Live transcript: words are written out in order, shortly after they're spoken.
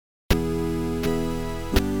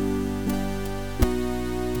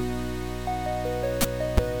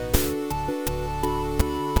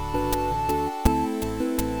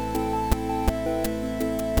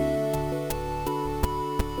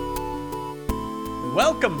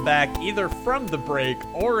Welcome back, either from the break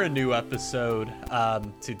or a new episode,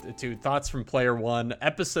 to Thoughts from Player One,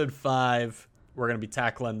 episode 5. We're gonna be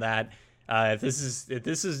tackling that.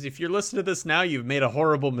 If you're listening to this now, you've made a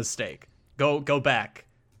horrible mistake. Go back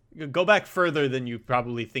further than you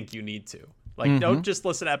probably think you need to. Don't just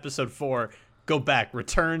listen to episode 4. Go back,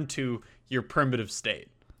 return to your primitive state.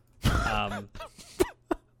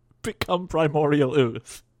 Become primordial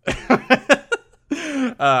ooze.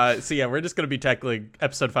 We're just going to be tackling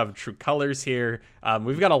episode 5 of True Colors here.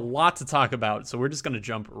 We've got a lot to talk about, so we're just going to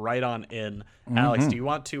jump right on in. Alex, do you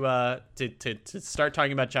want to start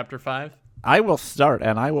talking about chapter 5? I will start,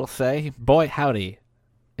 and I will say, boy howdy,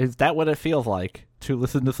 is that what it feels like to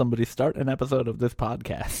listen to somebody start an episode of this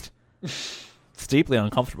podcast? It's deeply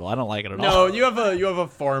uncomfortable. I don't like it at all. No, you have a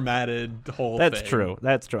formatted whole That's thing. true.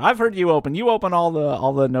 That's true. I've heard you open all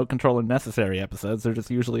the No Controller Necessary episodes. They're just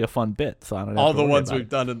usually a fun bit, so I don't have All to the worry ones about we've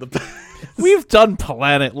done in the past. We've done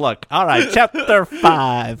Planet. Look, all right, chapter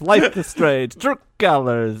 5, Life is Strange, True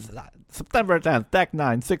Colors, September 10th, Deck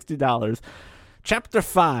 9, $60. Chapter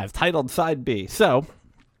 5, titled Side B. So,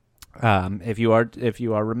 if you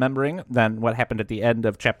are remembering, then what happened at the end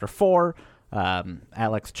of chapter 4?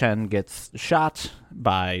 Alex Chen gets shot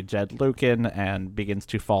by Jed Lukin and begins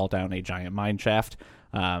to fall down a giant mine shaft.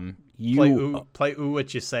 Play ooh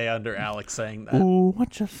what you say under Alex saying that. Ooh,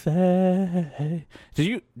 what you say?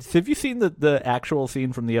 Have you seen the actual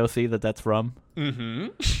scene from the OC that's from? Mm-hmm.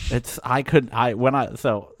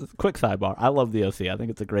 Quick sidebar. I love the OC. I think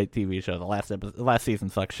it's a great TV show. The last season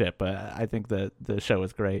sucks shit, but I think the show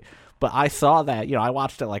is great. But I saw that, I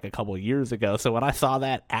watched it like a couple years ago. So when I saw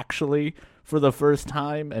that actually for the first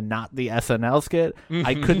time and not the SNL skit,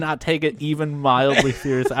 I could not take it even mildly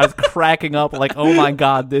serious. I was cracking up like, oh my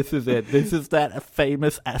God, this is it. This is that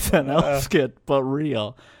famous SNL skit, but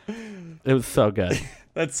real. It was so good.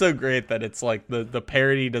 That's so great that it's like the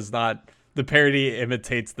parody the parody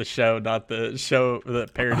imitates the show, not the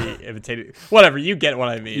parody imitated. Whatever, you get what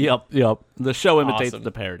I mean. Yep. The show imitates Awesome.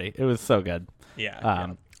 the parody. It was so good.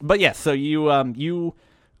 Yeah. But yeah, so you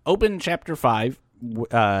open chapter 5.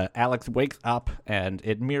 Alex wakes up and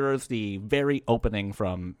it mirrors the very opening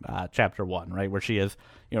from chapter 1, right, where she is,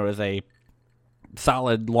 is a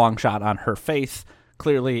solid long shot on her face,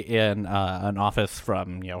 clearly in an office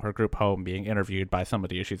from her group home, being interviewed by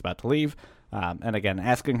somebody who she's about to leave, and again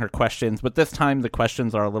asking her questions. But this time the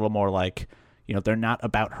questions are a little more like, they're not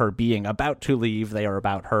about her being about to leave; they are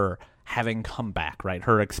about her having come back, right?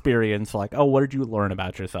 Her experience, like, oh, what did you learn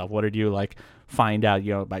about yourself? What did you find out,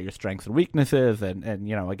 about your strengths and weaknesses? And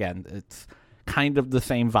again, it's kind of the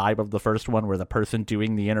same vibe of the first one, where the person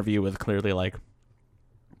doing the interview is clearly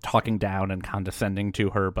talking down and condescending to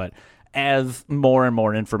her. But as more and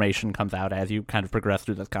more information comes out, as you kind of progress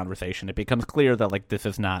through this conversation, it becomes clear that this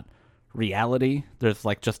is not reality. There's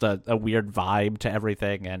just a weird vibe to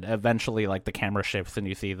everything, and eventually the camera shifts and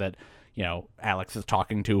you see that Alex is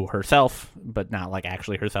talking to herself, but not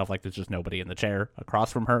actually herself. There's just nobody in the chair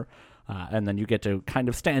across from her. And then you get to kind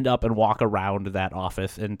of stand up and walk around that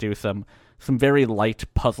office and do some very light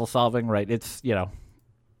puzzle solving, right? It's,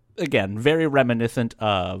 again, very reminiscent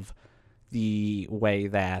of the way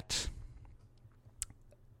that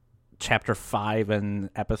chapter 5 in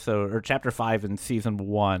season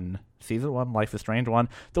 1, Life is Strange 1,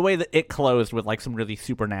 the way that it closed with some really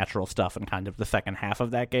supernatural stuff in kind of the second half of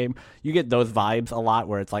that game. You get those vibes a lot,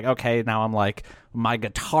 where it's okay, now I'm my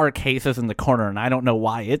guitar case is in the corner and I don't know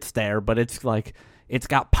why it's there, but it's it's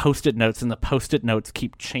got post-it notes, and the post-it notes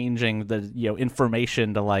keep changing the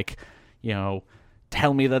information to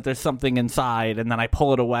tell me that there's something inside, and then I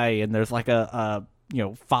pull it away and there's a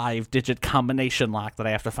 5-digit combination lock that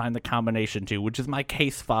I have to find the combination to, which is my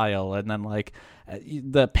case file. And then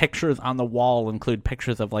the pictures on the wall include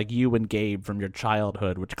pictures of you and Gabe from your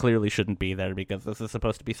childhood, which clearly shouldn't be there because this is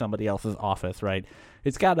supposed to be somebody else's office, right?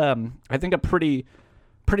 It's got I think a pretty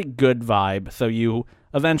good vibe. So you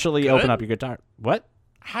eventually open up your guitar. What?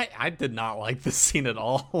 I did not like this scene at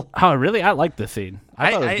all. Oh, really? I like this scene.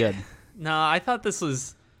 I thought it was good. No, I thought this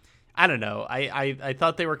was, I don't know. I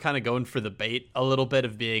thought they were kind of going for the bait a little bit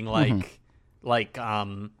of being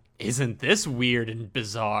isn't this weird and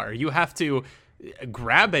bizarre? You have to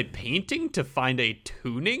grab a painting to find a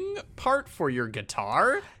tuning part for your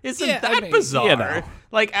guitar? Isn't that bizarre?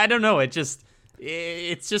 I don't know. It's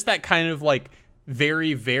just that kind of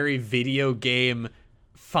very, very video game,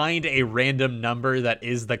 find a random number that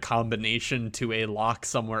is the combination to a lock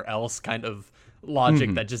somewhere else kind of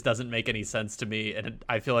logic that just doesn't make any sense to me, and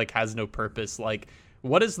I feel has no purpose.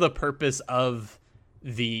 What is the purpose of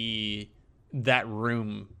that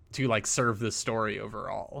room to serve the story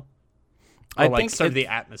overall? I think sort of the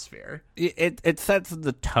atmosphere. It sets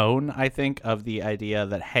the tone, I think, of the idea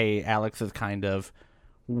that, hey, Alex is kind of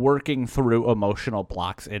working through emotional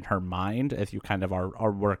blocks in her mind as you kind of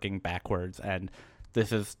are working backwards, and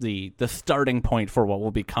this is the starting point for what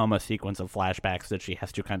will become a sequence of flashbacks that she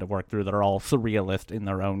has to kind of work through that are all surrealist in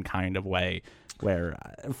their own kind of way, where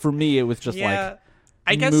for me it was just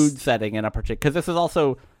I guess mood setting in a particular, because this is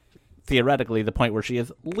also theoretically the point where she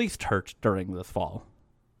is least hurt during this fall.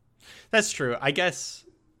 That's true. I guess,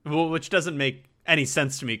 well, which doesn't make any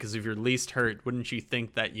sense to me, because if you're least hurt, wouldn't you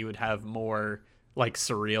think that you would have more like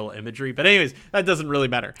surreal imagery? But anyways, that doesn't really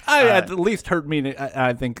matter. At least hurt meaning,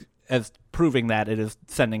 I think, as proving that it is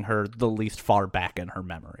sending her the least far back in her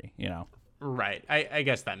memory, you know? Right. I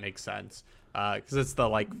guess that makes sense. Because it's the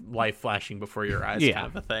like life flashing before your eyes kind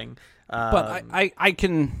of a thing. But I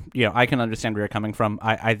can, I can understand where you're coming from.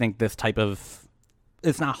 I think this type of,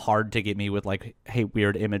 it's not hard to get me with like, hey,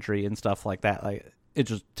 weird imagery and stuff like that. Like, it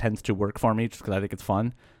just tends to work for me just because I think it's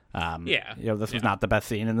fun. This was not the best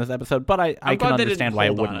scene in this episode, but I can understand why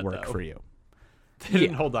it wouldn't work for you. They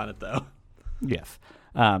didn't hold on it though. Yes.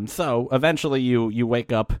 So eventually you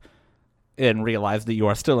wake up and realize that you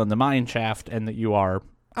are still in the mine shaft and that you are,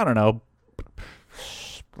 I don't know,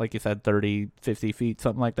 like you said, 30, 50 feet,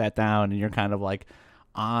 something like that down, and you're kind of like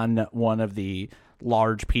on one of the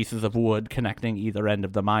large pieces of wood connecting either end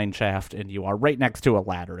of the mine shaft, and you are right next to a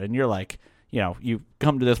ladder, and you're like, you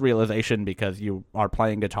come to this realization because you are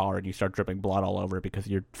playing guitar and you start dripping blood all over because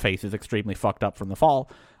your face is extremely fucked up from the fall,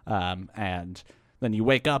 and then you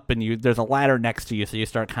wake up and there's a ladder next to you, so you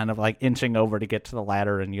start kind of like inching over to get to the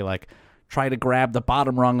ladder, and you like try to grab the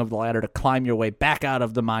bottom rung of the ladder to climb your way back out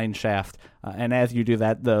of the mine shaft, and as you do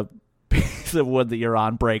that, the piece of wood that you're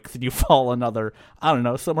on breaks, and you fall another, I don't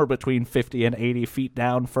know, somewhere between 50 and 80 feet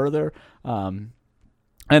down further, and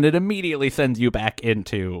it immediately sends you back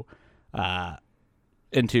into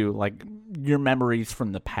like your memories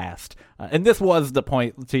from the past, and this was the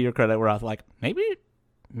point, to your credit, where I was like,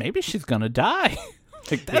 maybe she's gonna die.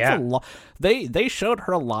 Like, that's a lot. They showed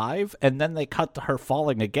her alive, and then they cut to her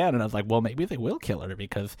falling again, and I was like, well, maybe they will kill her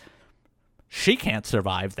because she can't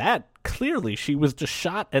survive that. Clearly, she was just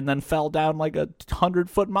shot and then fell down like a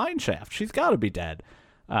 100-foot mine shaft. She's got to be dead,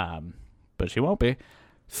 but she won't be.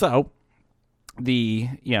 So the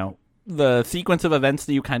sequence of events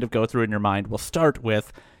that you kind of go through in your mind will start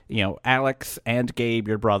with, Alex and Gabe,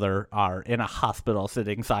 your brother, are in a hospital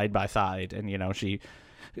sitting side by side, and she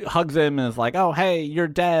hugs him and is like, oh, hey, you're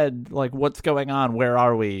dead. Like, what's going on? Where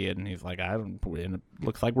are we? And he's like,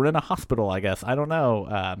 looks like we're in a hospital, I guess. I don't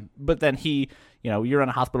know. But then you're in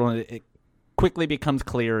a hospital, and it quickly becomes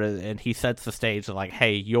clear, and he sets the stage of like,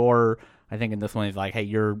 hey, I think in this one, he's like, hey,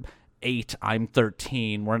 you're 8, I'm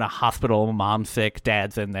 13, we're in a hospital, mom's sick,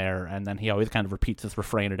 dad's in there. And then he always kind of repeats this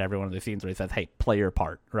refrain at every one of the scenes where he says, hey, play your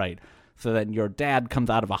part, right? So then your dad comes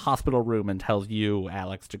out of a hospital room and tells you,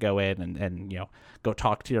 Alex, to go in and go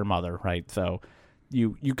talk to your mother, right? So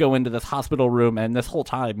you go into this hospital room, and this whole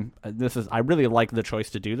time, I really like the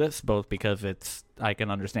choice to do this, both because I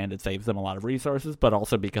can understand it saves them a lot of resources, but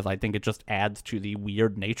also because I think it just adds to the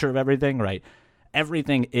weird nature of everything, right?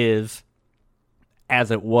 Everything is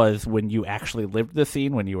as it was when you actually lived the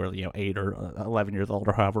scene, when you were 8 or 11 years old,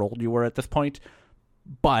 or however old you were at this point,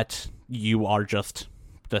 but you are just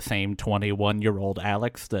the same 21-year-old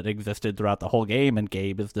Alex that existed throughout the whole game, and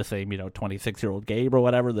Gabe is the same 26-year-old Gabe or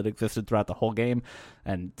whatever that existed throughout the whole game,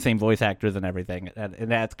 and same voice actors and everything, and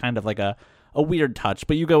that's kind of like a weird touch.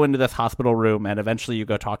 But you go into this hospital room, and eventually you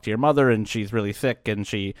go talk to your mother, and she's really sick, and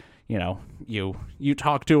she you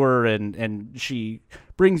talk to her, and she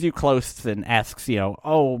brings you close and asks,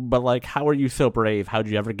 oh, but like, how are you so brave? How'd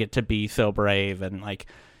you ever get to be so brave? And like,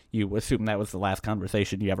 you assume that was the last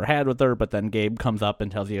conversation you ever had with her, but then Gabe comes up and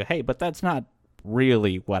tells you, hey, but that's not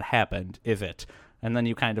really what happened, is it? And then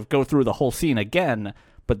you kind of go through the whole scene again,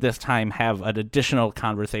 but this time have an additional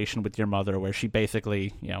conversation with your mother where she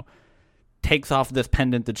basically, takes off this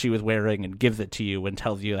pendant that she was wearing and gives it to you and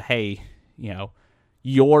tells you, hey,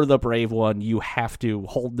 you're the brave one. You have to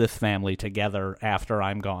hold this family together after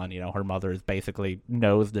I'm gone. Her mother is basically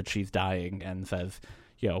knows that she's dying and says,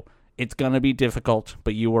 it's going to be difficult,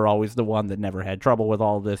 but you were always the one that never had trouble with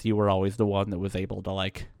all of this. You were always the one that was able to,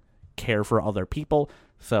 like, care for other people.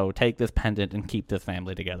 So take this pendant and keep this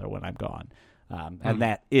family together when I'm gone. And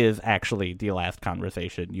that is actually the last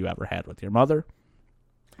conversation you ever had with your mother.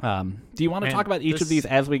 Do you want to talk about each of these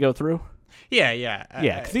as we go through? Yeah.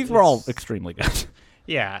 Yeah, because these were all extremely good.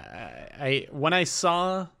 Yeah. When I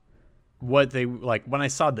saw when I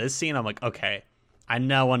saw this scene, I'm like, okay, I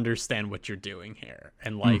now understand what you're doing here.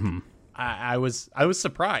 And like, I was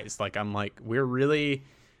surprised. Like, I'm like, we're really,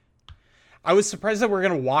 I was surprised that we're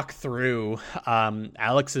going to walk through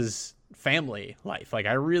Alex's family life. Like,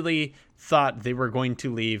 I really thought they were going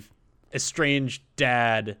to leave estranged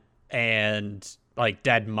dad and like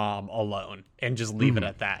dead mom alone and just leave it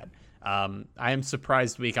at that. I am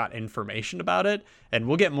surprised we got information about it, and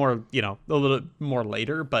we'll get more, a little more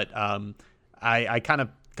later. But I kind of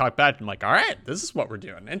talked back and I'm like, all right, this is what we're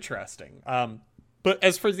doing. Interesting. But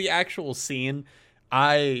as for the actual scene,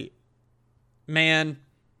 I'm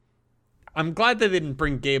glad they didn't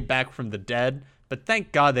bring Gabe back from the dead, but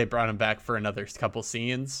thank God they brought him back for another couple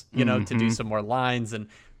scenes, to do some more lines. And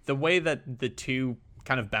the way that the two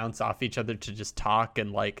kind of bounce off each other to just talk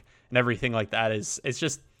and everything like that it's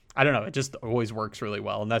just, I don't know, it just always works really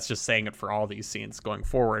well. And that's just saying it for all these scenes going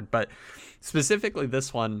forward. But specifically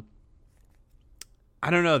this one, I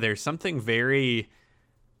don't know, there's something very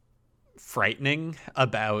frightening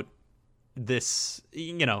about this.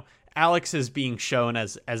 Alex is being shown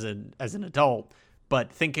as an adult,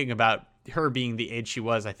 but thinking about her being the age she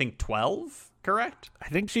was, I think 12, correct? I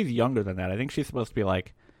think she's younger than that. I think she's supposed to be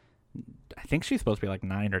like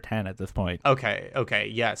 9 or 10 at this point.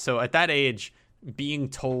 Okay, yeah. So at that age, being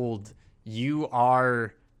told you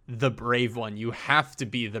are the brave one, you have to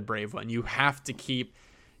be the brave one, you have to keep,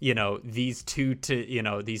 these two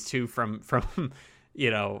from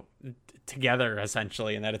together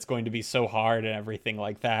essentially, and that it's going to be so hard and everything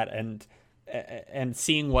like that, and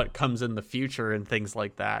seeing what comes in the future and things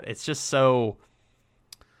like that. It's just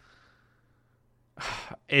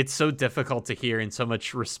it's so difficult to hear, and so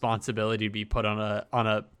much responsibility to be put on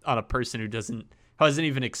a person who hasn't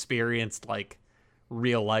even experienced like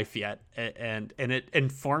real life yet, and it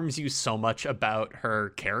informs you so much about her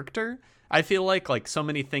character. I feel like so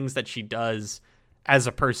many things that she does as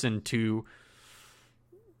a person to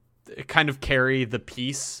kind of carry the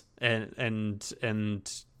peace and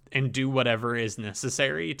do whatever is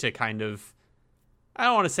necessary to kind of, I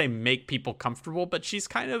don't want to say make people comfortable, but she's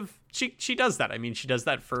kind of, she does that. I mean, she does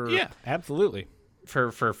that for, yeah, absolutely,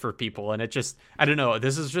 for people. And it just, I don't know,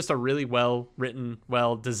 this is just a really well written,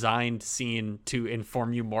 well designed scene to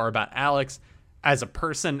inform you more about Alex as a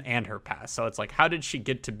person and her past. So it's like, how did she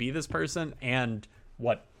get to be this person, and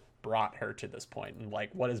what brought her to this point, and like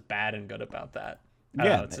what is bad and good about that? I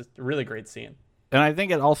don't know, it's a really great scene. And I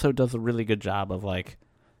think it also does a really good job of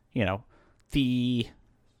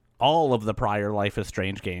all of the prior Life is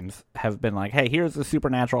Strange games have been like, hey, here's the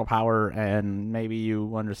supernatural power, and maybe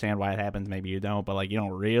you understand why it happens, maybe you don't, but you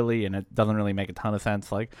don't really, and it doesn't really make a ton of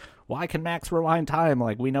sense. Like, why can Max rewind time?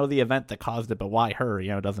 Like, we know the event that caused it, but why her?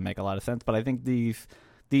 It doesn't make a lot of sense. But I think these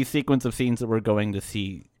sequence of scenes that we're going to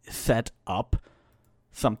see set up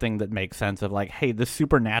something that makes sense of like, hey, the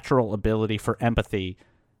supernatural ability for empathy,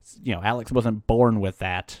 Alex wasn't born with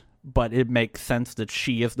that, but it makes sense that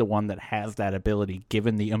she is the one that has that ability,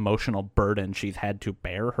 given the emotional burden she's had to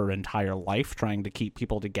bear her entire life trying to keep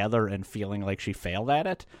people together and feeling like she failed at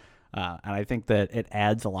it. And I think that it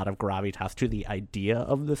adds a lot of gravitas to the idea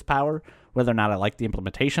of this power. Whether or not I like the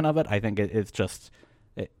implementation of it, I think it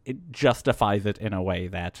justifies it in a way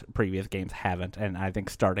that previous games haven't. And I think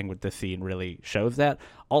starting with this scene really shows that.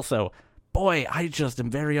 Also, boy, I just am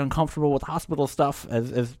very uncomfortable with hospital stuff.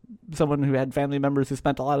 As someone who had family members who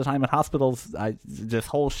spent a lot of time in hospitals, this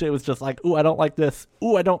whole shit was just like, ooh, I don't like this.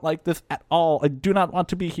 Ooh, I don't like this at all. I do not want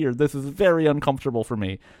to be here. This is very uncomfortable for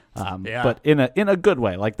me. But in a good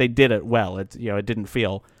way. Like, they did it well. It didn't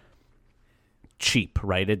feel cheap,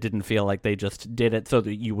 right? It didn't feel like they just did it so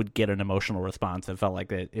that you would get an emotional response. It felt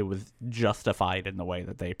like it was justified in the way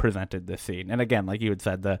that they presented this scene. And again, like you had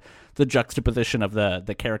said, the juxtaposition of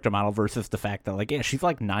the character model versus the fact that she's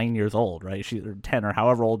 9 years old, right? She's 10 or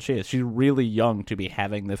however old she is. She's really young to be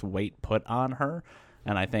having this weight put on her.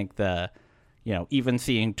 And I think even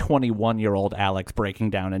seeing 21-year-old Alex breaking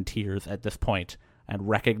down in tears at this point and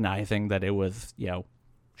recognizing that it was,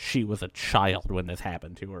 she was a child when this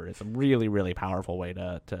happened to her is a really, really powerful way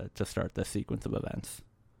to start this sequence of events.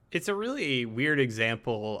 It's a really weird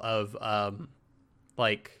example of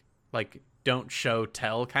like don't show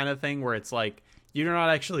tell kind of thing, where it's like you're not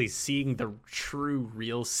actually seeing the true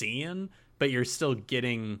real scene, but you're still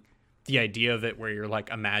getting the idea of it, where you're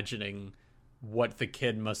imagining what the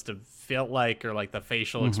kid must have felt like, or the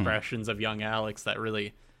facial expressions of young Alex. It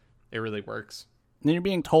really works. And you're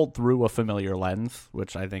being told through a familiar lens,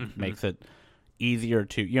 which I think makes it easier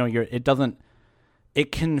to,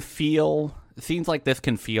 it can feel scenes like this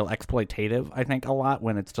can feel exploitative, I think, a lot,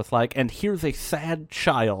 when it's just like, and here's a sad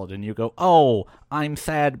child, and you go, oh, I'm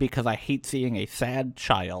sad because I hate seeing a sad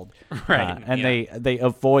child. Right. And they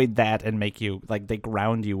avoid that and make you, like, they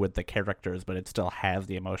ground you with the characters, but it still has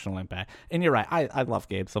the emotional impact. And you're right, I love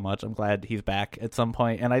Gabe so much. I'm glad he's back at some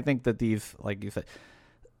point. And I think that these, like you said,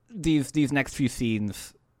 these next few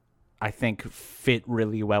scenes, I think, fit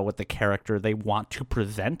really well with the character they want to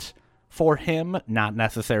present for him, not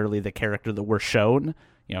necessarily the character that we're shown,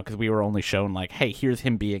 because we were only shown, like, hey, here's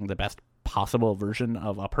him being the best possible version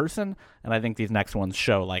of a person. And I think these next ones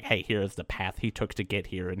show, like, hey, here's the path he took to get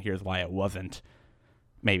here, and here's why it wasn't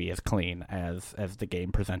maybe as clean as the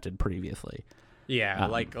game presented previously. Yeah,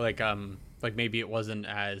 like maybe it wasn't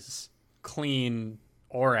as clean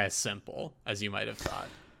or as simple as you might have thought.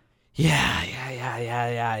 Yeah.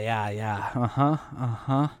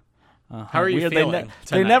 How are you feeling?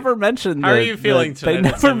 They never mentioned. How are you feeling tonight? They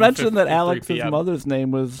never mentioned that Alex's mother's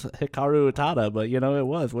name was Hikaru Utada, but it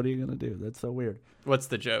was. What are you gonna do? That's so weird. What's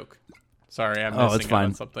the joke? Sorry, I'm missing out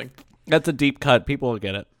on something. That's a deep cut. People will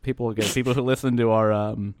get it. People who listen to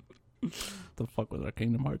our the fuck was our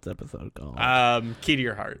Kingdom Hearts episode called? Key to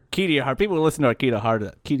Your Heart. Key to Your Heart. People who listen to our Key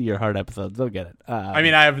to Your Heart episodes, they'll get it. I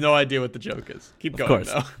mean, I have no idea what the joke is. Keep going,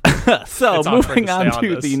 though. So moving on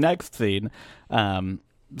to the next scene.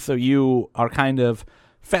 So you are kind of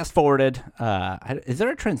fast forwarded. Is there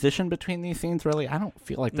a transition between these scenes, really? I don't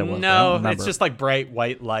feel like there was. No, it's just like bright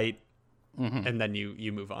white light, and then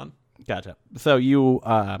you move on. Gotcha. So you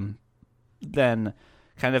then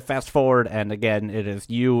kind of fast forward, and again, it is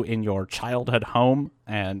you in your childhood home,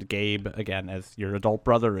 and Gabe, again, as your adult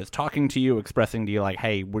brother, is talking to you, expressing to you, like,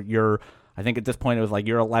 hey, I think at this point it was like,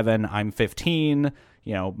 you're 11, I'm 15,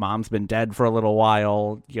 mom's been dead for a little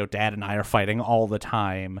while, dad and I are fighting all the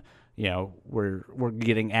time, we're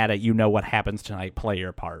getting at it, what happens tonight, play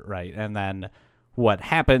your part, right? And then what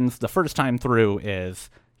happens the first time through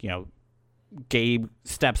is, Gabe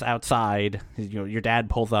steps outside, your dad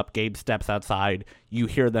pulls up, Gabe steps outside, you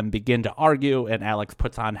hear them begin to argue, and Alex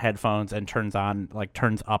puts on headphones and turns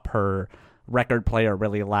up her record player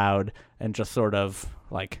really loud and just sort of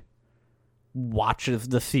like watches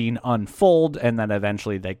the scene unfold, and then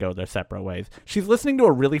eventually they go their separate ways. She's listening to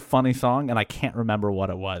a really funny song, and I can't remember what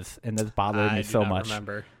it was, and it's bothering me so much.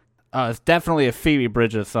 Remember. It's definitely a Phoebe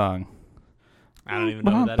Bridgers song. I don't even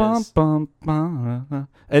know who that is.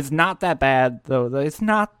 It's not that bad, though. It's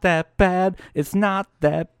not that bad. It's not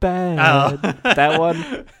that bad. Oh. That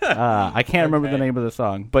one. I can't remember the name of the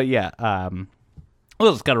song. But yeah,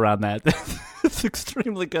 we'll just cut around that. It's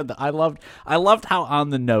extremely good. I loved how on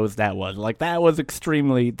the nose that was. Like, that was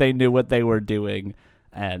extremely, they knew what they were doing,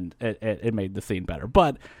 and it made the scene better.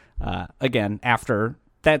 But again, after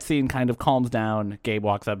that scene kind of calms down, Gabe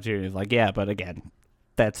walks up to you and is like, yeah, but again,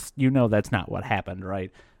 that's not what happened,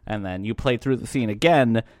 right? And then you play through the scene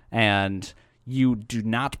again, and you do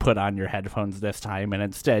not put on your headphones this time, and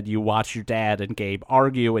instead you watch your dad and Gabe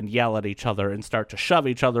argue and yell at each other and start to shove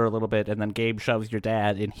each other a little bit, and then Gabe shoves your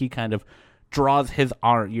dad, and he kind of draws his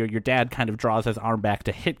arm, your dad kind of draws his arm back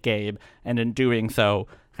to hit Gabe, and in doing so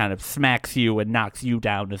kind of smacks you and knocks you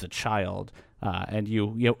down as a child. And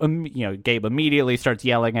Gabe immediately starts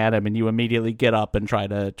yelling at him, and you immediately get up and try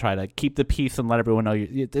to keep the peace and let everyone know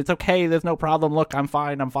it's okay. There's no problem. Look, I'm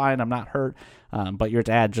fine. I'm not hurt. But your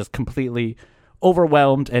dad, just completely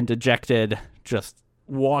overwhelmed and dejected, just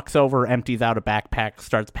walks over, empties out a backpack,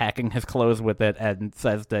 starts packing his clothes with it, and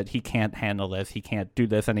says that he can't handle this. He can't do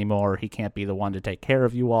this anymore. He can't be the one to take care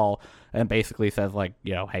of you all, and basically says, like,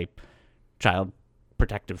 hey, child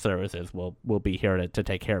protective services will be here to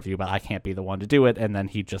take care of you, but I can't be the one to do it. And then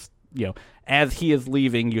he just, as he is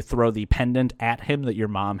leaving, you throw the pendant at him that your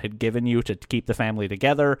mom had given you to keep the family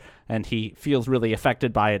together, and he feels really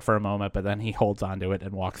affected by it for a moment, but then he holds onto it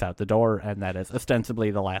and walks out the door, and that is ostensibly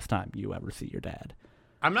the last time you ever see your dad.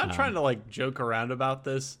 I'm not trying to like joke around about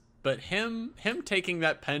this, but him taking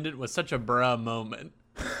that pendant was such a bruh moment.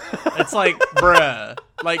 It's like, bruh,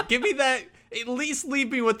 like, give me that, at least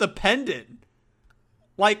leave me with the pendant.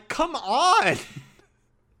 Like, come on.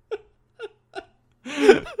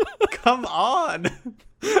 Come on.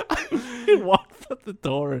 He walks out the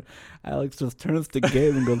door, and Alex just turns to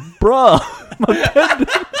Gabe and goes, bruh, my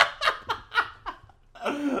pendant.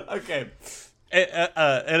 Okay.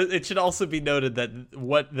 It should also be noted that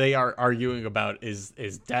what they are arguing about is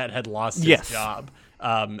dad had lost his job.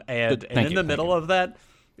 And in the middle of that,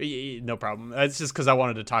 no problem. It's just because I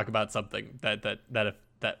wanted to talk about something that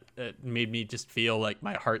made me just feel like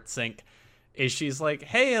my heart sink. Is she's like,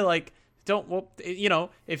 hey, like,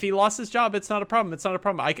 if he lost his job, it's not a problem. It's not a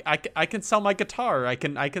problem. I can sell my guitar. I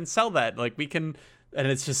can sell that. Like, we can and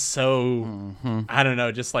it's just so I don't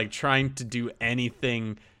know, just like trying to do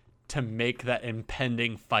anything to make that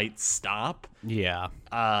impending fight stop. Yeah.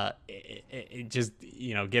 It just,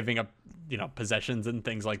 you know, giving up, you know, possessions and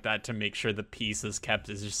things like that to make sure the peace is kept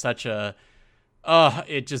is just such a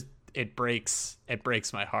it breaks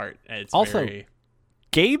my heart. It's also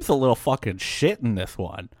Gabe's a little fucking shit in this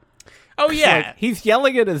one. Oh yeah, like, he's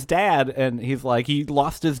yelling at his dad, and he's like, he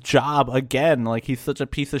lost his job again. Like, he's such a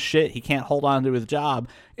piece of shit. He can't hold on to his job.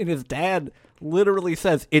 And his dad literally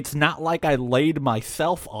says, "It's not like I laid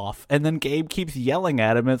myself off." And then Gabe keeps yelling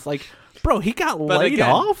at him. And it's like, bro, he got laid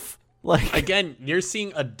off. Like, again, you're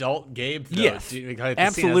seeing adult Gabe, though. Yes,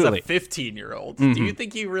 absolutely. As a 15-year-old, do you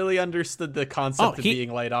think he really understood the concept of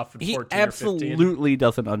being laid off at 14 or 15? He absolutely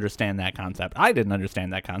doesn't understand that concept. I didn't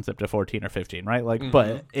understand that concept at 14 or 15, right? Like,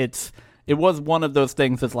 but it was one of those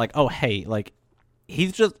things that's like, oh, hey, like,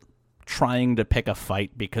 he's just trying to pick a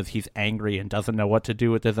fight because he's angry and doesn't know what to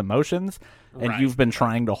do with his emotions, and you've been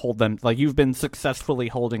trying to hold them, like, you've been successfully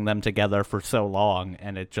holding them together for so long,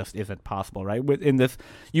 and it just isn't possible, right? In this,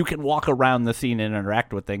 you can walk around the scene and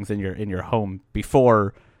interact with things in your home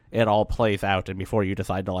before it all plays out and before you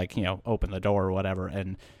decide to, like, you know, open the door or whatever,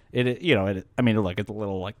 and I mean, look, it's a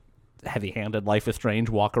little, like, heavy-handed Life is Strange,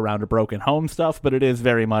 walk around a broken home stuff, but it is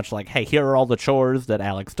very much like, hey, here are all the chores that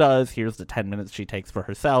Alex does, here's the 10 minutes she takes for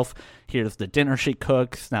herself, here's the dinner she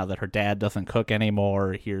cooks now that her dad doesn't cook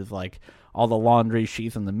anymore, here's, like, all the laundry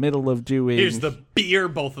she's in the middle of doing, here's the beer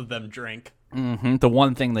both of them drink. The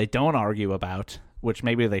one thing they don't argue about, which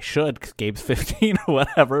maybe they should because Gabe's 15 or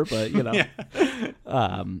whatever, but, you know,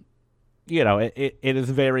 you know, it is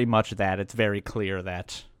very much that. It's very clear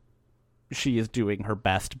that she is doing her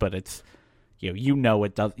best, but it's, you know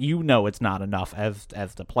it's not enough as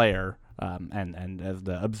the player and as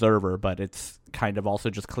the observer, but it's kind of also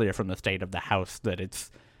just clear from the state of the house that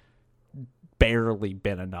it's barely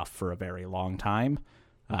been enough for a very long time.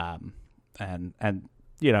 And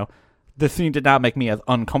you know, this scene did not make me as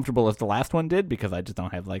uncomfortable as the last one did because I just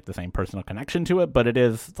don't have, like, the same personal connection to it, but it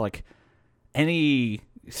is like any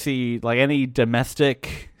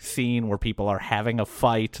domestic scene where people are having a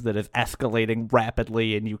fight that is escalating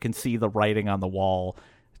rapidly and you can see the writing on the wall.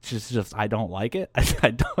 It's just I don't like it.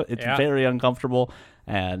 I don't. It's very uncomfortable,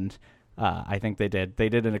 and I think they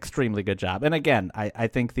did an extremely good job. And again, I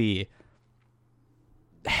think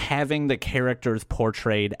having the characters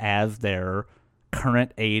portrayed as their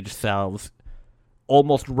current age selves,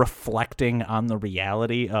 almost reflecting on the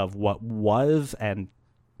reality of what was, and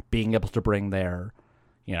being able to bring their,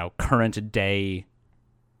 you know, current day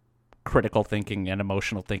critical thinking and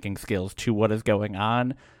emotional thinking skills to what is going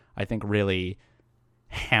on, I think really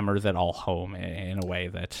hammers it all home in a way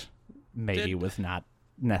that maybe was not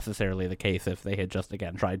necessarily the case if they had just,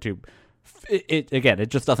 again, tried to... It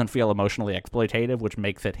just doesn't feel emotionally exploitative, which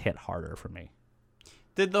makes it hit harder for me.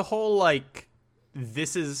 Did the whole, like,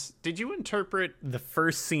 did you interpret the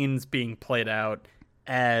first scenes being played out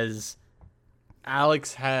as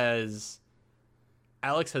Alex has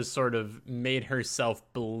sort of made herself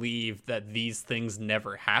believe that these things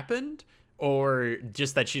never happened, or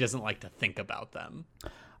just that she doesn't like to think about them?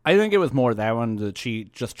 I think it was more that one, that she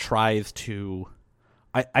just tries to...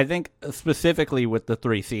 I think specifically with the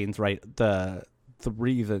three scenes, right, the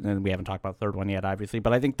reason, and we haven't talked about the third one yet, obviously,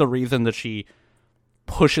 but I think the reason that she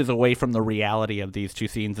pushes away from the reality of these two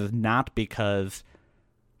scenes is not because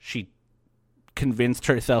she convinced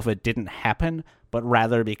herself it didn't happen, but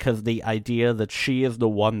rather because the idea that she is the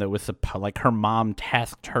one that was like, her mom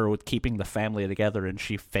tasked her with keeping the family together and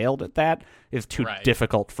she failed at that is too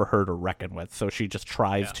difficult for her to reckon with. So she just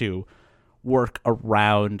tries to work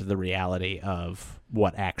around the reality of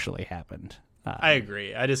what actually happened. I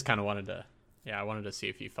agree. I just kind of wanted to see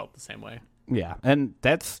if you felt the same way. Yeah, and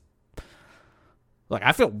that's... Like,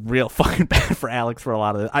 I feel real fucking bad for Alex for a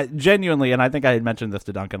lot of this. I genuinely, and I think I had mentioned this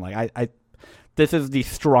to Duncan, like, this is the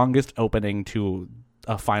strongest opening to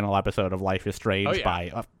a final episode of Life is Strange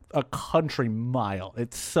by a country mile.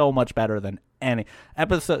 It's so much better than any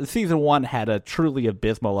episode. Season 1 had a truly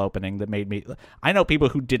abysmal opening that made me... I know people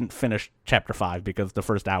who didn't finish Chapter 5 because the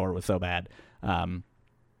first hour was so bad,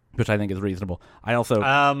 which I think is reasonable. I also...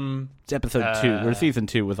 Episode 2, or Season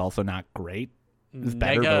 2 was also not great. It was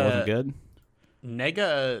better, but it wasn't good.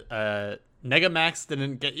 Nega Max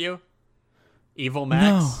didn't get you? Evil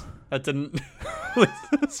Max? No. That didn't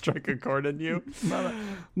strike a chord in you?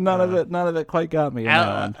 None of it quite got me.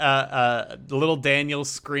 Little Daniel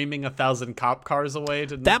screaming 1,000 cop cars away.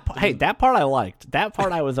 That part I liked. That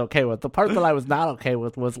part I was okay with. The part that I was not okay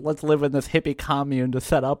with was, let's live in this hippie commune to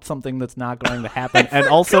set up something that's not going to happen. And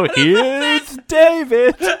also, here's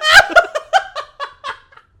David.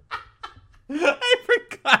 I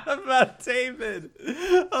David.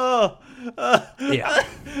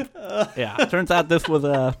 Yeah. Turns out this was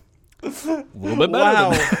a little bit better.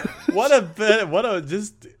 Wow. What a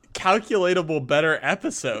just calculatable better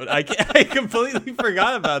episode. I completely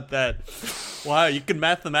forgot about that. Wow, you can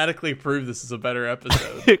mathematically prove this is a better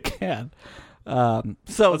episode. You can.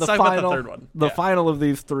 So Let's talk about the third one. The final of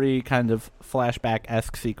these three kind of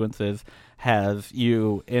flashback-esque sequences has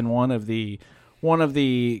you in one of the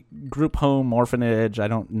group home orphanage. I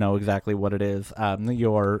don't know exactly what it is.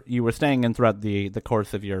 You were staying in throughout the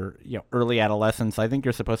course of your early adolescence. I think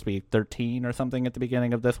you're supposed to be 13 or something at the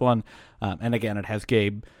beginning of this one. And again, it has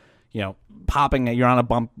Gabe, popping. You're on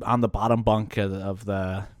the bottom bunk of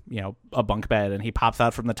the a bunk bed, and he pops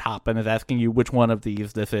out from the top and is asking you which one of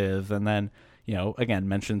these this is, and then again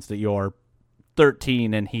mentions that you're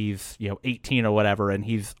 13 and he's 18 or whatever, and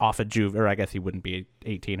he's off at juvie, or I guess he wouldn't be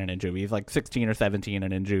 18 and in juvie. He's like 16 or 17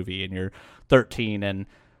 and in juvie, and you're 13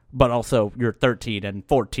 but also you're 13 and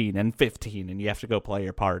 14 and 15, and you have to go play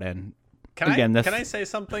your part. And can I say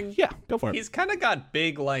something? Yeah, go for it. He's kind of got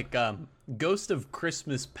big like Ghost of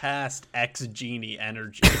Christmas Past ex Genie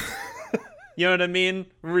energy. You know what I mean?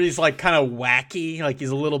 Where he's like kind of wacky, like he's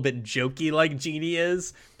a little bit jokey like Genie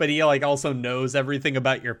is, but he like also knows everything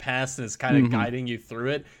about your past and is kind of guiding you through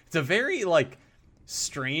it. It's a very like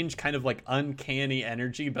strange kind of like uncanny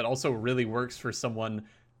energy, but also really works for someone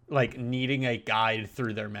like needing a guide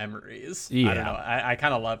through their memories. Yeah. I don't know. I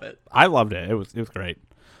kind of love it. I loved it. It was great.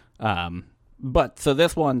 But so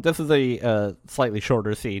this is a slightly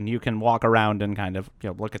shorter scene. You can walk around and kind of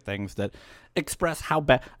look at things that express how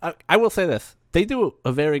bad. I will say this: they do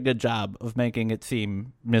a very good job of making it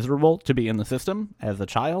seem miserable to be in the system as a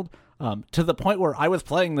child. To the point where I was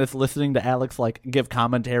playing this, listening to Alex like give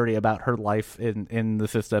commentary about her life in the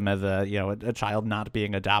system as a child not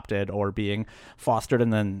being adopted or being fostered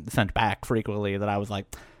and then sent back frequently. That I was like,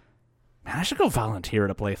 man, I should go volunteer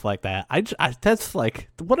at a place like that. That's like,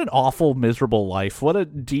 what an awful, miserable life. What a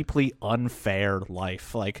deeply unfair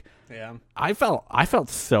life. Like, yeah, I felt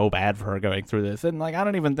so bad for her going through this, and like, I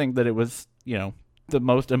don't even think that it was the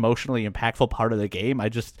most emotionally impactful part of the game. I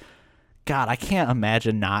can't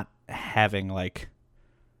imagine not having like,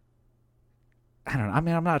 I don't know. I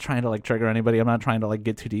mean, I'm not trying to like trigger anybody. I'm not trying to like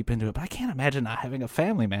get too deep into it, but I can't imagine not having a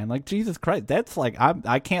family, man. Like, Jesus Christ, that's like,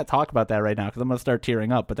 I can't talk about that right now because I'm gonna start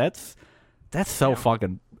tearing up. But that's so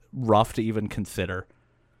fucking rough to even consider.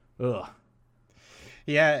 Ugh.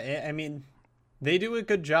 Yeah, I mean, they do a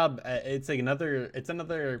good job. It's like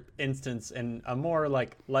another instance in a more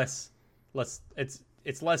like less.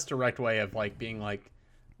 It's less direct way of like being like,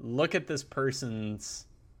 look at this person's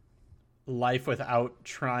life without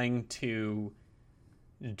trying to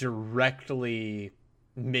directly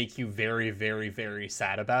make you very, very, very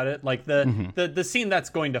sad about it. Like the scene that's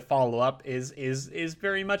going to follow up is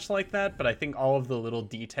very much like that, but I think all of the little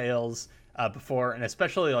details before, and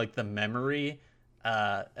especially like the memory,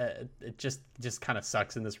 it just kind of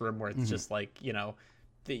sucks in this room where it's just like,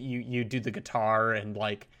 you do the guitar and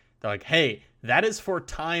like they're like, hey, that is for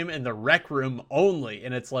time in the rec room only,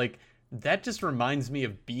 and it's like, that just reminds me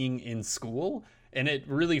of being in school, and it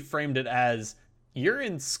really framed it as you're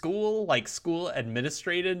in school, like school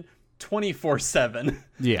administrated 24/7.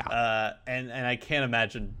 Yeah. And I can't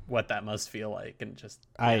imagine what that must feel like, and just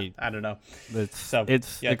I don't know.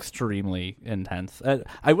 It's extremely intense.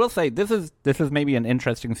 I will say this is maybe an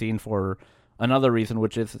interesting scene for another reason,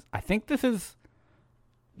 which is I think this is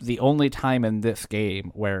the only time in this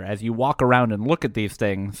game where, as you walk around and look at these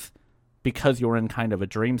things, because you're in kind of a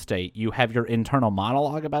dream state, you have your internal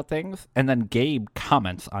monologue about things, and then Gabe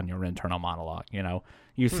comments on your internal monologue.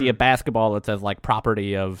 You see a basketball that says like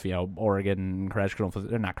property of Oregon correctional,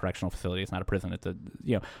 not correctional facility, it's not a prison, it's a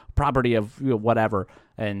property of whatever,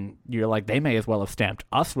 and you're like, they may as well have stamped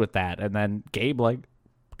us with that. And then Gabe like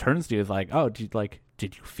turns to you, is like, oh, did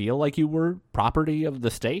you feel like you were property of the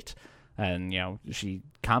state? And she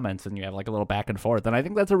comments, and you have like a little back and forth, and I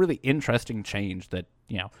think that's a really interesting change that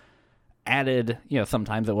added,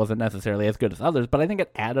 sometimes it wasn't necessarily as good as others, but I think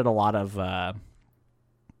it added a lot of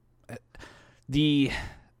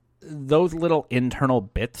those little internal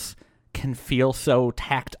bits can feel so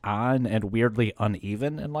tacked on and weirdly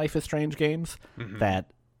uneven in Life is Strange games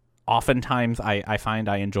that oftentimes I find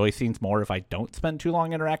I enjoy scenes more if I don't spend too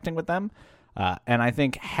long interacting with them. And I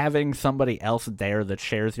think having somebody else there that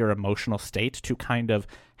shares your emotional state to kind of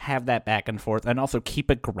have that back and forth and also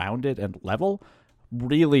keep it grounded and level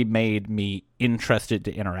really made me interested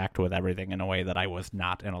to interact with everything in a way that I was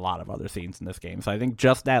not in a lot of other scenes in this game. So I think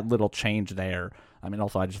just that little change there, I mean,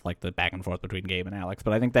 also I just like the back and forth between Gabe and Alex,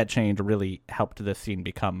 but I think that change really helped this scene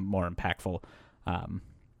become more impactful.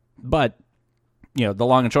 But the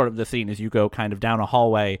long and short of the scene is you go kind of down a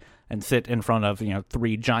hallway and sit in front of,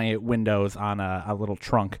 3 giant windows on a little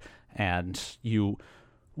trunk, and you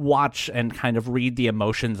watch and kind of read the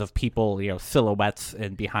emotions of people, silhouettes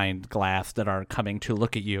and behind glass that are coming to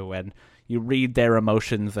look at you, and you read their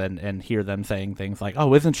emotions and hear them saying things like,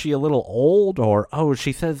 oh, isn't she a little old? Or, oh, it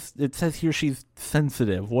says here she's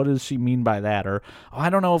sensitive. What does she mean by that? Or, oh, I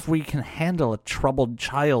don't know if we can handle a troubled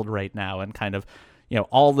child right now, and kind of,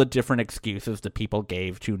 all the different excuses that people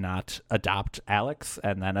gave to not adopt Alex.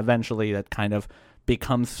 And then eventually that kind of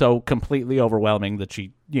becomes so completely overwhelming that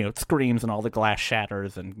she, screams and all the glass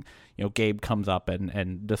shatters, and, Gabe comes up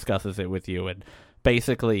and discusses it with you. And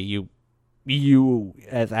basically you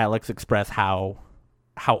as Alex express how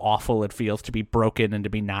awful it feels to be broken and to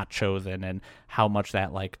be not chosen, and how much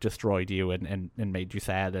that like destroyed you and made you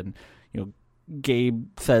sad. And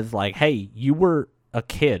Gabe says like, hey, you were a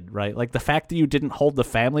kid, right? Like, the fact that you didn't hold the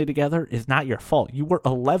family together is not your fault. You were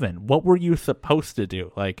 11. What were you supposed to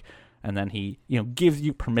do? Like, and then he, gives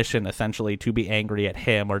you permission essentially to be angry at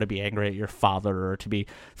him, or to be angry at your father, or to be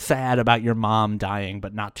sad about your mom dying,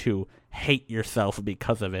 but not to hate yourself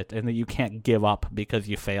because of it, and that you can't give up because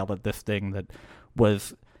you failed at this thing that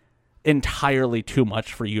was entirely too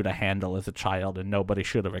much for you to handle as a child and nobody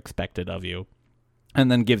should have expected of you. And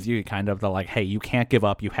then gives you kind of the like, hey, you can't give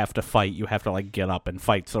up, you have to fight, you have to like get up and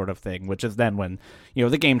fight sort of thing, which is then when,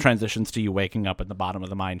 the game transitions to you waking up at the bottom of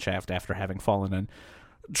the mine shaft after having fallen in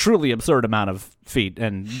truly absurd amount of feet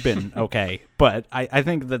and been okay. But I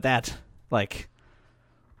think that like,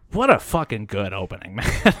 what a fucking good opening,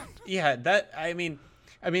 man. Yeah, that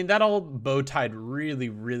that all bow tied really,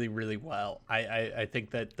 really, really well. I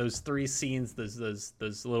think that those 3 scenes,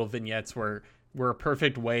 those little vignettes were a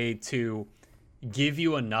perfect way to give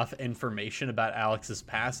you enough information about Alex's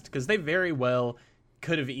past, because they very well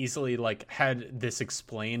could have easily like had this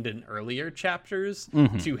explained in earlier chapters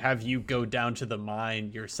to have you go down to the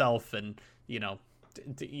mine yourself and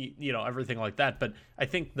everything like that. But I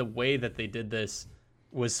think the way that they did this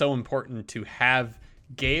was so important to have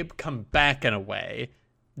Gabe come back in a way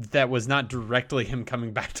that was not directly him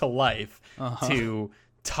coming back to life, to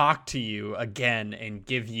talk to you again and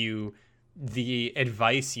give you the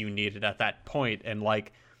advice you needed at that point. And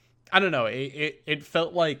like, I don't know, it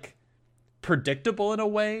felt like predictable in a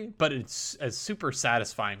way, but it's a super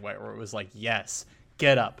satisfying way where it was like, yes,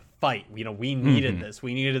 get up, fight. We needed this.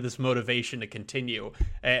 We needed this motivation to continue.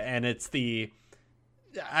 And it's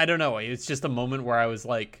I don't know, it's just a moment where I was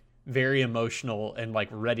like very emotional and like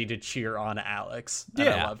ready to cheer on Alex. And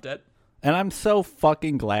I loved it. And I'm so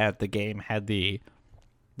fucking glad the game had the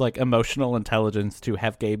like emotional intelligence to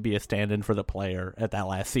have Gabe be a stand-in for the player at that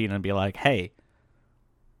last scene and be like, hey,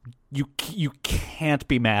 you can't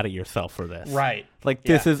be mad at yourself for this. Right. Like,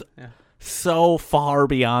 this is so far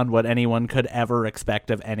beyond what anyone could ever expect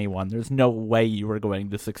of anyone. There's no way you were going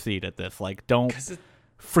to succeed at this. Like, don't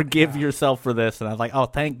forgive yourself for this. And I was like, oh,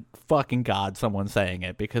 thank fucking God someone's saying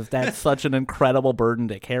it, because that's such an incredible burden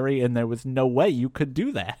to carry, and there was no way you could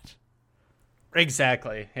do that.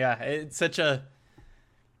 Exactly. Yeah, it's such a...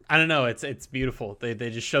 I don't know, it's beautiful. They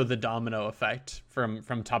just show the domino effect from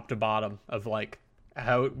top to bottom of like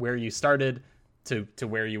where you started to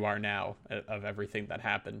where you are now, of everything that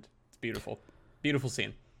happened. It's beautiful. Beautiful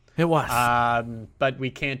scene. It was. But we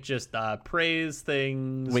can't just praise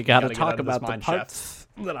things. We gotta talk about the parts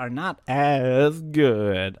that are not as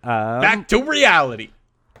good. Back to reality.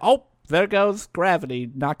 Oh, there goes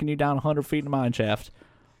gravity knocking you down 100 feet in a mine shaft.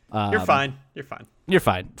 You're fine. You're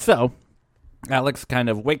fine. So Alex kind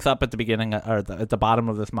of wakes up at the beginning, or at the bottom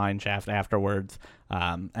of this mine shaft afterwards,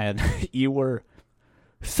 and you were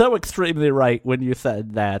so extremely right when you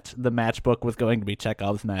said that the matchbook was going to be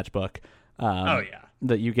Chekhov's matchbook.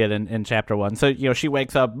 That you get in chapter 1. So, she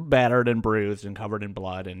wakes up battered and bruised and covered in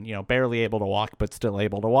blood and, barely able to walk, but still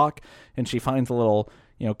able to walk. And she finds a little,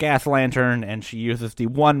 gas lantern, and she uses the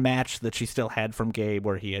one match that she still had from Gabe,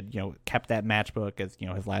 where he had, kept that matchbook as,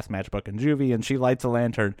 his last matchbook in juvie, and she lights a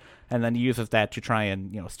lantern and then uses that to try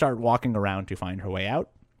and, start walking around to find her way out.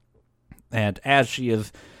 And as she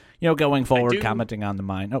is, going forward, commenting on the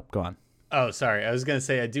mine. Oh, go on. Oh, sorry. I was going to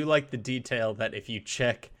say, I do like the detail that if you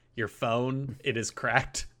check your phone, it is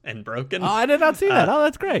cracked and broken. Oh, I did not see that. Oh,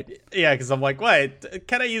 that's great. Yeah, because I'm like, wait,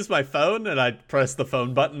 can I use my phone? And I pressed the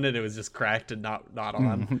phone button, and it was just cracked and not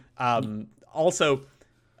on. Also,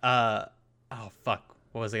 oh fuck,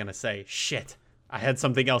 what was I gonna say? Shit, I had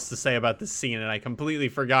something else to say about this scene, and I completely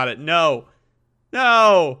forgot it. No.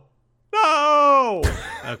 Okay,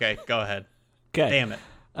 go ahead. Okay, damn it.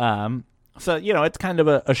 So, it's kind of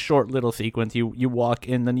a short little sequence. You walk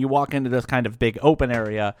in, then you walk into this kind of big open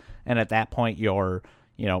area, and at that point you're,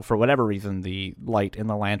 for whatever reason, the light in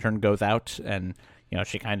the lantern goes out, and,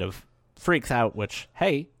 she kind of freaks out, which,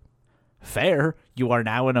 hey, fair, you are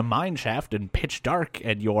now in a mine shaft in pitch dark,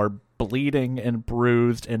 and you're bleeding and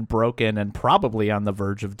bruised and broken and probably on the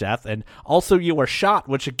verge of death, and also you were shot,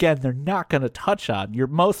 which, again, they're not going to touch on. You're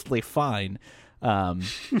mostly fine.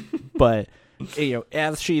 But,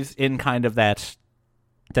 as she's in kind of that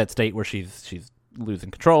state where she's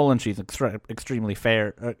losing control and she's extremely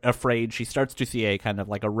afraid, she starts to see a kind of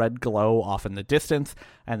like a red glow off in the distance,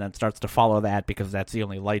 and then starts to follow that because that's the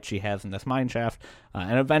only light she has in this mine shaft,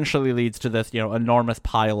 and eventually leads to this enormous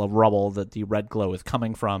pile of rubble that the red glow is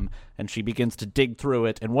coming from, and she begins to dig through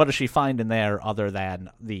it. And what does she find in there other than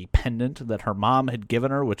the pendant that her mom had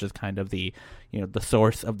given her, which is kind of the the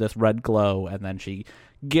source of this red glow? And then she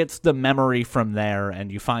gets the memory from there,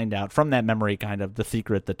 and you find out from that memory kind of the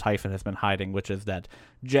secret that Typhon has been hiding, which is that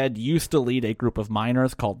Jed used to lead a group of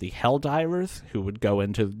miners called the Helldivers, who would go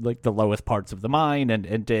into like the lowest parts of the mine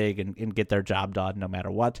and dig and get their job done no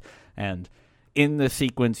matter what. And in the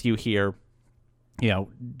sequence you hear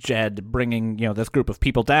Jed bringing this group of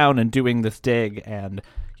people down and doing this dig, and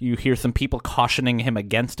you hear some people cautioning him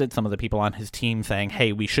against it, some of the people on his team saying,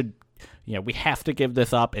 hey, we have to give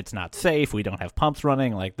this up. It's not safe. We don't have pumps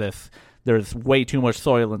running like this. There's way too much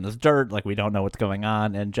soil in this dirt. Like, we don't know what's going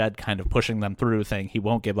on. And Jed kind of pushing them through, saying he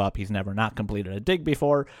won't give up. He's never not completed a dig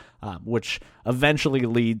before, which eventually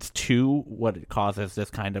leads to what causes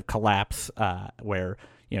this kind of collapse where,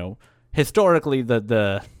 historically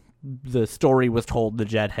the story was told that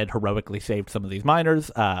Jed had heroically saved some of these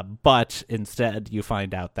miners, but instead you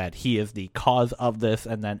find out that he is the cause of this.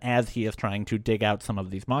 And then as he is trying to dig out some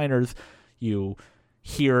of these miners, you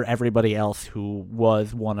hear everybody else who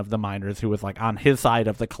was one of the miners who was like on his side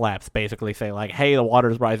of the collapse basically say like, hey, the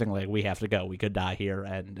water's rising, like we have to go, we could die here,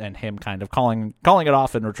 and him kind of calling it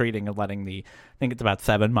off and retreating and letting I think it's about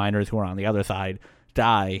 7 miners who are on the other side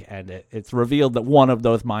die. And it's revealed that one of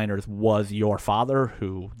those miners was your father,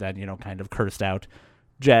 who then kind of cursed out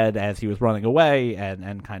Jed as he was running away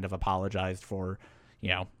and kind of apologized for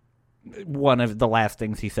one of the last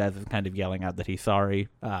things he says is kind of yelling out that he's sorry.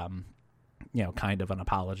 Kind of an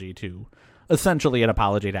apology to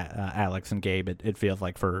Alex and Gabe, it feels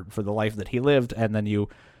like, for the life that he lived. And then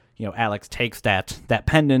Alex takes that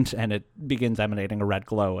pendant, and it begins emanating a red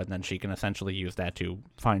glow, and then she can essentially use that to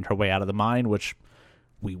find her way out of the mine, which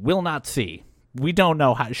we will not see. We don't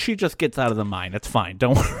know how. She just gets out of the mine. It's fine.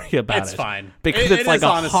 Don't worry about it. It's fine. Because it's like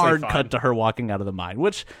a hard cut to her walking out of the mine,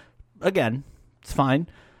 which, again, it's fine.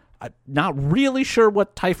 I'm not really sure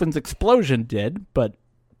what Typhon's explosion did, but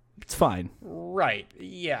it's fine. Right.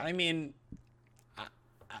 Yeah, I mean...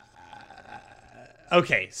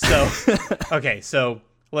 Okay, so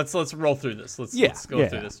let's roll through this. Let's go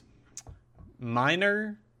through this.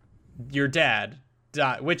 Miner, your dad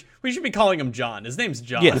died, which we should be calling him John. His name's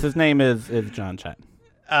John. Yes, his name is John Chen.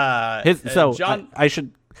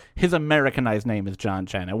 John. His Americanized name is John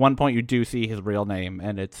Chen. At one point, you do see his real name,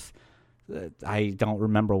 and it's I don't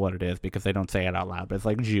remember what it is because they don't say it out loud, but it's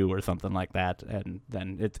like Jew or something like that, and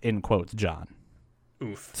then it's in quotes John.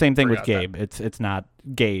 Oof. Same thing with Gabe. It's not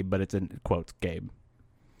Gabe, but it's in quotes Gabe.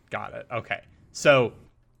 Got it. Okay. So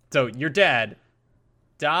your dad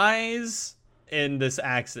dies in this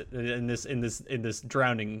accident, in this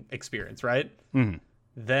drowning experience, right? Mm-hmm.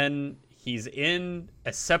 Then he's in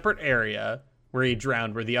a separate area where he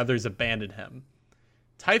drowned, where the others abandoned him.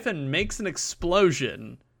 Typhon makes an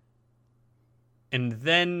explosion, and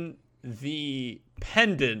then the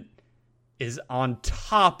pendant is on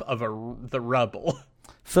top of the rubble.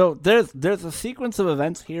 So there's a sequence of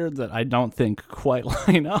events here that I don't think quite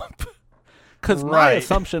line up. Because my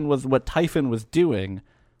assumption was what Typhon was doing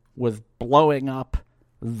was blowing up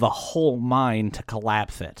the whole mine to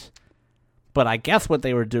collapse it. But I guess what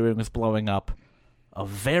they were doing was blowing up a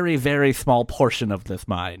very, very small portion of this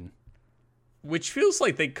mine. Which feels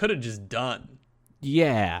like they could have just done.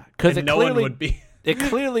 Yeah, because one would be... It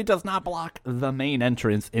clearly does not block the main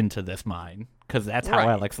entrance into this mine, because that's how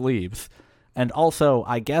Alex leaves. And also,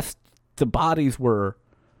 I guess the bodies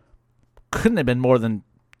couldn't have been more than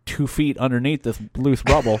 2 feet underneath this loose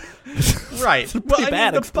rubble. Right. It's a pretty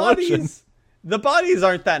bad explosion. The bodies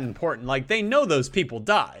aren't that important. Like, they know those people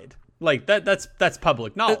died. Like, that's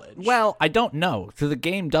public knowledge. Well, I don't know. So the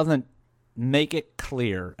game doesn't make it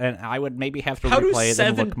clear, and I would maybe have to replay it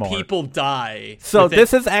and look more. How do 7 people die? So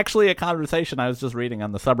this is actually a conversation I was just reading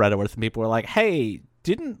on the subreddit where some people were like, hey,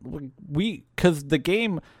 didn't we... Because the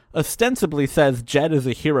game ostensibly says Jed is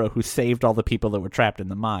a hero who saved all the people that were trapped in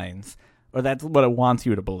the mines. Or that's what it wants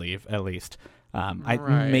you to believe, at least.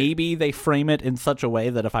 Maybe they frame it in such a way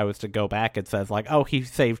that if I was to go back, it says like, oh, he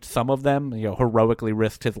saved some of them, heroically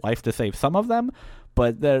risked his life to save some of them.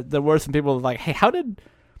 But there were some people like, hey, how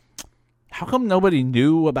come nobody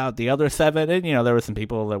knew about the other 7? And, there were some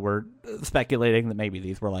people that were speculating that maybe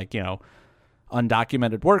these were like,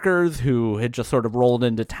 undocumented workers who had just sort of rolled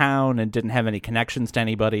into town and didn't have any connections to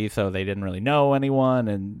anybody, so they didn't really know anyone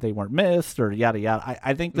and they weren't missed or yada yada.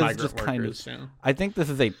 I think this is just I think this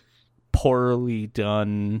is a poorly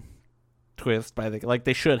done twist by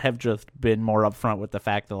they should have just been more upfront with the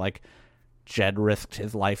fact that like Jed risked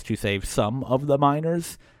his life to save some of the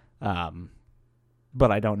miners. But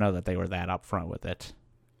I don't know that they were that upfront with it.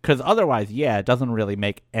 Because otherwise, it doesn't really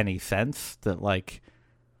make any sense that, like,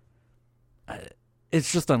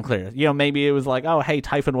 it's just unclear. Maybe it was like, oh, hey,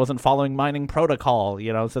 Typhon wasn't following mining protocol,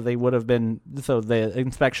 so they would have been, so the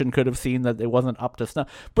inspection could have seen that it wasn't up to snuff.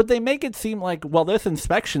 But they make it seem like, well, this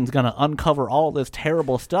inspection's going to uncover all this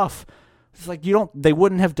terrible stuff. It's like, they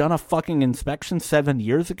wouldn't have done a fucking inspection 7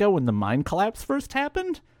 years ago when the mine collapse first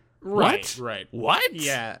happened? Right. What?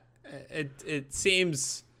 Yeah. It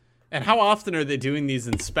seems, and how often are they doing these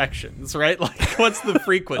inspections, right? Like, what's the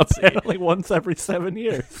frequency? Apparently once every 7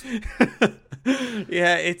 years.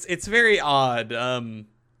 Yeah, it's very odd. And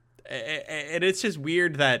it's just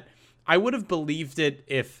weird that I would have believed it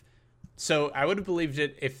if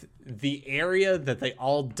the area that they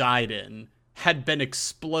all died in had been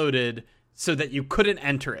exploded so that you couldn't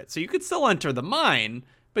enter it. So you could still enter the mine,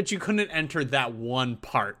 but you couldn't enter that one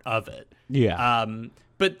part of it. Yeah.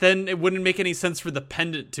 But then it wouldn't make any sense for the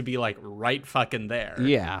pendant to be like right fucking there.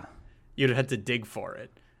 Yeah. You'd have to dig for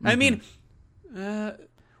it. Mm-hmm. I mean,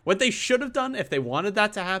 what they should have done if they wanted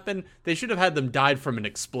that to happen, they should have had them died from an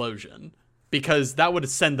explosion, because that would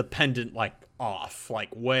send the pendant like off, like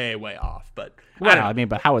way, way off. But but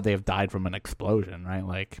how would they have died from an explosion, right?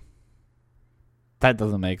 Like, that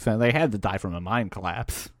doesn't make sense. They had to die from a mine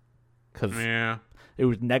collapse because it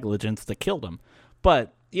was negligence that killed them.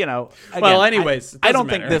 But again, anyways, I don't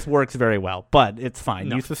think this works very well, but it's fine.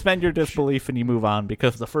 No. You suspend your disbelief and you move on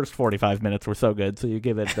because the first 45 minutes were so good, so you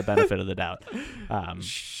give it the benefit of the doubt.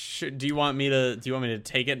 Do you want me to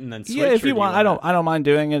take it and then switch? Yeah, if you want. I don't mind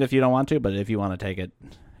doing it if you don't want to, but if you want to take it,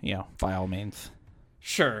 by all means.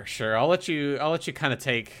 Sure. I'll let you kind of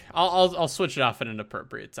take. I'll switch it off at an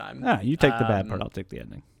appropriate time. You take the bad part. I'll take the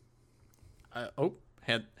ending.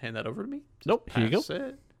 Hand that over to me. Nope. Here you go.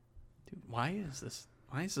 It. Dude, why is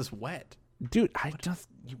this wet? Dude,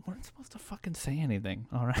 you weren't supposed to fucking say anything.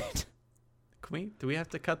 All right. Do we have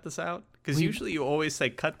to cut this out? Because usually you always say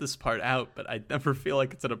cut this part out, but I never feel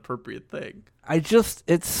like it's an appropriate thing.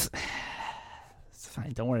 It's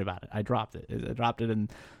fine. Don't worry about it. I dropped it. I dropped it in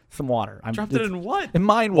some water. Dropped it in what? In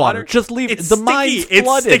mine water. Just leave it. The mine's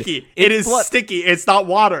flooded. It's sticky. It is sticky. It's not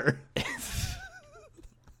water.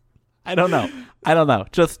 I don't know.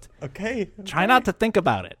 Just okay. Try not to think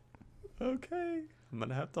about it. Okay. I'm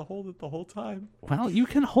gonna have to hold it the whole time. Well, you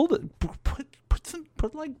can hold it.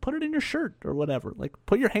 Put it in your shirt or whatever. Like,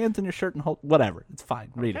 put your hands in your shirt and hold whatever. It's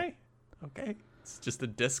fine. Read it. Okay. It's just a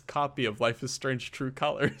disc copy of Life is Strange True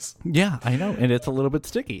Colors. Yeah, I know, and it's a little bit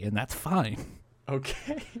sticky, and that's fine.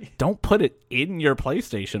 Okay. Don't put it in your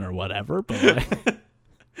PlayStation or whatever. But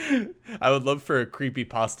I would love for a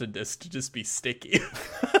creepypasta disc to just be sticky.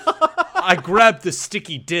 I grabbed the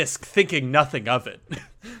sticky disc, thinking nothing of it.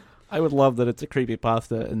 I would love that it's a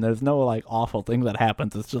creepypasta and there's no like awful thing that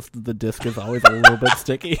happens. It's just that the disc is always a little bit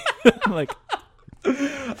sticky. Like,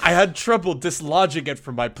 I had trouble dislodging it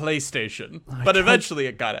from my PlayStation, but eventually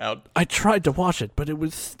it got out. I tried to wash it, but it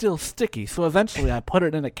was still sticky, so eventually I put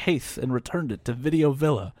it in a case and returned it to Video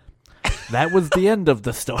Villa. That was the end of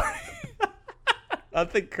the story.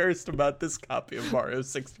 Nothing cursed about this copy of Mario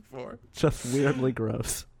 64. Just weirdly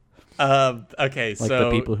gross. Okay, like the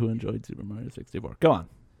people who enjoyed Super Mario 64. Go on.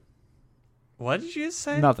 What did you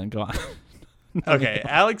say? Nothing. Go on. Okay,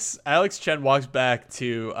 Alex Chen walks back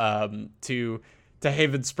to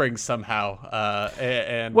Haven Springs somehow.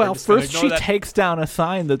 And first she takes down a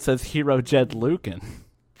sign that says Hero Jed Lucan.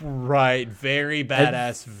 Right, very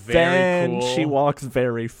badass, very cool. Then she walks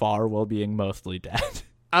very far while being mostly dead.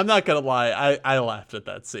 I'm not gonna lie, I laughed at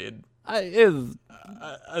that scene. I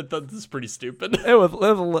thought this was pretty stupid. I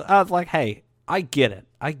was like, hey, I get it.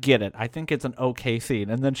 I think it's an okay scene.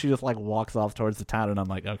 And then she just like walks off towards the town, and I'm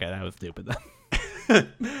like, okay, that was stupid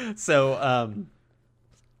then. So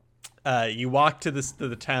you walk to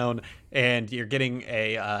the town, and you're getting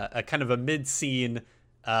a kind of a mid-scene,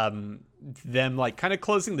 them like kind of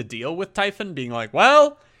closing the deal with Typhon, being like,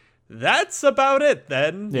 well, that's about it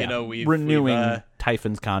then. Yeah, we've renewing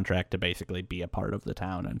Typhon's contract to basically be a part of the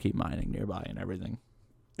town and keep mining nearby and everything.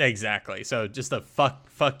 Exactly. So just a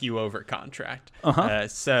fuck you over contract.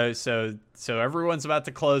 So everyone's about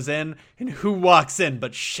to close in, and who walks in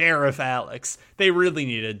but Sheriff Alex? They really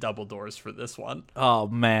needed double doors for this one. Oh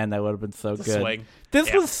man, that would have been so good. Swing.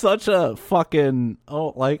 This was such a fucking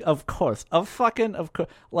of course.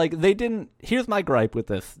 Like they didn't. Here's my gripe with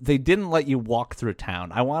this: they didn't let you walk through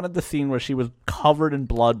town. I wanted the scene where she was covered in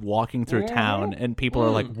blood walking through town, and people are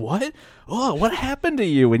like, "What? Oh, what happened to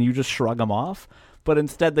you?" And you just shrug them off. But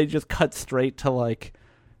instead, they just cut straight to like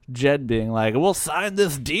Jed being like, "We'll sign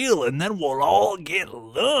this deal and then we'll all get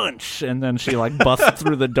lunch." And then she like busts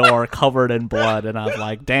through the door covered in blood, and I was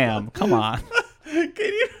like, "Damn, come on." Can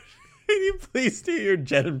you please do your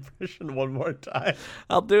Jed impression one more time?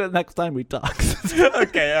 I'll do it next time we talk.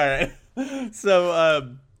 Okay, all right.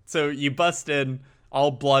 So you bust in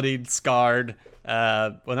all bloodied, scarred.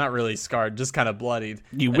 Well, not really scarred, just kind of bloodied.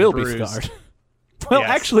 You will be bruised. scarred. Well, yes.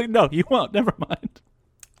 Actually, no, you won't. Never mind.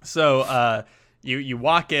 So you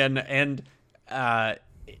walk in, and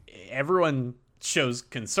everyone shows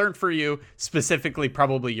concern for you. Specifically,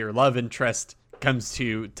 probably your love interest comes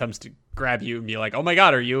to grab you and be like, "Oh my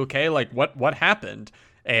God, are you okay? Like, what happened?"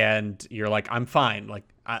 And you're like, "I'm fine. Like,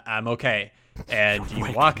 I'm okay." And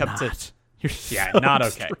you walk up to, you're not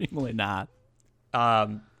okay. Extremely not.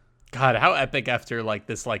 God, how epic after like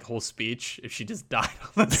this like whole speech if she just died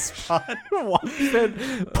on the spot. That'd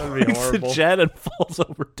be horrible. Jed and falls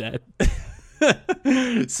over dead.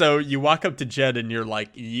 So you walk up to Jed and you're like,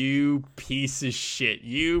 "You piece of shit,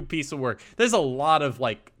 you piece of work." There's a lot of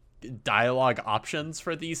like dialogue options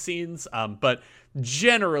for these scenes, but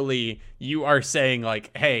generally you are saying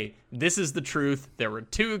like, "Hey, this is the truth. There were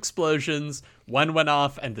 2 explosions. One went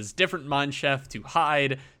off, and this different mine chef to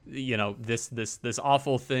hide, you know, this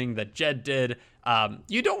awful thing that Jed did."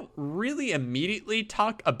 You don't really immediately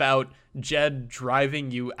talk about Jed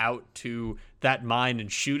driving you out to that mine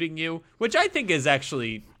and shooting you, which I think is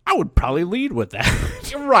actually... I would probably lead with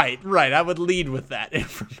that. Right. I would lead with that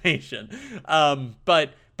information.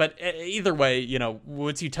 But either way, you know,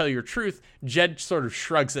 once you tell your truth, Jed sort of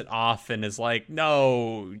shrugs it off and is like,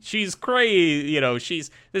 "No, she's crazy. You know, this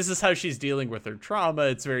is how she's dealing with her trauma.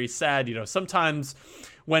 It's very sad. You know, sometimes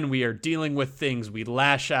when we are dealing with things, we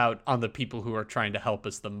lash out on the people who are trying to help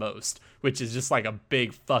us the most," which is just like a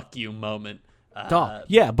big fuck you moment.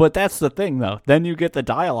 Yeah, but that's the thing, though. Then you get the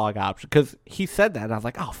dialogue option, because he said that, and I was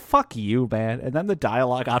like, "Oh, fuck you, man." And then the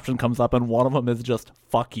dialogue option comes up, and one of them is just,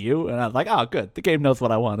 "Fuck you." And I was like, "Oh, good. The game knows what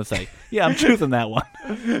I want to say." Yeah, I'm choosing that one.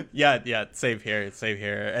 Yeah, save here.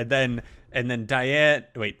 And then Diane...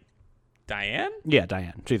 Wait, Diane? Yeah,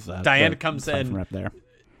 Diane. She's Diane comes in right there.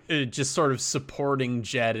 Just sort of supporting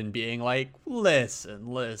Jed and being like, listen,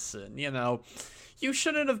 you know... You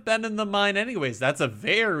shouldn't have been in the mine anyways. That's a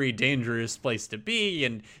very dangerous place to be.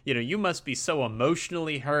 And, you know, you must be so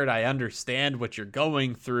emotionally hurt. I understand what you're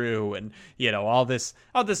going through. And, you know, all this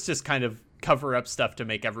just kind of cover up stuff to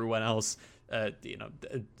make everyone else,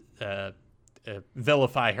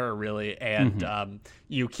 vilify her, really. And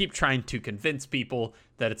you keep trying to convince people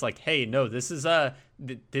that it's like, "Hey, no, this is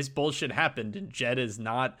this bullshit happened. And Jed is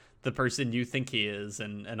not the person you think he is,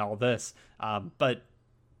 and all this." But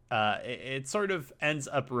it sort of ends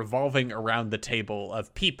up revolving around the table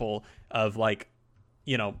of people of like,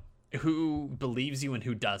 you know, who believes you and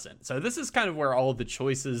who doesn't. So this is kind of where all of the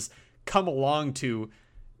choices come along to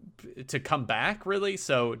come back, really.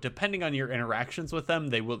 So depending on your interactions with them,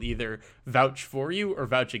 they will either vouch for you or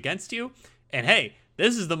vouch against you. And hey,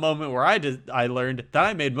 this is the moment where I learned that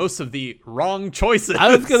I made most of the wrong choices.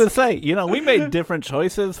 I was going to say, you know, we made different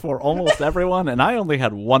choices for almost everyone, and I only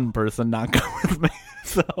had one person not go with me.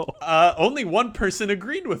 So only one person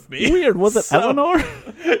agreed with me. Weird. Was it Eleanor?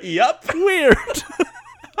 Yep. Weird.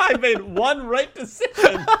 I made one right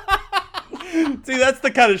decision. See, that's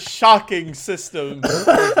the kind of shocking system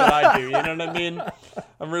that I do. You know what I mean?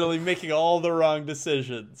 I'm really making all the wrong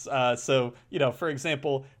decisions. So, you know, for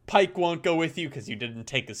example, Pike won't go with you because you didn't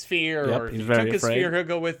take his sphere, or if you took his sphere, he'll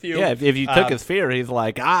go with you. Yeah, if you took his sphere, he's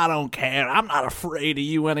like, "I don't care. I'm not afraid of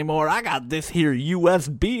you anymore. I got this here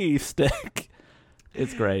USB stick."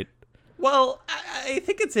 It's great. Well, I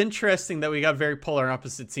think it's interesting that we got very polar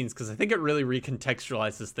opposite scenes, because I think it really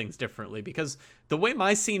recontextualizes things differently, because the way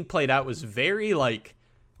my scene played out was very like,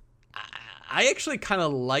 I actually kind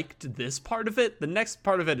of liked this part of it. The next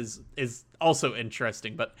part of it is also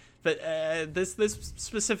interesting, but this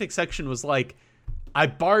specific section was like, I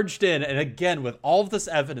barged in, and again, with all of this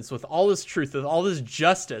evidence, with all this truth, with all this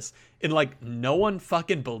justice, and like, no one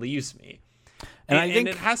fucking believes me. And I think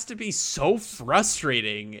it has to be so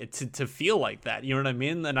frustrating to feel like that. You know what I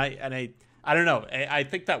mean? And I don't know. I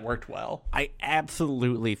think that worked well. I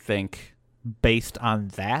absolutely think based on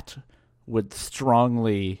that would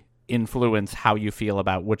strongly influence how you feel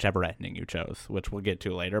about whichever ending you chose, which we'll get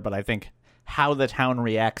to later. But I think how the town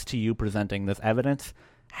reacts to you presenting this evidence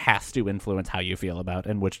has to influence how you feel about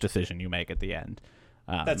and which decision you make at the end.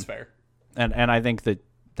 That's fair. And I think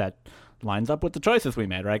that lines up with the choices we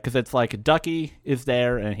made, right? Because it's like Ducky is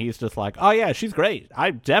there, and he's just like, oh, yeah, she's great.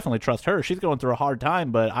 I definitely trust her. She's going through a hard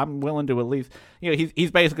time, but I'm willing to at least,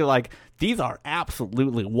 he's basically like, these are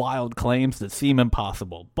absolutely wild claims that seem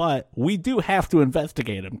impossible, but we do have to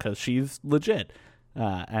investigate them because she's legit.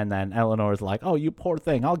 And then Eleanor's like, oh, you poor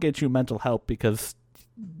thing, I'll get you mental help because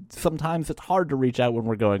sometimes it's hard to reach out when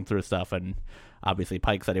we're going through stuff. And obviously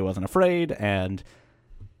Pike said he wasn't afraid, and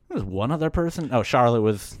there was one other person. Oh, Charlotte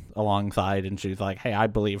was alongside, and she's like, hey, I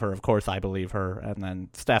believe her. Of course I believe her. And then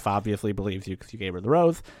Steph obviously believes you because you gave her the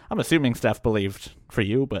rose. I'm assuming Steph believed for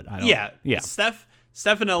you, but I don't. Yeah. Steph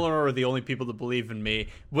and Eleanor are the only people that believe in me,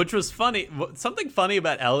 which was funny. Something funny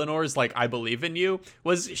about Eleanor's, like, I believe in you,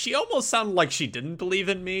 was she almost sounded like she didn't believe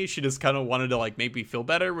in me. She just kind of wanted to, like, make me feel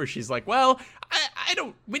better, where she's like, well,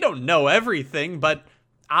 we don't know everything, but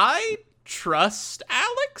I trust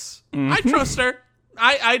Alex. Mm-hmm. I trust her.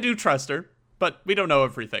 I do trust her, but we don't know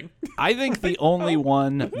everything. I think the only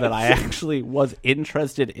one that I actually was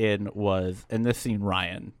interested in was, in this scene,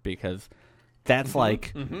 Ryan, because that's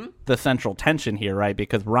the central tension here, right?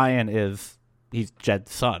 Because Ryan he's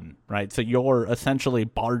Jed's son, right? So you're essentially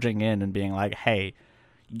barging in and being like, hey,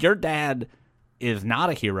 your dad is not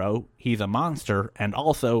a hero, he's a monster, and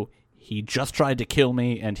also he just tried to kill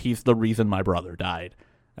me, and he's the reason my brother died.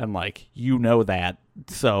 And, like, you know that,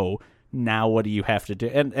 so now what do you have to do?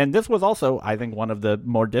 And this was also, I think, one of the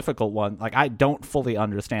more difficult ones. Like, I don't fully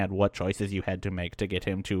understand what choices you had to make to get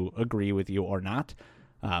him to agree with you or not.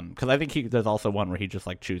 Because I think there's also one where he just,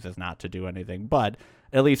 like, chooses not to do anything. But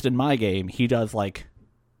at least in my game, he does, like,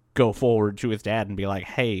 go forward to his dad and be like,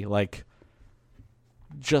 hey, like,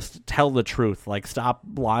 just tell the truth. Like, stop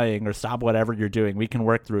lying or stop whatever you're doing. We can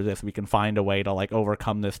work through this. We can find a way to, like,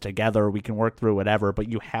 overcome this together. We can work through whatever. But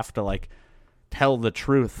you have to, like, tell the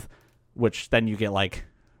truth. Which then you get, like,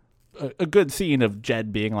 a good scene of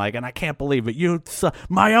Jed being like, and I can't believe it,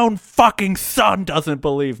 my own fucking son doesn't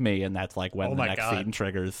believe me. And that's, like, when the next scene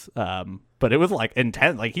triggers. But it was, like,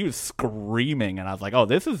 intense. Like, he was screaming, and I was like, oh,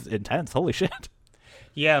 this is intense. Holy shit.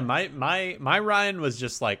 Yeah, my Ryan was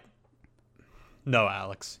just like, no,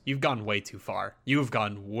 Alex, you've gone way too far. You've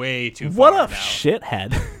gone way too far. What a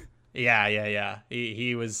shithead. Yeah.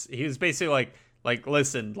 He was basically like,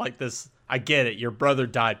 listen, like this, I get it, your brother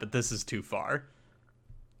died, but this is too far.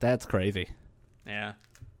 That's crazy. Yeah.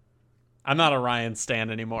 I'm not a Ryan stan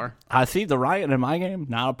anymore. I see the Ryan in my game,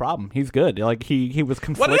 not a problem. He's good. Like, he was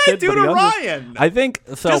conflicted. What did I do to Ryan? I think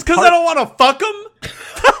so. Just because I don't want to fuck him?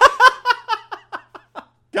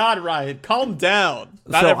 God, Ryan, calm down.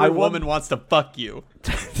 Not every woman wants to fuck you.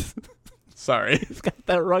 Sorry. He's got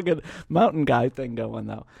that rugged mountain guy thing going,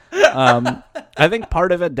 though. I think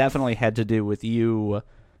part of it definitely had to do with you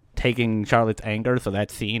taking Charlotte's anger, so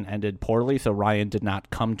that scene ended poorly, so Ryan did not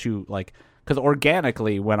come to, like, because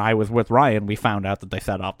organically, when I was with Ryan, we found out that they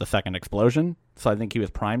set off the second explosion, so I think he was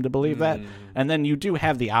primed to believe that. And then you do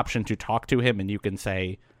have the option to talk to him, and you can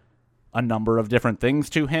say a number of different things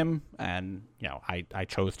to him, and, you know, I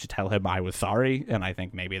chose to tell him I was sorry, and I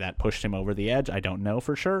think maybe that pushed him over the edge. I don't know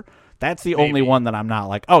for sure. That's the only one that I'm not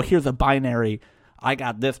like, oh, here's a binary, I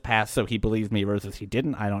got this pass, so he believes me versus he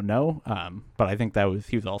didn't. I don't know. But I think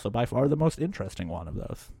he was also by far the most interesting one of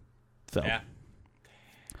those. So, yeah.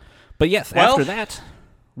 But yes, after that,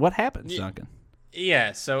 what happens, Duncan?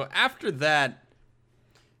 Yeah, so after that,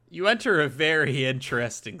 you enter a very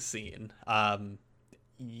interesting scene.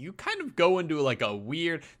 You kind of go into like a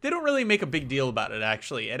weird, they don't really make a big deal about it,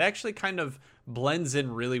 actually. It actually kind of blends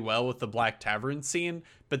in really well with the Black Tavern scene,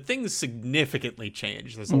 but things significantly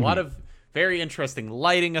change. There's a lot of very interesting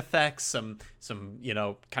lighting effects, some you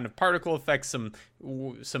know, kind of particle effects,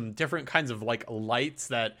 some different kinds of like lights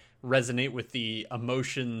that resonate with the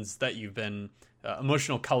emotions that you've been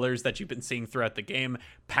emotional colors that you've been seeing throughout the game,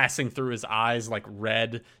 passing through his eyes, like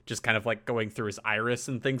red, just kind of like going through his iris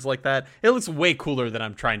and things like that. It looks way cooler than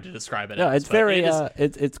I'm trying to describe it. Yeah, it's very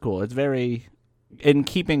it's cool. It's very in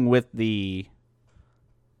keeping with the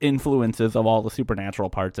influences of all the supernatural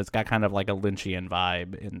parts. It's got kind of like a Lynchian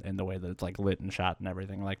vibe in the way that it's like lit and shot and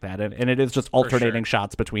everything like that. And it is just alternating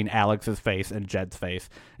shots between Alex's face and Jed's face.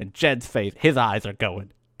 And Jed's face, his eyes are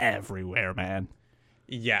going everywhere, man.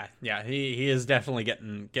 Yeah, he is definitely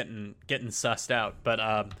getting sussed out.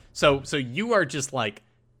 But so you are just like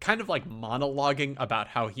kind of like monologuing about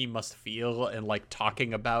how he must feel and like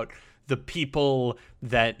talking about the people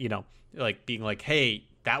that, you know, like being like, hey,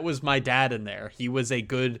 that was my dad in there. He was a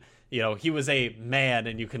good, he was a man,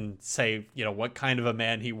 and you can say, what kind of a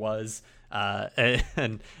man he was.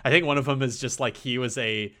 And I think one of them is just like, he was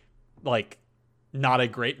a, like, not a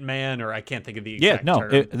great man, or I can't think of the exact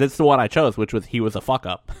term. That's the one I chose, which was he was a fuck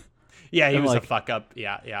up. Yeah, he was a fuck up.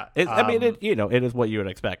 Yeah. It is what you would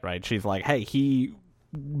expect, right? She's like, hey, he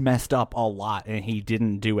messed up a lot and he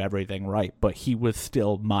didn't do everything right, but he was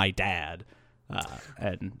still my dad.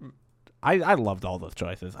 And I loved all those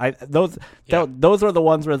choices. Those are the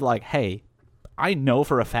ones where it's like, hey, I know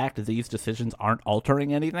for a fact that these decisions aren't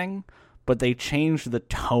altering anything, but they change the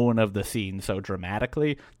tone of the scene so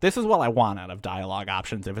dramatically. This is what I want out of dialogue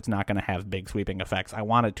options if it's not going to have big sweeping effects. I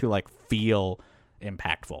want it to like feel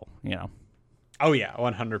impactful, Oh yeah,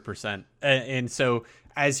 100%. And so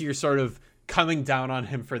as you're sort of coming down on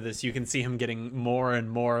him for this, you can see him getting more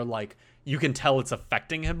and more like, you can tell it's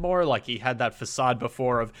affecting him more. Like he had that facade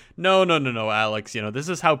before of no, Alex, this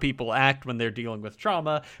is how people act when they're dealing with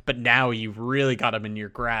trauma. But now you've really got him in your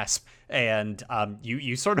grasp, and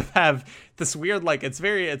you sort of have this weird, like, it's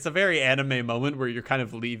a very anime moment where you're kind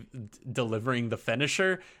of delivering the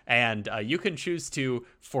finisher, and you can choose to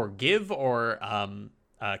forgive or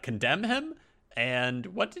condemn him. And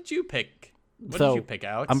what did you pick? What did you pick,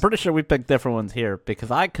 Alex? I'm pretty sure we picked different ones here,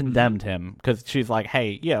 because I condemned him because she's like,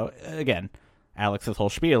 hey, again, Alex's whole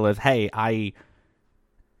spiel is, hey,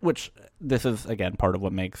 which this is, again, part of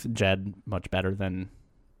what makes Jed much better than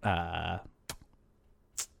the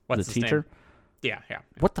teacher. Yeah.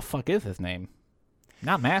 What the fuck is his name?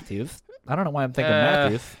 Not Matthews. I don't know why I'm thinking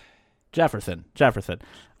Matthews. Jefferson.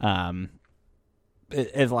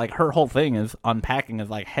 Is like, her whole thing is unpacking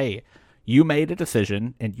is like, hey, you made a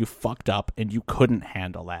decision and you fucked up and you couldn't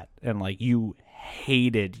handle that. And like, you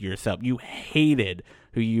hated yourself. You hated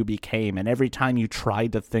who you became. And every time you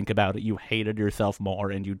tried to think about it, you hated yourself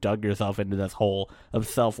more, and you dug yourself into this hole of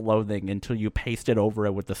self-loathing until you pasted over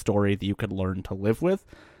it with the story that you could learn to live with.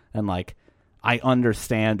 And like, I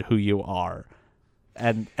understand who you are.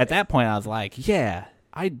 And at that point I was like, yeah,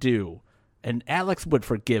 I do. And Alex would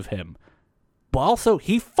forgive him. But also,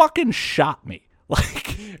 he fucking shot me.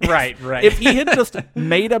 Like, right. If he had just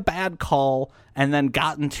made a bad call and then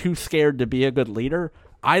gotten too scared to be a good leader,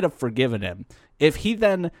 I'd have forgiven him. If he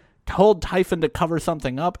then told Typhon to cover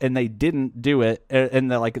something up and they didn't do it,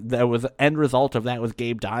 and there was the end result of that was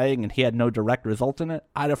Gabe dying and he had no direct result in it,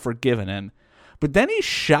 I'd have forgiven him. But then he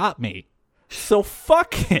shot me. So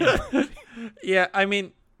fuck him. Yeah, I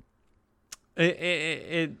mean, what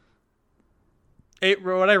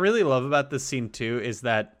I really love about this scene too is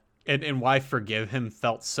that, and why forgive him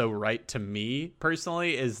felt so right to me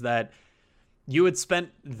personally, is that you had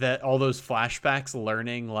spent all those flashbacks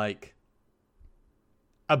learning like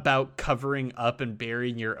about covering up and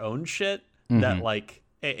burying your own shit, that like,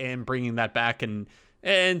 and bringing that back and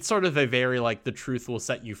sort of a very like, the truth will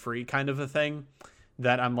set you free kind of a thing,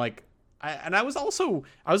 that I'm like, I was also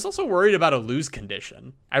worried about a lose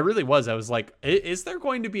condition. I really was. I was like, is there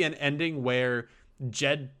going to be an ending where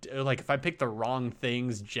Jed, like, if I pick the wrong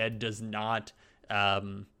things, Jed does not,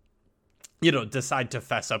 decide to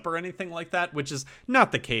fess up or anything like that, which is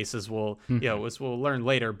not the case, as we'll learn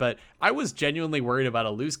later. But I was genuinely worried about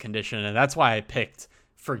a lose condition, and that's why I picked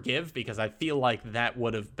forgive, because I feel like that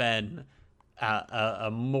would have been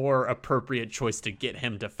a more appropriate choice to get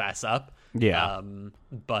him to fess up. Yeah.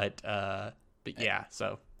 But yeah.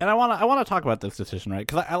 So. And I want to talk about this decision, right?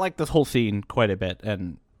 Because I like this whole scene quite a bit,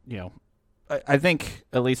 and I think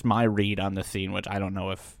at least my read on the scene, which I don't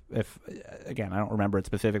know if again, I don't remember it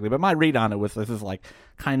specifically, but my read on it was, this is like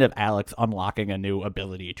kind of Alex unlocking a new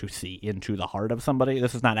ability to see into the heart of somebody.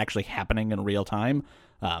 This is not actually happening in real time.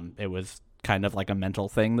 It was kind of like a mental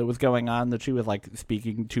thing that was going on, that she was like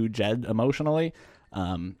speaking to Jed emotionally.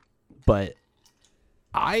 But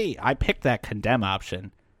I picked that condemn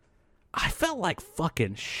option. I felt like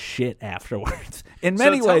fucking shit afterwards. In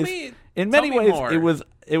many ways, it was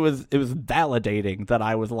validating that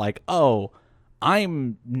I was like, oh,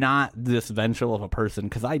 I'm not this vengeful of a person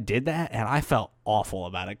because I did that, and I felt awful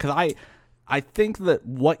about it. Because I think that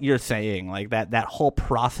what you're saying, like that whole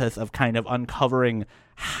process of kind of uncovering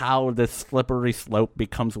how this slippery slope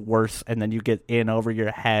becomes worse, and then you get in over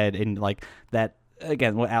your head, and like that.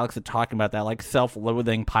 Again, what Alex is talking about, that like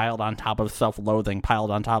self-loathing piled on top of self-loathing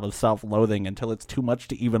piled on top of self-loathing until it's too much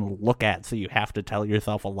to even look at, so you have to tell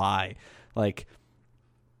yourself a lie. Like,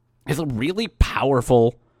 it's a really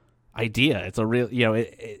powerful idea. It's a real,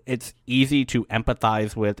 it's easy to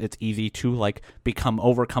empathize with. It's easy to like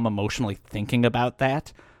overcome emotionally thinking about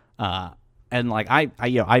that. And like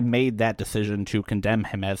I made that decision to condemn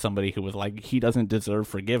him as somebody who was like, he doesn't deserve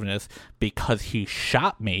forgiveness because he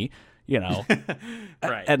shot me.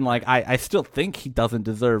 Right. And like, I still think he doesn't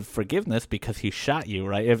deserve forgiveness because he shot you,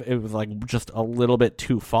 right? If it was like just a little bit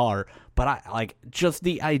too far. But I like just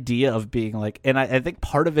the idea of being like, and I think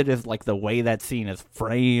part of it is like the way that scene is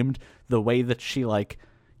framed, the way that she like,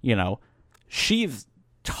 she's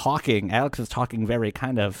talking, Alex is talking very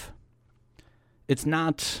kind of, it's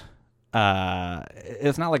not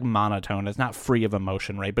like monotone, it's not free of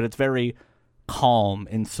emotion, right? But it's very calm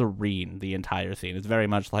and serene the entire scene. It's very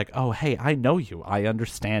much like, oh, hey, I know you, I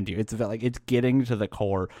understand you. It's like it's getting to the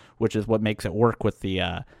core, which is what makes it work with the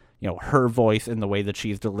her voice and the way that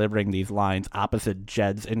she's delivering these lines opposite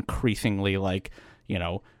Jed's increasingly like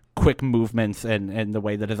quick movements and the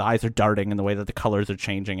way that his eyes are darting and the way that the colors are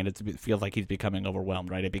changing, and it feels like he's becoming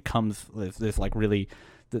overwhelmed, right? It becomes this like really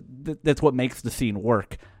that's what makes the scene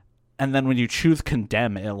work. And then when you choose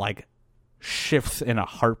condemn, it like shifts in a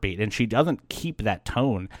heartbeat, and she doesn't keep that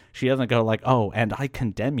tone. She doesn't go like, oh, and I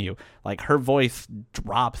condemn you. Like her voice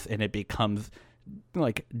drops and it becomes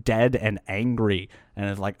like dead and angry, and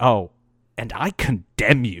it's like, oh, and I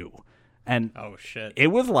condemn you. And oh shit, it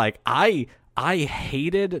was like I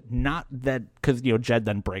hated, not that, because Jed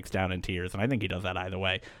then breaks down in tears, and I think he does that either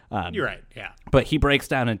way. You're right, yeah. But he breaks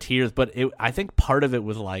down in tears. But I think part of it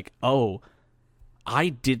was like, oh, I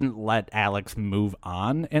didn't let Alex move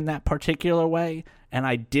on in that particular way, and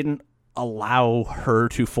I didn't allow her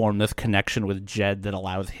to form this connection with Jed that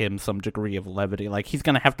allows him some degree of levity. Like, he's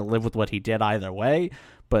going to have to live with what he did either way,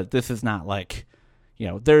 but this is not like,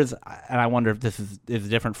 there's, and I wonder if this is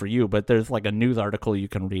different for you, but there's like a news article you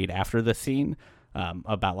can read after the scene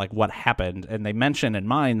about like what happened, and they mention in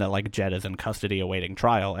mine that like Jed is in custody awaiting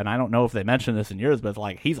trial, and I don't know if they mentioned this in yours, but it's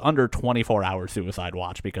like he's under 24-hour suicide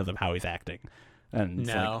watch because of how he's acting. And it's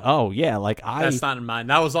like, oh yeah, like that's not in mine.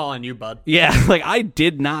 That was all on you, bud. Yeah, like I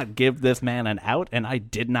did not give this man an out, and I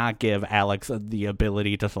did not give Alex the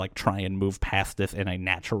ability to like try and move past this in a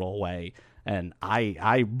natural way. And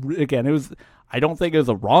again, it was, I don't think it was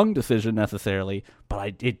a wrong decision necessarily,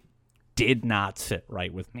 but it did not sit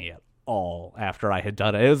right with me at all after I had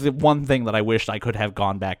done it. It was the one thing that I wished I could have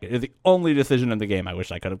gone back. It was the only decision in the game I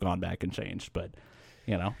wish I could have gone back and changed, but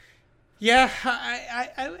Yeah,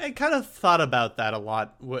 I kind of thought about that a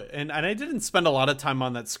lot, and I didn't spend a lot of time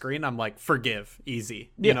on that screen. I'm like, forgive,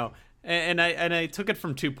 easy, and I took it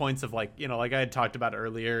from 2 points of like, like I had talked about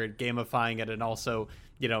earlier, gamifying it, and also,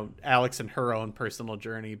 Alex and her own personal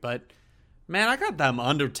journey. But man, I got them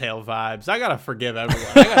Undertale vibes. I gotta forgive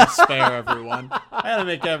everyone. I gotta spare everyone. I gotta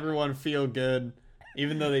make everyone feel good,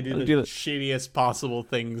 even though they do the shittiest possible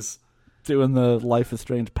things. Doing the Life is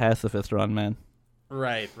Strange pacifist run, man.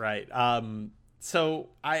 Right. So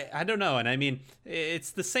I don't know. And I mean,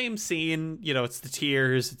 it's the same scene, it's the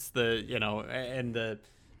tears, it's the,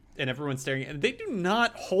 and everyone's staring, and they do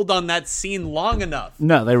not hold on that scene long enough.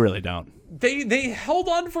 No, they really don't. They held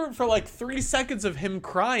on for like 3 seconds of him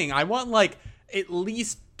crying. I want like at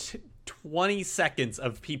least 20 seconds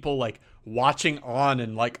of people like watching on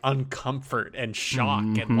and like uncomfort and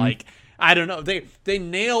shock and like, I don't know. They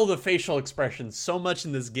nail the facial expressions so much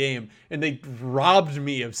in this game, and they robbed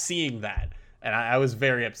me of seeing that. And I was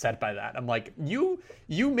very upset by that. I'm like, you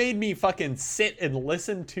made me fucking sit and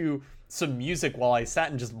listen to some music while I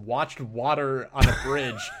sat and just watched water on a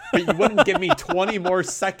bridge, but you wouldn't give me 20 more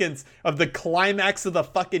seconds of the climax of the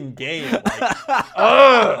fucking game. Like,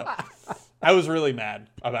 ugh! I was really mad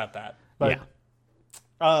about that. But,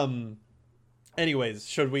 yeah. Anyways,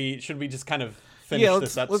 should we just kind of finish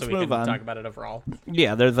this up so we can talk about it overall?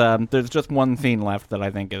 Yeah, there's just one scene left that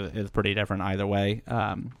I think is pretty different either way,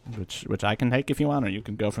 which I can take if you want, or you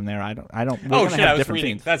can go from there. I don't. Oh shit! I was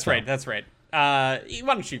reading. Scenes, that's right. Why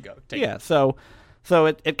don't you go? So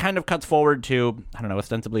it kind of cuts forward to, I don't know,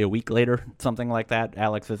 ostensibly a week later, something like that.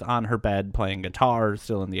 Alex is on her bed playing guitar,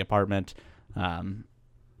 still in the apartment,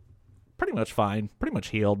 pretty much fine, pretty much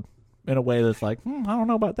healed. In a way that's like, I don't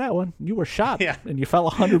know about that one. You were shot, and you fell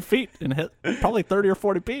 100 feet and hit probably 30 or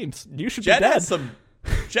 40 beams. You should be dead.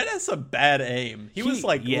 Jed has some bad aim. He was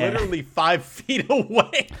like literally 5 feet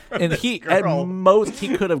away from this girl. At most,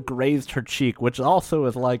 he could have grazed her cheek, which also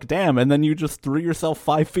is like, damn. And then you just threw yourself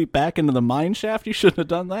 5 feet back into the mine shaft. You shouldn't have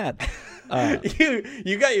done that.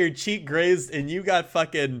 You got your cheek grazed, and you got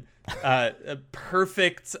fucking a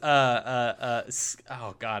perfect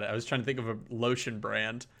oh god, I was trying to think of a lotion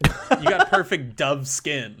brand. You got perfect Dove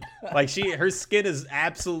skin. Like her skin is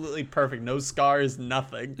absolutely perfect, no scars,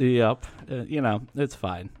 nothing. Yep. It's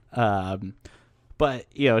fine. But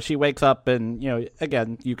she wakes up, and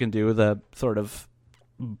again, you can do the sort of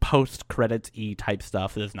post-credits-y type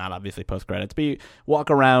stuff. It's not obviously post-credits, but you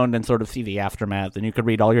walk around and sort of see the aftermath, and you could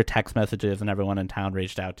read all your text messages and everyone in town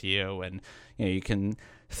reached out to you, and you can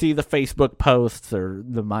see the Facebook posts or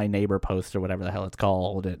the My Neighbor post or whatever the hell it's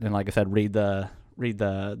called, and like I said, read the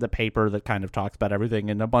paper that kind of talks about everything,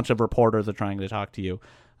 and a bunch of reporters are trying to talk to you.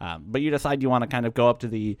 But you decide you want to kind of go up to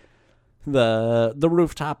the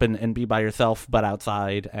rooftop and be by yourself, but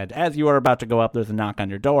outside. And as you are about to go up, there's a knock on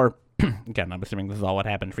your door. Again, I'm assuming this is all what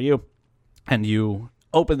happened for you. And you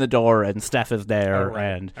open the door, and Steph is there. Oh, right.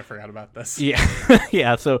 And I forgot about this. Yeah,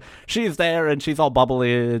 yeah. So she's there, and she's all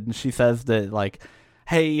bubbly, and she says that, like,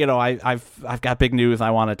 hey, I've got big news I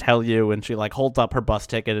want to tell you. And she, like, holds up her bus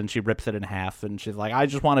ticket and she rips it in half, and she's like, I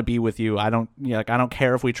just want to be with you. I don't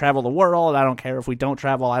care if we travel the world. I don't care if we don't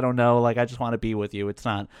travel. I don't know. Like, I just want to be with you. It's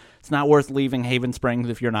not worth leaving Haven Springs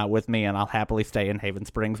if you're not with me, and I'll happily stay in Haven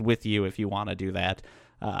Springs with you if you want to do that.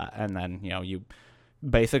 And then, you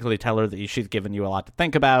basically tell her that she's given you a lot to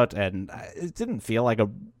think about, and it didn't feel like a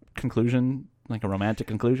conclusion, like a romantic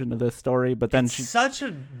conclusion to this story, but then it's such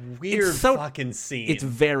a weird fucking scene. It's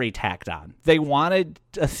very tacked on. They wanted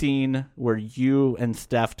a scene where you and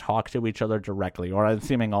Steph talk to each other directly, or I'm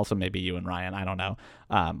assuming also maybe you and Ryan, I don't know,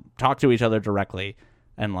 talk to each other directly,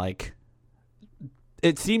 and like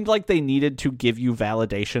it seemed like they needed to give you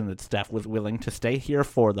validation that Steph was willing to stay here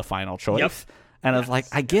for the final choice. Yep. And I was like,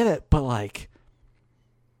 I get it, but like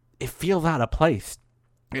it feels out of place.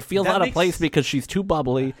 It feels out of place because she's too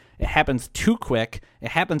bubbly. It happens too quick. It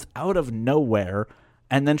happens out of nowhere.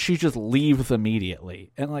 And then she just leaves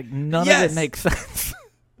immediately. And, like, none of it makes sense.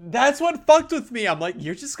 That's what fucked with me. I'm like,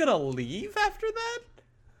 you're just going to leave after that?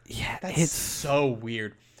 Yeah. That's so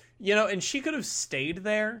weird. And she could have stayed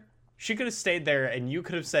there. She could have stayed there, and you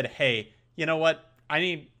could have said, hey, you know what? I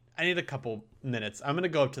need a couple minutes. I'm going to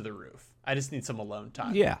go up to the roof. I just need some alone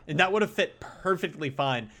time. Yeah. And that would have fit perfectly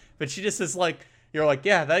fine. But she just is like, you're like,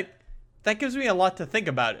 yeah, that gives me a lot to think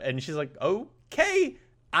about. And she's like, okay,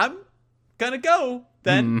 I'm gonna go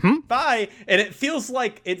then. Mm-hmm. Bye. And it feels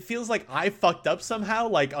like I fucked up somehow.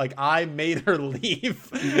 Like I made her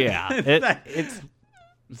leave. Yeah, it's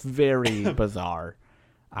very bizarre.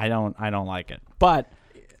 I don't like it. But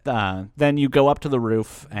then you go up to the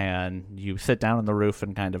roof and you sit down on the roof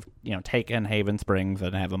and kind of take in Haven Springs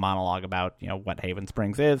and have a monologue about what Haven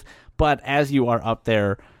Springs is. But as you are up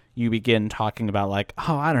there, you begin talking about like,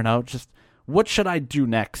 oh, I don't know, just what should I do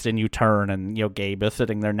next? And you turn and, Gabe is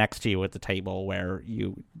sitting there next to you at the table where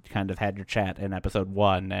you kind of had your chat in episode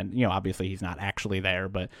 1. And, obviously he's not actually there,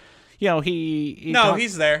 but,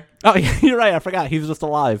 he's there. Oh, you're right. I forgot. He's just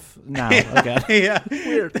alive now. Okay. Yeah.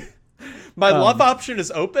 Weird. My love option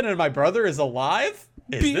is open and my brother is alive?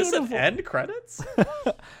 Is beautiful. This an end credits?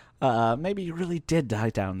 Maybe you really did die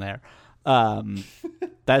down there.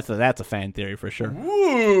 That's a fan theory for sure.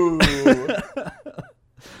 Ooh.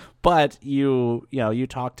 But you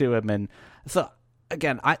talk to him, and so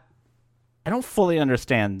again, I don't fully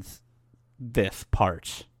understand this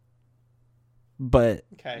part, but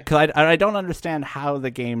because I don't understand how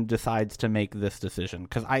the game decides to make this decision,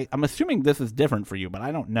 because I'm assuming this is different for you, but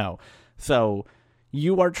I don't know. So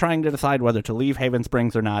you are trying to decide whether to leave Haven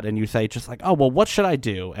Springs or not, and you say just like, oh, well, what should I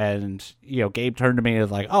do? And, Gabe turned to me and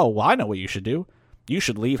was like, oh, well, I know what you should do. You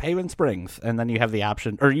should leave Haven Springs. And then you have the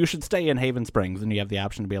option, or you should stay in Haven Springs, and you have the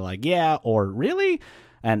option to be like, yeah, or really?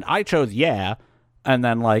 And I chose yeah. And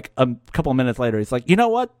then like a couple minutes later, he's like, you know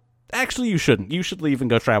what? Actually, you shouldn't. You should leave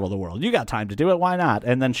and go travel the world. You got time to do it. Why not?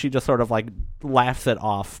 And then she just sort of like laughs it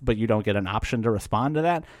off, but you don't get an option to respond to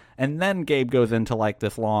that. And then Gabe goes into like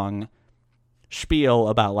this long spiel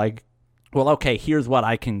about like, well, okay, here's what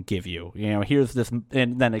I can give you. Here's this,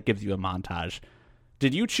 and then it gives you a montage.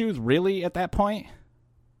 Did you choose really at that point?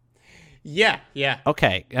 Yeah.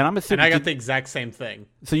 Okay, and I'm assuming. And I got the exact same thing.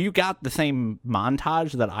 So you got the same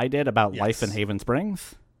montage that I did about life in Haven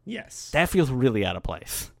Springs? Yes. That feels really out of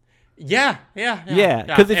place. Yeah.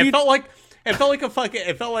 Because it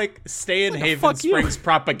felt like stay in Haven Springs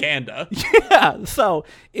propaganda. Yeah. So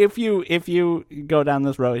if you go down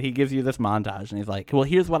this road, he gives you this montage, and he's like, well,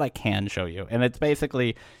 here's what I can show you. And it's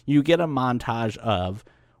basically, you get a montage of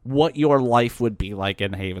what your life would be like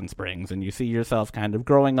in Haven Springs, and you see yourself kind of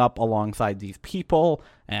growing up alongside these people,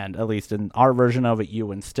 and at least in our version of it,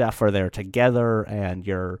 you and Steph are there together, and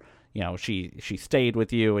she stayed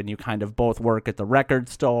with you, and you kind of both work at the record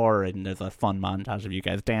store, and there's a fun montage of you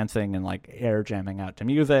guys dancing and like air jamming out to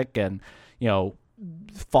music, and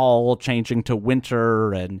fall changing to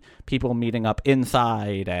winter and people meeting up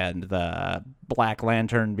inside and the Black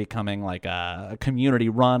Lantern becoming like a community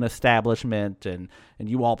run establishment and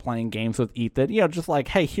you all playing games with Ethan, just like,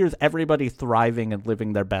 hey, here's everybody thriving and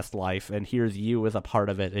living their best life, and here's you as a part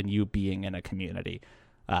of it and you being in a community.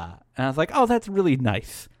 And I was like, oh, that's really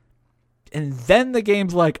nice. And then the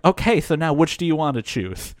game's like, okay, so now which do you want to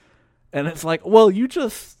choose? And it's like, well, you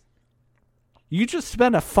just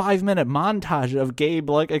spent a 5-minute montage of Gabe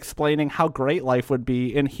like explaining how great life would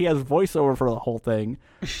be, and he has voiceover for the whole thing.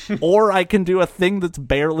 Or I can do a thing that's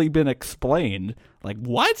barely been explained. Like,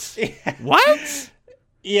 what? What?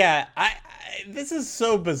 Yeah, I this is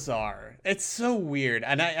so bizarre. It's so weird.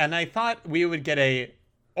 And I thought we would get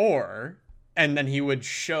and then he would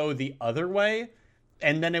show the other way,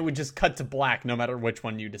 and then it would just cut to black no matter which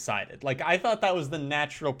one you decided. Like, I thought that was the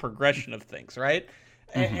natural progression of things, right?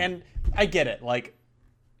 Mm-hmm. And I get it. Like,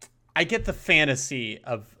 I get the fantasy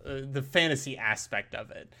aspect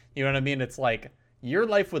of it. You know what I mean? It's like, your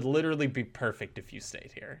life would literally be perfect if you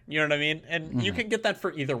stayed here. You know what I mean? And you can get that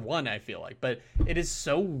for either one, I feel like. But it is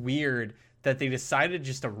so weird that they decided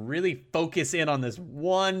just to really focus in on this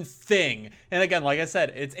one thing. And again, like I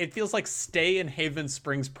said, it feels like stay in Haven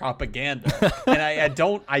Springs propaganda. And I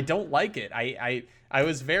don't like it. I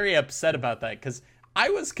was very upset about that, because I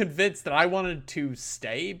was convinced that I wanted to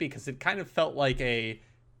stay because it kind of felt like a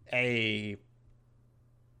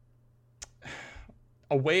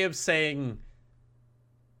way of saying,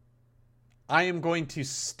 I am going to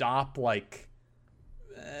stop, like,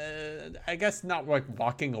 I guess not like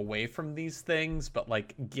walking away from these things, but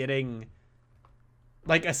like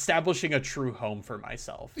establishing a true home for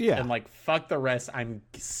myself. Yeah. And like, fuck the rest. I'm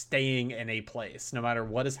staying in a place no matter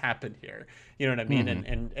what has happened here. You know what I mean?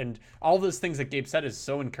 Mm-hmm. And all those things that Gabe said is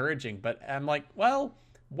so encouraging, but I'm like, well,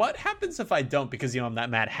 what happens if I don't? Because, I'm that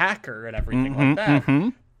mad hacker and everything like that. Mm-hmm.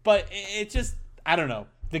 But it just, I don't know.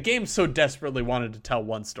 The game so desperately wanted to tell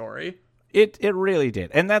one story. It really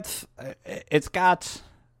did. And it's got,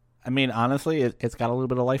 I mean, honestly, it's got a little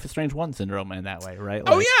bit of Life is Strange 1 syndrome in that way, right?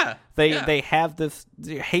 Like, They have this,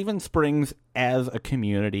 Haven Springs as a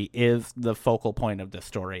community is the focal point of the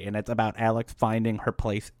story, and it's about Alex finding her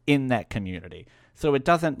place in that community. So it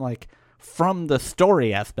doesn't, like, from the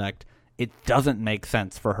story aspect, it doesn't make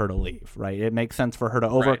sense for her to leave, right? It makes sense for her to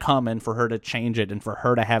overcome and for her to change it and for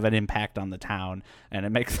her to have an impact on the town. And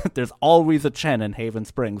it makes there's always a Chen in Haven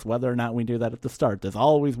Springs, whether or not we do that at the start. There's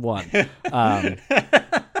always one.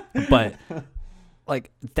 But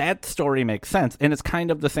like, that story makes sense, and it's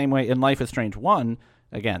kind of the same way in Life is Strange 1.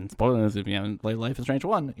 Again, spoilers if you haven't played Life is Strange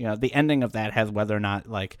 1. The ending of that has whether or not,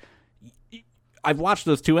 like, I've watched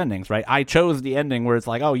those two endings, right? I chose the ending where it's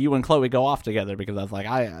like, oh, you and Chloe go off together, because I was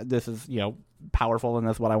like, this is, powerful, and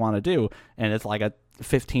that's what I want to do. And it's like a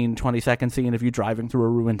 15, 20-second scene of you driving through a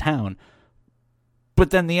ruined town. But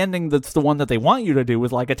then the ending that's the one that they want you to do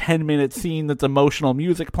is like a 10-minute scene that's emotional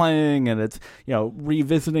music playing, and it's,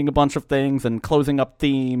 revisiting a bunch of things and closing up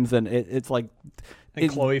themes, and it's like... And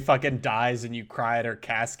Chloe fucking dies and you cry at her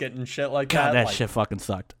casket and shit like that. God, that shit fucking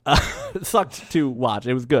sucked. It sucked to watch.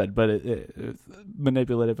 It was good, but it was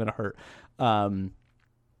manipulative and it hurt.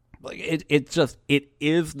 It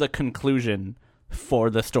is the conclusion for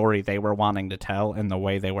the story they were wanting to tell and the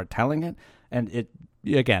way they were telling it. And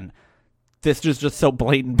this is just so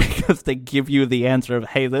blatant because they give you the answer of,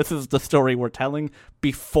 hey, this is the story we're telling,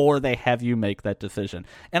 before they have you make that decision.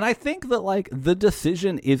 And I think that, like, the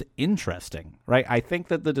decision is interesting, right? I think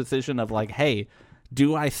that the decision of, like, hey,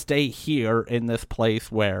 do I stay here in this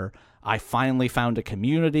place where I finally found a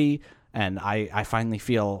community and I finally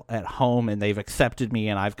feel at home and they've accepted me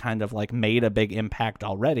and I've kind of, like, made a big impact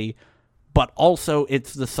already, but also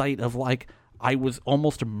it's the site of, like, I was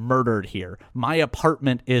almost murdered here. My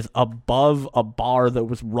apartment is above a bar that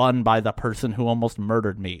was run by the person who almost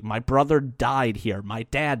murdered me. My brother died here. My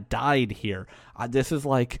dad died here. This is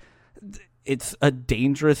like, it's a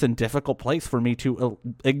dangerous and difficult place for me to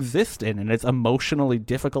exist in, and it's emotionally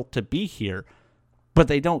difficult to be here. But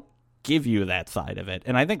they don't give you that side of it.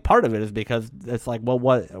 And I think part of it is because it's like, well,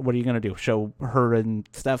 what are you going to do? Show her and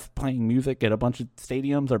Steph playing music at a bunch of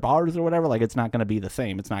stadiums or bars or whatever? Like, it's not going to be the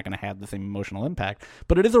same. It's not going to have the same emotional impact.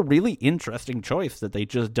 But it is a really interesting choice that they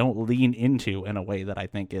just don't lean into in a way that I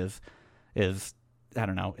think is I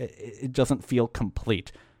don't know, it doesn't feel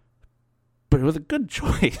complete. But it was a good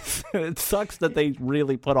choice. It sucks that they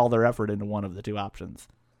really put all their effort into one of the two options.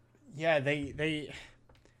 Yeah,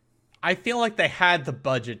 I feel like they had the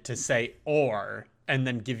budget to say or and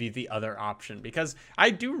then give you the other option, because I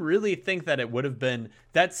do really think that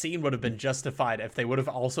that scene would have been justified if they would have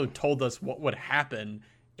also told us what would happen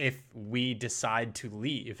if we decide to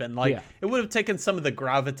leave. And like it would have taken some of the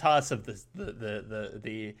gravitas of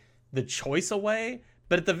the choice away,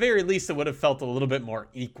 but at the very least it would have felt a little bit more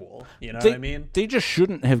equal. You know what I mean? They just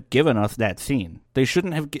shouldn't have given us that scene. They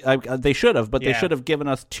shouldn't have they should have, but they should have given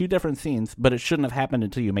us two different scenes, but it shouldn't have happened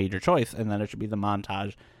until you made your choice, and then it should be the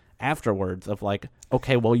montage afterwards of like,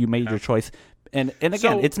 okay, well, you made your choice. And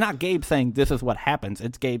again, it's not Gabe saying this is what happens.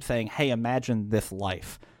 It's Gabe saying, hey, imagine this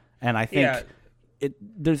life. And I think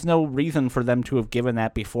there's no reason for them to have given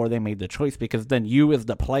that before they made the choice, because then you as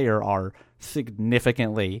the player are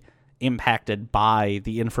significantly impacted by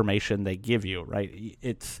the information they give you, right?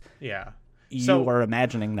 It's you are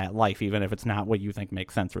imagining that life, even if it's not what you think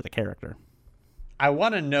makes sense for the character. I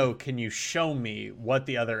want to know, can you show me what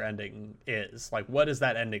the other ending is? Like, what does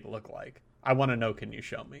that ending look like? I want to know, can you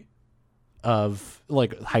show me? Of,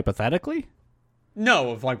 like, hypothetically?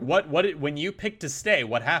 No, of like when you picked to stay,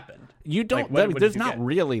 what happened? You don't. Like, there's not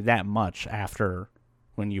really that much after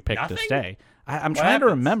when you pick to stay. I'm trying to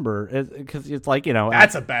remember, because it's like, you know,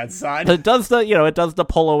 that's a bad sign. It does the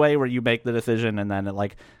pull away where you make the decision, and then it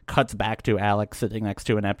like cuts back to Alex sitting next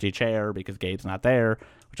to an empty chair because Gabe's not there,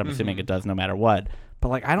 which I'm assuming it does no matter what. But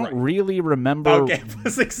like, I don't really remember. Oh, Gabe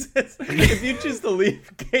exists. If you choose to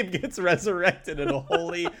leave, Gabe gets resurrected in a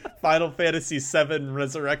holy Final Fantasy VII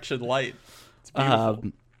resurrection light. It's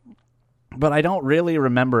beautiful. But I don't really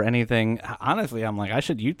remember anything. Honestly, I'm like, I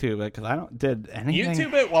should YouTube it, because I don't did anything.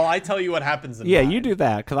 YouTube it while I tell you what happens in mine. You do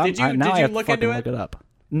that, because did you look into it? Look it up.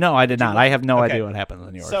 No, I did not. I have no idea what happens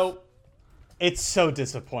in yours. So, it's so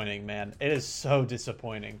disappointing, man. It is so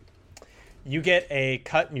disappointing. You get a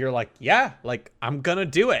cut, and you're like, yeah, like, I'm gonna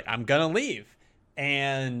do it. I'm gonna leave.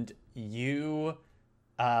 And you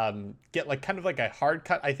get like kind of like a hard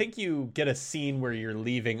cut. I think you get a scene where you're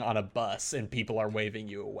leaving on a bus and people are waving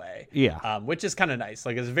you away. Yeah. Which is kind of nice.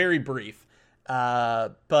 Like, it's very brief.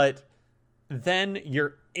 But then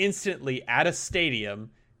you're instantly at a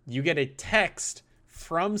stadium. You get a text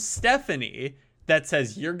from Stephanie that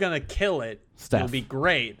says, you're going to kill it. It'll be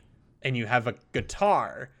great. And you have a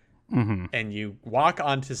guitar. Mm-hmm. And you walk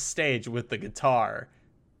onto stage with the guitar.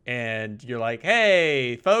 And you're like,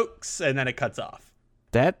 hey, folks. And then it cuts off.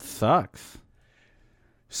 That sucks.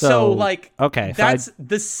 So like, okay, that's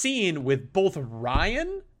the scene with both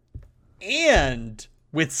Ryan and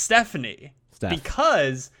with Stephanie.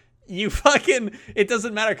 Because you fucking, it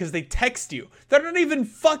doesn't matter because they text you. They're not even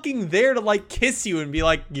fucking there to like kiss you and be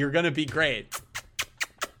like, you're going to be great.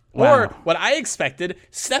 Wow. Or what I expected,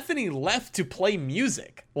 Stephanie left to play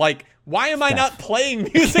music. Like, why am I not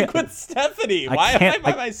playing music with Stephanie? Why am I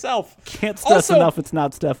by myself? Can't stress enough, it's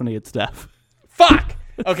not Stephanie, it's Steph. Fuck!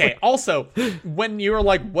 Okay, also, when you were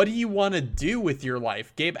like, what do you want to do with your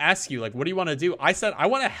life? Gabe asked you, like, what do you want to do? I said, I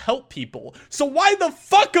want to help people. So why the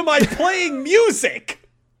fuck am I playing music?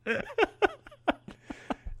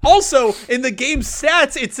 Also, in the game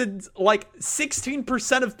stats, it's like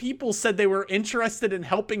 16% of people said they were interested in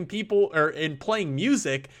helping people or in playing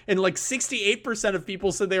music, and like 68% of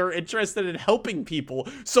people said they were interested in helping people.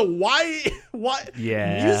 So why?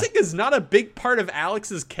 Yeah. Music is not a big part of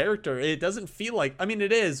Alex's character. It doesn't feel like, I mean,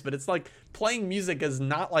 it is, but it's like playing music is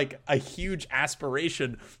not like a huge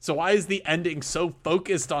aspiration. So why is the ending so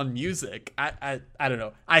focused on music? I don't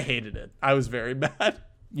know. I hated it. I was very mad.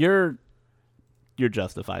 You're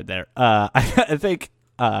justified there. I think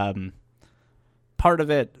part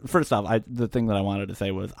of it, first off, the thing that I wanted to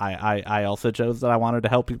say was I also chose that I wanted to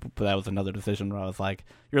help people, but that was another decision where I was like,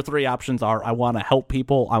 your three options are I want to help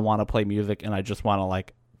people, I want to play music, and I just want to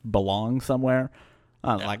like belong somewhere.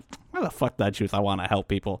 I was like, why the fuck did I choose I want to help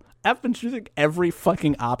people? I've been choosing every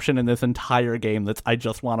fucking option in this entire game that's I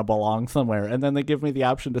just want to belong somewhere, and then they give me the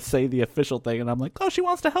option to say the official thing, and I'm like, oh, she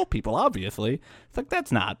wants to help people, obviously. It's like,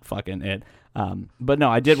 that's not fucking it. But no,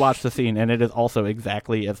 I did watch the scene, and it is also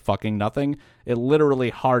exactly as fucking nothing. It literally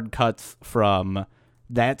hard cuts from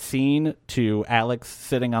that scene to Alex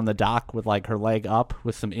sitting on the dock with like her leg up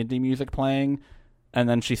with some indie music playing, and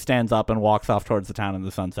then she stands up and walks off towards the town in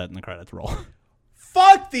the sunset, and the credits roll.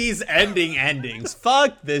 Fuck these endings.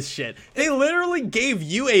 Fuck this shit. They literally gave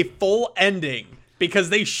you a full ending because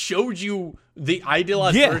they showed you the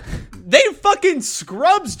idealized version. They fucking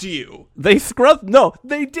scrubbed you. No,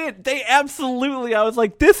 they did. They absolutely. I was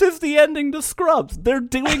like, this is the ending to Scrubs. They're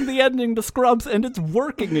doing the ending to Scrubs, and it's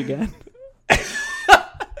working again.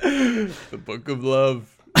 The book of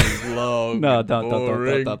love is long. No, don't.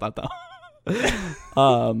 Play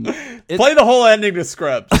the whole ending to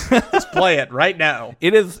Scrubs. Just play it right now.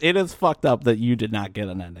 It is fucked up that you did not get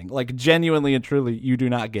an ending. Like, genuinely and truly, you do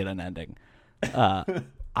not get an ending.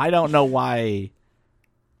 I don't know why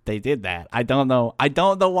they did that. I don't know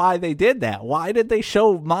why they did that. Why did they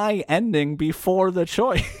show my ending before the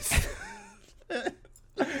choice?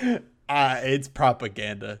 It's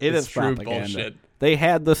propaganda. It's true propaganda. Bullshit. They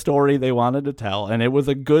had the story they wanted to tell, and it was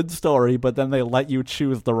a good story, but then they let you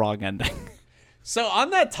choose the wrong ending. So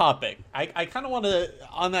on that topic, I kind of want to,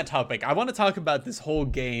 I want to talk about this whole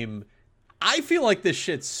game. I feel like this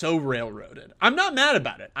shit's so railroaded. I'm not mad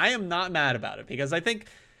about it. I am not mad about it because I think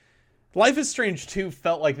Life is Strange 2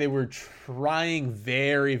 felt like they were trying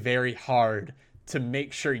very, very hard to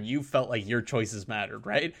make sure you felt like your choices mattered,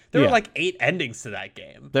 right? There were like 8 endings to that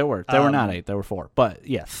game. There were not 8, there were 4, but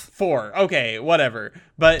yes. 4, okay, whatever.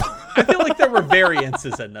 But I feel like there were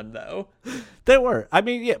variances in them, though. There were. I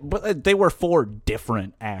mean, yeah, but they were 4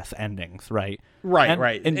 different ass endings, right?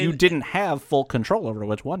 Right. And you didn't have full control over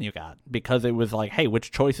which one you got because it was like, hey,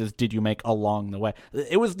 which choices did you make along the way?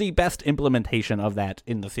 It was the best implementation of that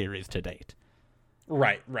in the series to date.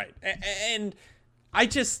 Right. And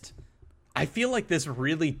I feel like this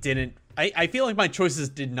really didn't... I feel like my choices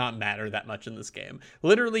did not matter that much in this game.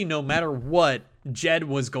 Literally, no matter what, Jed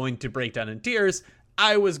was going to break down in tears.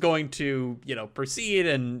 I was going to, proceed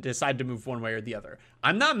and decide to move one way or the other.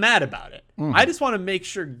 I'm not mad about it. Mm-hmm. I just want to make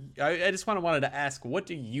sure... I just wanted to ask, what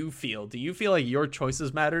do you feel? Do you feel like your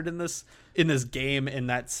choices mattered in this game in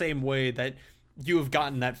that same way that you have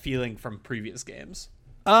gotten that feeling from previous games?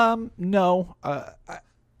 No.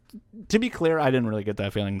 To be clear, I didn't really get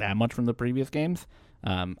that feeling that much from the previous games.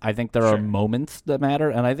 I think there are moments that matter,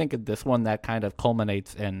 and I think this one that kind of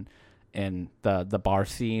culminates in the bar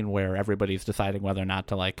scene where everybody's deciding whether or not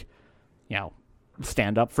to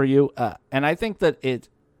stand up for you. And I think that it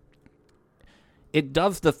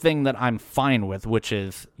does the thing that I'm fine with, which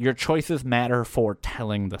is your choices matter for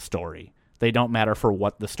telling the story. They don't matter for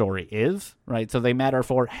what the story is, right? So they matter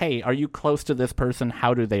for, hey, are you close to this person?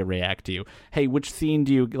 How do they react to you? Hey, which scene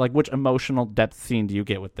which emotional depth scene do you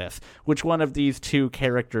get with this? Which one of these 2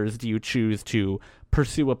 characters do you choose to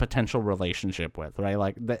pursue a potential relationship with,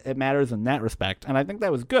 right? It matters in that respect. And I think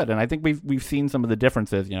that was good. And I think we've seen some of the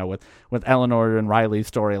differences, with Eleanor and Riley's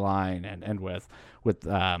storyline and with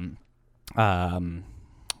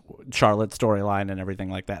Charlotte's storyline and everything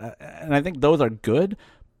like that. And I think those are good.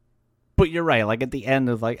 But you're right, at the end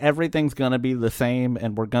is everything's going to be the same,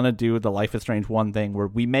 and we're going to do the Life is Strange 1 thing where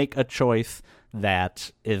we make a choice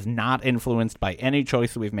that is not influenced by any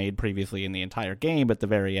choice that we've made previously in the entire game at the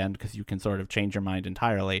very end, because you can sort of change your mind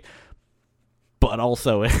entirely. But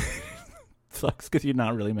also, it sucks because you're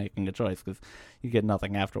not really making a choice because you get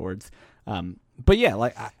nothing afterwards. But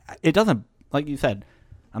yeah, it doesn't, like you said,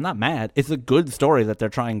 I'm not mad. It's a good story that they're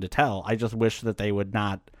trying to tell. I just wish that they would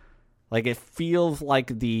not, it feels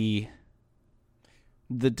like the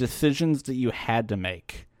decisions that you had to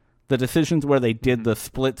make, the decisions where they did the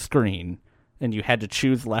split screen and you had to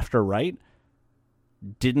choose left or right,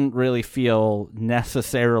 didn't really feel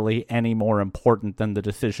necessarily any more important than the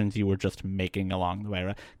decisions you were just making along the way.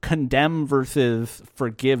 Right? Condemn versus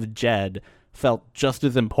forgive Jed felt just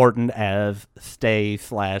as important as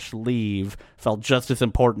stay/leave, felt just as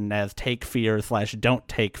important as take fear/don't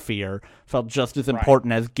take fear, felt just as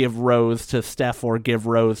important as give Rose to Steph or give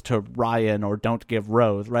Rose to Ryan or don't give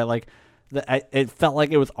Rose, right? It felt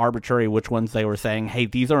like it was arbitrary which ones they were saying, hey,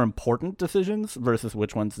 these are important decisions versus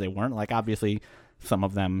which ones they weren't. Obviously, some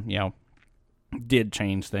of them, did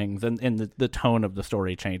change things and the tone of the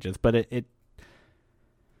story changes, but it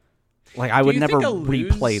I would never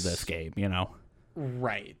replay this game,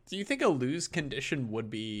 Right. Do you think a lose condition would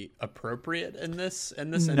be appropriate in this?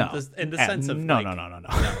 In the No. sense of no.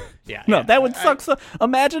 Yeah. No, that would suck. So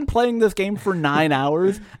imagine playing this game for 9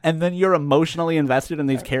 hours and then you're emotionally invested in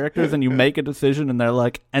these characters and you make a decision and they're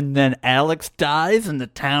like, and then Alex dies and the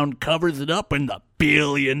town covers it up and the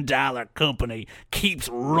billion-dollar company keeps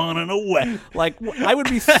running away. I would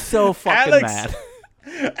be so fucking mad.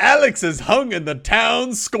 Alex is hung in the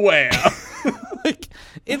town square.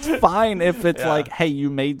 It's fine if it's hey, you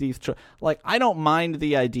made these I don't mind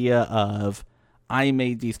the idea of I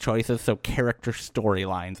made these choices so character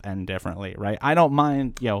storylines end differently, right? I don't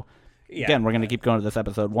mind, again, we're going to keep going to this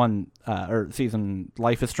episode 1 or season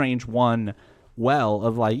Life is Strange 1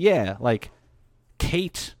 of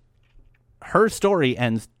Kate, her story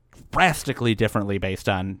ends drastically differently based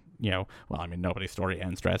on nobody's story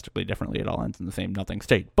ends drastically differently. It all ends in the same nothing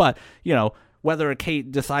state. But, whether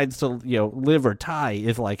Kate decides to, live or die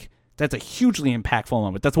is that's a hugely impactful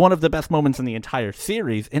moment. That's one of the best moments in the entire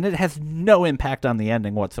series, and it has no impact on the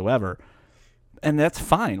ending whatsoever. And that's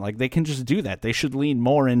fine. They can just do that. They should lean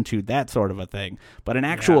more into that sort of a thing. But an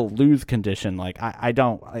actual lose condition, I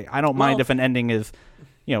don't mind if an ending is,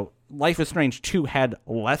 Life is Strange 2 had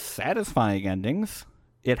less satisfying endings.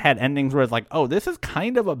 it had endings where it's like, oh, this is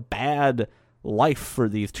kind of a bad life for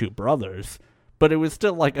these two brothers. But it was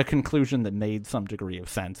still like a conclusion that made some degree of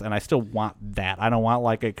sense, and I still want that. I don't want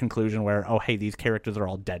like a conclusion where, oh, hey, these characters are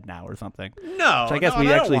all dead now or something. No, so I guess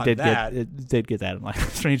we actually did get that in Life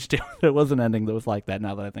is Strange 2. It was an ending that was like that.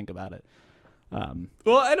 Now that I think about it.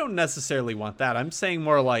 Well, I don't necessarily want that. I'm saying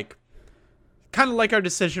more like, kind of like our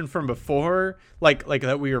decision from before, like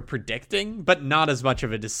that we were predicting, but not as much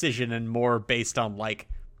of a decision and more based on like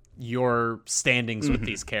your standings with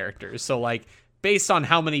these characters. So like, based on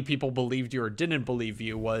how many people believed you or didn't believe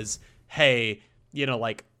you was, hey, you know,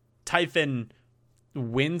 like Typhon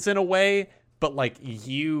wins in a way, but like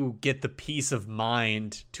you get the peace of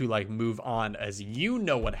mind to like move on as you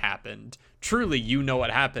know what happened. Truly, you know what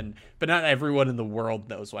happened, but not everyone in the world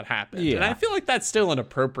knows what happened. Yeah. And I feel like that's still an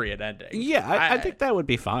appropriate ending. Yeah, I think that would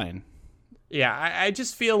be fine. Yeah, I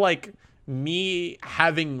just feel like me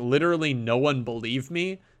having literally no one believe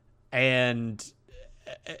me and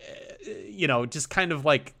you know, just kind of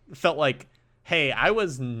like felt like, hey, I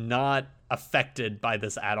was not affected by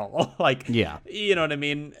this at all. Like, yeah, you know what I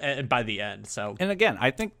mean? And by the end, so. And again,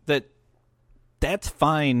 I think that's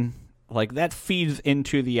fine. Like, that feeds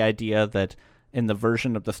into the idea that in the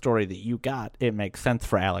version of the story that you got, it makes sense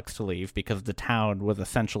for Alex to leave because the town was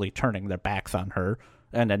essentially turning their backs on her.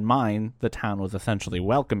 And in mine, the town was essentially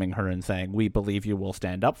welcoming her and saying, we believe you will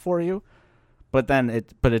stand up for you. But then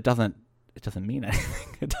it doesn't mean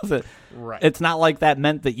anything. It doesn't. Right. It's not like that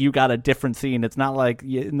meant that you got a different scene. It's not like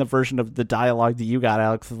in the version of the dialogue that you got,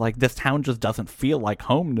 Alex, is like, this town just doesn't feel like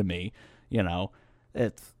home to me. You know,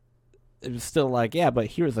 it was still like, yeah, but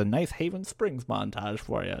here's a nice Haven Springs montage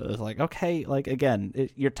for you. It's like, okay, like, again,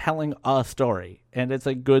 you're telling a story, and it's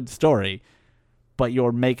a good story, but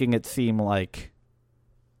you're making it seem like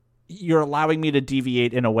you're allowing me to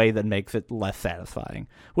deviate in a way that makes it less satisfying,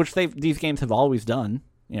 which these games have always done.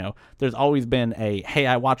 You know, there's always been hey,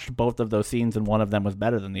 I watched both of those scenes and one of them was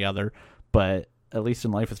better than the other, but at least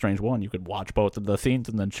in Life is Strange 1, you could watch both of those scenes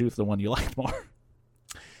and then choose the one you liked more.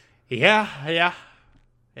 Yeah. I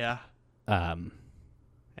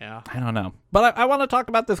don't know, but I want to talk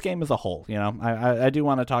about this game as a whole. You know, I do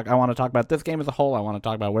want to talk. I want to talk about this game as a whole. I want to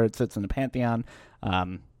talk about where it sits in the pantheon.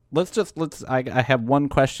 I have one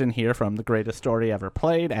question here from The Greatest Story Ever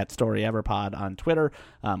Played at StoryEverPod on Twitter.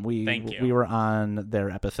 We were on their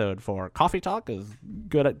episode for Coffee Talk. Is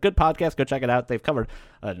good podcast. Go check it out. They've covered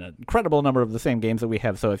an incredible number of the same games that we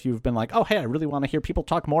have. So if you've been like, oh hey, I really want to hear people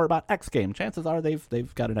talk more about X game, chances are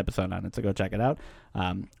they've got an episode on it. So go check it out.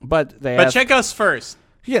 But check us first.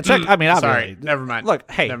 Yeah, check. I mean, sorry, never mind.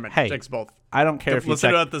 Look, hey, check both. I don't care if you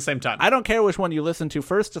listen to it at the same time. I don't care which one you listen to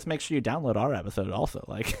first. Just make sure you download our episode also.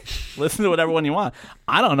 Like, listen to whatever one you want.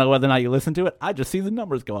 I don't know whether or not you listen to it. I just see the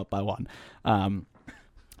numbers go up by one.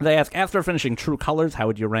 They ask, after finishing True Colors, how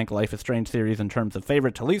would you rank Life is Strange series in terms of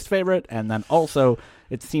favorite to least favorite? And then also,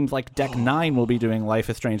 it seems like Deck 9 will be doing Life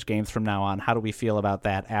is Strange games from now on. How do we feel about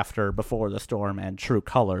that after Before the Storm and True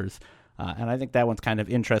Colors? And I think that one's kind of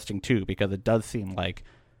interesting, too, because it does seem like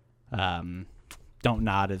Don't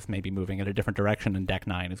Nod is maybe moving in a different direction, and Deck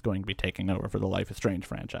 9 is going to be taking over for the Life is Strange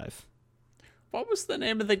franchise. What was the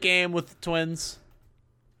name of the game with the twins?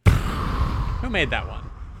 Who made that one?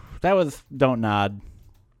 That was Don't Nod.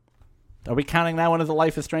 Are we counting that one as a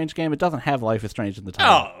Life is Strange game? It doesn't have Life is Strange in the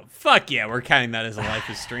title. Oh, fuck yeah, we're counting that as a Life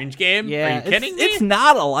is Strange game? Yeah, are you kidding me? It's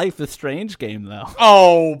not a Life is Strange game, though.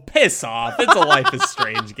 Oh, piss off. It's a Life is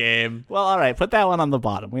Strange game. Well, all right, put that one on the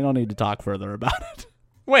bottom. We don't need to talk further about it.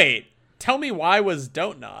 Wait. Tell me why was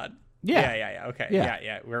Don't Nod? Yeah. Yeah. Okay.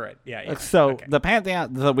 Yeah. We're right. Yeah. So okay. The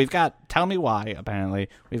Pantheon, so we've got Tell Me Why, apparently.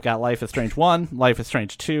 We've got Life is Strange 1, Life is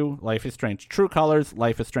Strange 2, Life is Strange True Colors,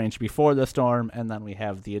 Life is Strange Before the Storm, and then we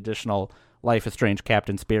have the additional Life is Strange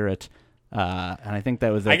Captain Spirit. And I think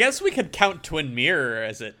that was it. I guess we could count Twin Mirror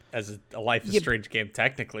as a Life is Strange game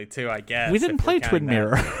technically too, I guess. We didn't play Twin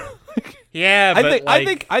Mirror. Yeah, but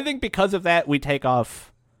I think because of that we take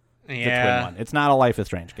off the Twin one. It's not a Life is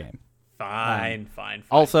Strange game. Fine.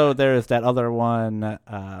 Also, there's that other one.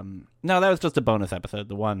 No, that was just a bonus episode.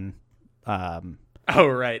 The one. Oh,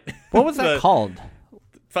 right. What was that called?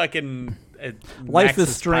 Fucking Life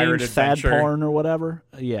is Strange Sad Porn or whatever.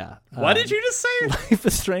 Yeah. What did you just say? Life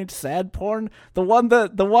is Strange Sad Porn. The one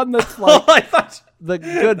that's like I thought the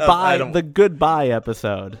goodbye the goodbye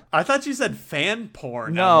episode. I thought you said fan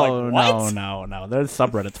porn. No. There's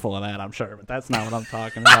subreddits full of that, I'm sure, but that's not what I'm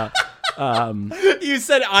talking about. You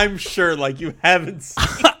said I'm sure, like you haven't seen.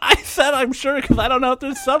 I said I'm sure because I don't know if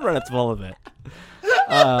there's subreddits full of it.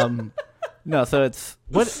 No, so it's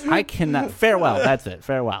what I cannot. Farewell, that's it.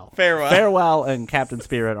 Farewell and Captain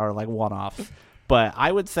Spirit are like one-offs. But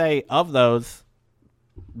I would say of those,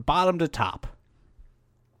 bottom to top.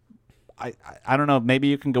 I don't know. Maybe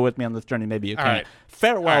you can go with me on this journey. Maybe you can't. Right.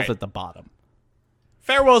 Farewell's at the bottom.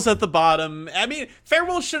 Farewell's at the bottom. I mean,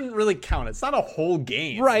 Farewell shouldn't really count. It's not a whole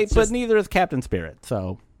game. Right, but neither is Captain Spirit,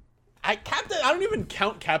 so... I don't even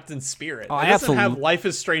count Captain Spirit. Oh, it doesn't have Life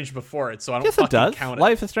is Strange before it, so I don't fucking count it.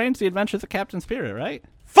 Life is Strange, The Adventures of Captain Spirit, right?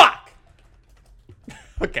 Fuck!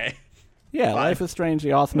 Okay. Yeah, fine. Life is Strange,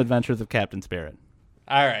 The Awesome Adventures of Captain Spirit.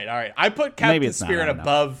 All right. I put Captain Spirit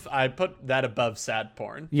above. I put that above sad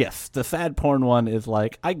porn. Yes, the sad porn one is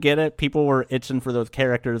like, I get it. People were itching for those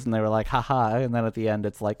characters, and they were like, haha. And then at the end,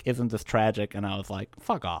 it's like, isn't this tragic? And I was like,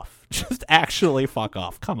 fuck off. Just actually fuck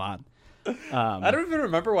off. Come on. I don't even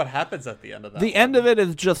remember what happens at the end of that. The end of it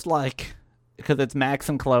is just like, because it's Max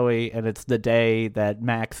and Chloe, and it's the day that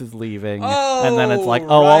Max is leaving, and then it's like,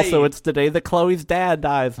 also it's the day that Chloe's dad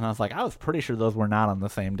dies, and I was like, I was pretty sure those were not on the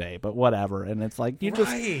same day, but whatever. And it's like, you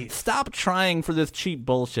just stop trying for this cheap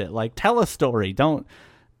bullshit. Like, tell a story.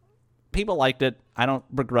 People liked it. I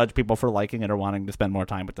don't begrudge people for liking it or wanting to spend more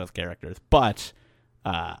time with those characters, but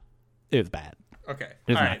it was bad. Okay, it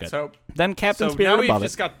was all not right. good. So then Captain Spirit now above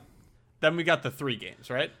just got. Then we got the 3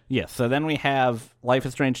 games, right? Yes, so then we have Life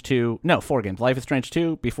is Strange 2. No, 4 games. Life is Strange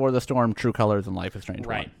 2, Before the Storm, True Colors, and Life is Strange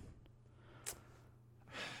 1.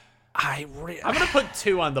 I'm going to put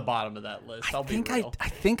 2 on the bottom of that list. I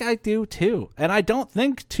think I do, too. And I don't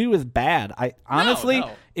think 2 is bad. Honestly,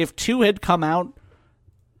 if 2 had come out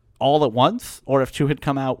all at once, or if 2 had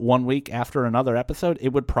come out 1 week after another episode, it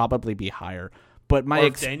would probably be higher. But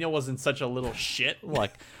if Daniel wasn't such a little shit.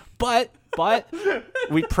 But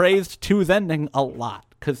we praised 2's ending a lot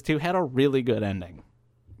because 2 had a really good ending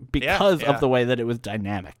because of the way that it was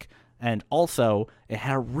dynamic. And also, it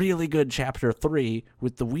had a really good chapter 3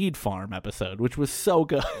 with the weed farm episode, which was so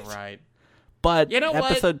good. Right. But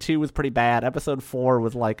episode 2 was pretty bad. Episode 4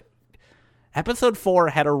 was like... Episode 4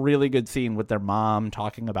 had a really good scene with their mom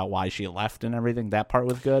talking about why she left and everything. That part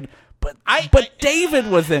was good. But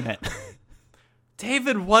David was in it.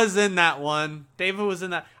 David was in that one. David was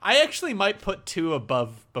in that. I actually might put 2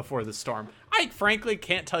 above Before the Storm. I frankly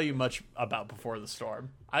can't tell you much about Before the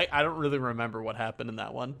Storm. I don't really remember what happened in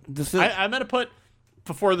that one. I'm going to put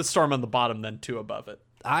Before the Storm on the bottom, then 2 above it.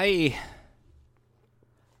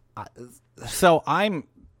 So I'm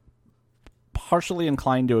partially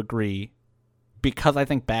inclined to agree because I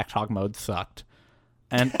think Backtalk mode sucked.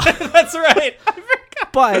 And that's right.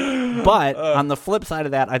 But on the flip side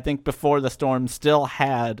of that, I think Before the Storm still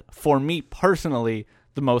had, for me personally,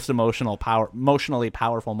 the most emotionally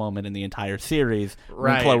powerful moment in the entire series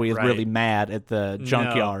when Chloe is really mad at the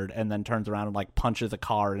junkyard and then turns around and like punches a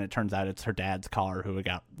car, and it turns out it's her dad's car who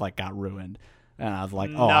got ruined. And I was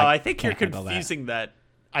like, I think you're confusing that.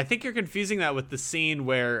 I think you're confusing that with the scene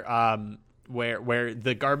where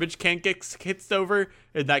the garbage can gets hits over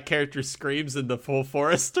and that character screams and the full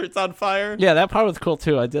forest starts on fire. Yeah, that part was cool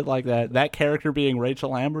too. I did like that. That character being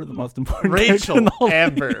Rachel Amber, the most important Rachel character in the whole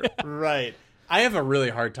Amber, thing. Right. I have a really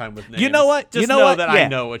hard time with names. You know what? Just know that I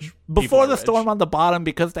know which Before the Storm on the bottom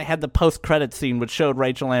because they had the post-credit scene which showed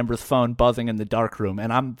Rachel Amber's phone buzzing in the dark room,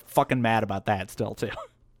 and I'm fucking mad about that still too.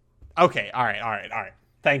 Okay, all right.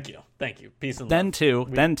 Thank you. Peace and love.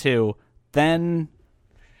 Then 2.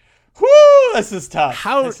 Whoo, this is tough.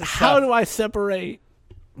 How do I separate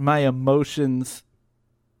my emotions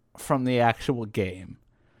from the actual game?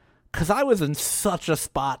 Because I was in such a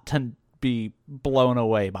spot to be blown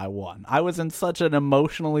away by 1. I was in such an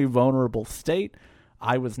emotionally vulnerable state.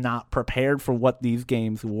 I was not prepared for what these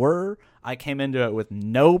games were. I came into it with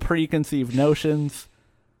no preconceived notions.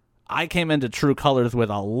 I came into True Colors with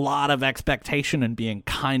a lot of expectation and being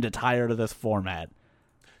kind of tired of this format.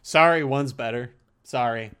 Sorry, 1's better.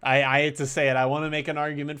 Sorry. I hate to say it. I want to make an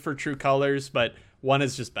argument for True Colors, but 1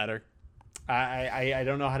 is just better. I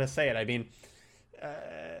don't know how to say it. I mean,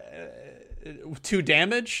 2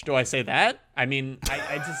 damage? Do I say that? I mean,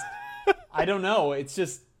 I just... I don't know. It's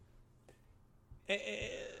just...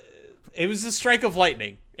 It was a strike of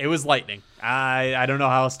lightning. It was lightning. I don't know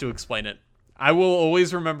how else to explain it. I will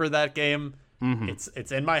always remember that game. Mm-hmm.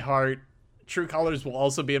 It's in my heart. True Colors will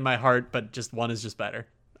also be in my heart, but just 1 is just better.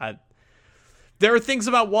 There are things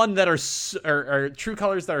about 1 that are True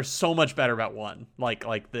Colors that are so much better about 1.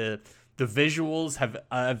 Like the visuals have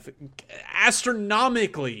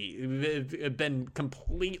astronomically been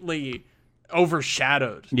completely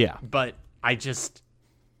overshadowed. Yeah. But I just...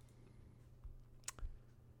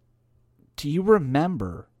 Do you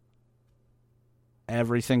remember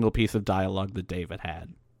every single piece of dialogue that David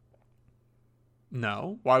had?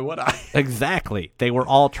 No. Why would I? Exactly. They were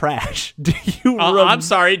all trash. Do you I'm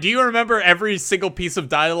sorry. Do you remember every single piece of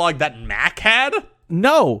dialogue that Mac had?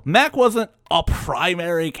 No, Mac wasn't a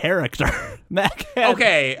primary character. Mac had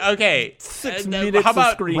okay. 6 minutes How about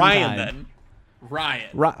of screen Ryan time. then? Ryan.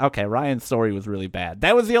 Okay, Ryan's story was really bad.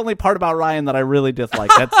 That was the only part about Ryan that I really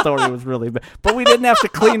disliked. That story was really bad. But we didn't have to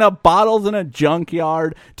clean up bottles in a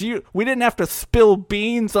junkyard. We didn't have to spill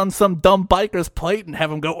beans on some dumb biker's plate and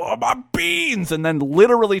have him go, "Oh, my beans," and then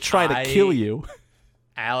literally try to kill you.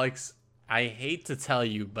 Alex, I hate to tell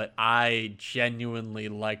you, but I genuinely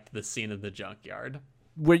liked the scene of the junkyard.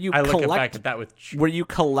 Where you collect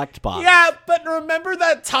bottles. Yeah, but remember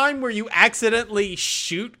that time where you accidentally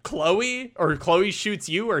shoot Chloe, or Chloe shoots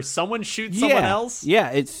you, or someone shoots someone else? Yeah,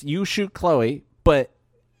 it's you shoot Chloe, but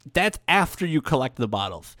that's after you collect the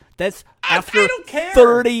bottles. That's after I don't care.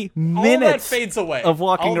 30 minutes All that fades away. of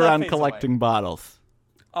walking around collecting bottles.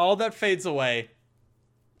 All that fades away.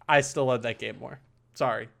 I still love that game more.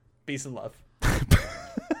 Sorry. Peace and love.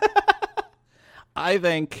 I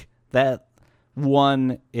think that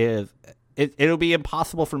one is it'll be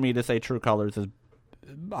impossible for me to say True Colors is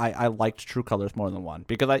I liked True Colors more than one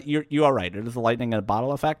because you are right, it is a lightning in a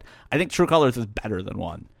bottle effect. I think True Colors is better than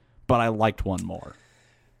one, but I liked one more.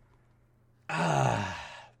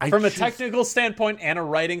 From a technical standpoint and a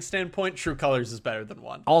writing standpoint, True Colors is better than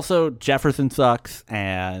one. Also, Jefferson sucks,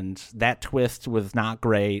 and that twist was not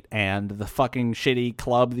great, and the fucking shitty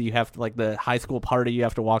club that you have to, like, the high school party you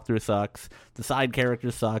have to walk through sucks. The side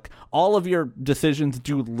characters suck. All of your decisions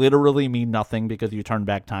do literally mean nothing because you turn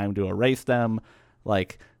back time to erase them.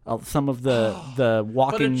 Like, some of the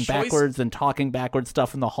walking backwards and talking backwards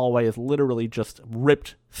stuff in the hallway is literally just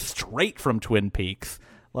ripped straight from Twin Peaks.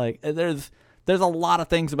 Like, there's a lot of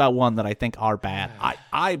things about one that I think are bad.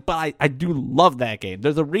 But I do love that game.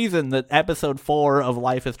 There's a reason that episode 4 of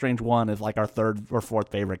Life is Strange 1 is like our 3rd or 4th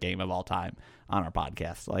favorite game of all time on our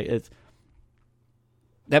podcast. Like, it's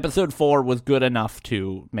episode 4 was good enough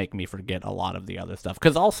to make me forget a lot of the other stuff.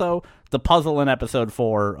 Because also the puzzle in episode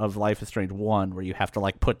 4 of Life is Strange 1, where you have to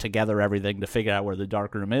like put together everything to figure out where the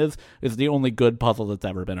dark room is the only good puzzle that's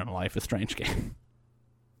ever been in a Life is Strange game.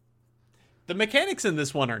 The mechanics in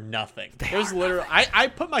this one are nothing. There's literally I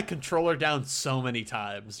put my controller down so many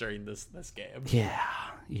times during this game.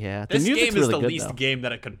 Yeah. This game is really the good, least though. game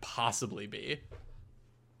that it could possibly be.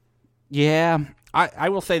 Yeah, I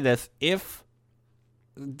will say this. If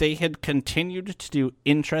they had continued to do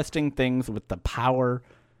interesting things with the power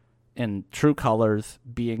and True Colors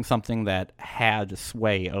being something that had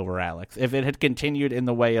sway over Alex, if it had continued in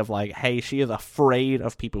the way of like, hey, she is afraid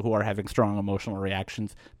of people who are having strong emotional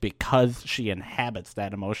reactions because she inhabits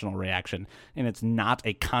that emotional reaction and it's not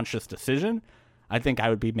a conscious decision, I think I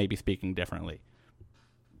would be maybe speaking differently.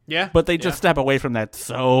 Yeah. But they just step away from that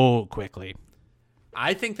so quickly.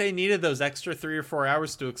 I think they needed those extra 3 or 4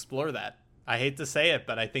 hours to explore that. I hate to say it,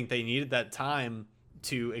 but I think they needed that time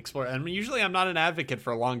to explore. And usually I'm not an advocate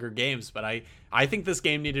for longer games, but I think this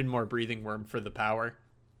game needed more breathing room for the power.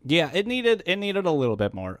 Yeah, it needed a little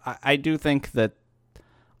bit more. I do think that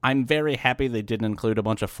I'm very happy they didn't include a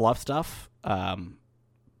bunch of fluff stuff,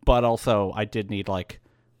 but also I did need like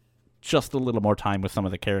just a little more time with some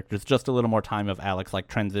of the characters, just a little more time of Alex like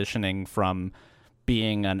transitioning from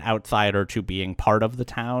being an outsider to being part of the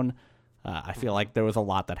town. I feel like there was a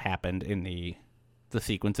lot that happened in the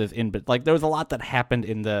sequences but like there was a lot that happened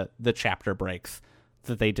in the chapter breaks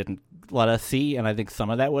that they didn't let us see, and I think some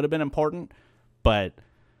of that would have been important, but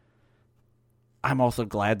I'm also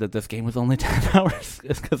glad that this game was only 10 hours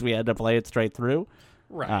because we had to play it straight through.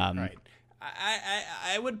 Right.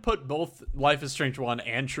 I would put both Life is Strange 1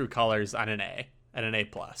 and True Colors on an A, at an A+.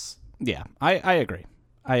 Yeah, I agree.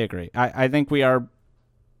 I think we are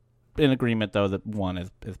in agreement though that 1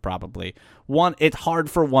 is probably one. It's hard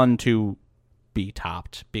for 1 to be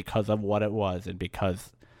topped because of what it was and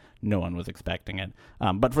because no one was expecting it.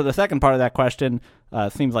 But for the second part of that question,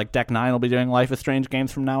 seems like Deck 9 will be doing Life is Strange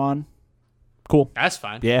games from now on. Cool. That's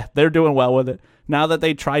fine. Yeah, they're doing well with it. Now that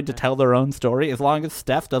they tried to tell their own story, as long as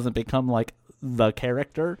Steph doesn't become like the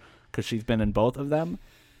character, because she's been in both of them,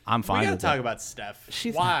 I'm fine with it. We gotta talk about Steph.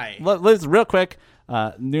 Why? Liz, real quick,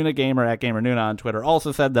 Nuna Gamer at Gamer Nuna on Twitter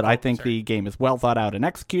also said that I think the game is well thought out and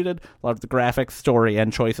executed. Love the graphics, story,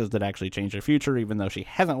 and choices that actually change your future, even though she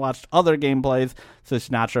hasn't watched other gameplays, so she's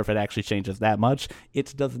not sure if it actually changes that much.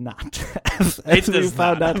 It does not. As we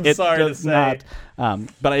found out, it does not.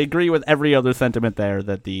 But I agree with every other sentiment there,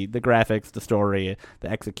 that the graphics, the story, the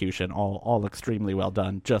execution, all extremely well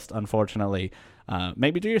done. Just unfortunately,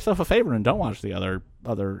 maybe do yourself a favor and don't watch the other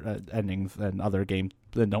endings and other games,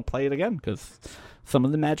 and don't play it again, because some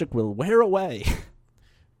of the magic will wear away.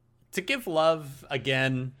 To give love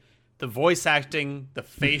again, the voice acting, the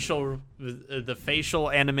facial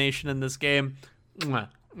animation in this game,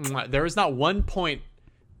 there was not one point,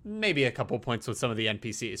 maybe a couple points with some of the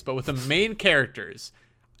NPCs, but with the main characters,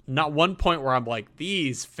 not one point where I'm like,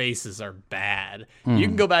 these faces are bad. You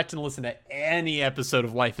can go back and listen to any episode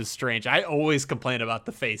of Life is Strange. I always complain about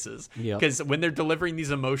the faces because when they're delivering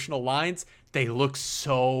these emotional lines, they look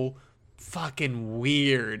so fucking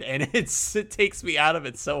weird, and it takes me out of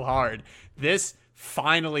it so hard. This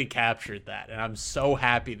finally captured that, and I'm so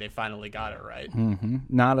happy they finally got it right.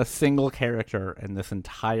 Not a single character in this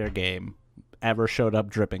entire game ever showed up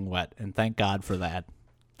dripping wet, and thank God for that.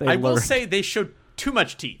 I will say they showed too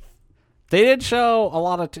much teeth. They did show a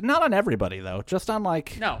lot of not on everybody though, just on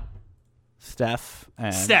Steph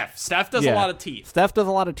does a lot of teeth. Steph does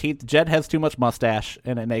a lot of teeth. Jed has too much mustache,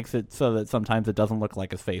 and it makes it so that sometimes it doesn't look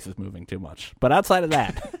like his face is moving too much. But outside of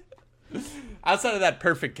that,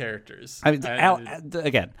 perfect characters. I mean,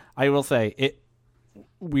 again, I will say it.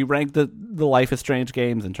 We ranked the Life is Strange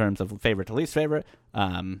games in terms of favorite to least favorite,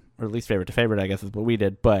 or least favorite to favorite, I guess is what we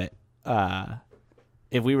did. But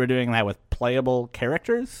if we were doing that with playable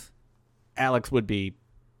characters, Alex would be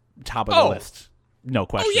top of the list. No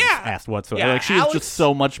questions asked whatsoever. Yeah, like she's just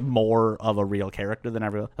so much more of a real character than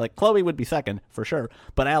everyone. Like Chloe would be second for sure,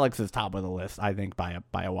 but Alex is top of the list, I think, by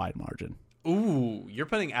a wide margin. Ooh, you're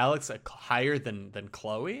putting Alex higher than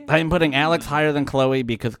Chloe? I'm putting Alex higher than Chloe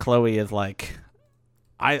because Chloe is like,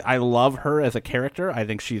 I love her as a character. I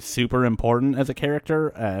think she's super important as a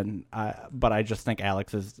character, but I just think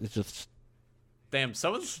Alex is just damn.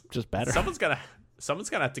 Someone's just better. Someone's gonna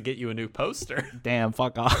have to get you a new poster. Damn,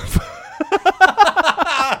 fuck off.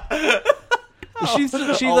 She's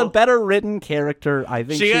a better written character. I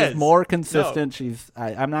think she's more consistent. No.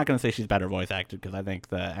 I'm not going to say she's better voice acted because I think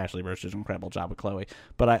the Ashley Burch did an incredible job with Chloe.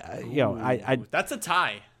 But I that's a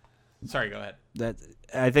tie. Sorry, go ahead.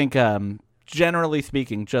 I think generally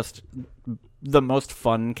speaking, just the most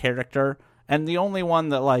fun character and the only one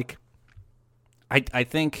that like. I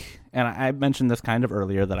think, and I mentioned this kind of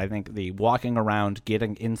earlier, that I think the walking around,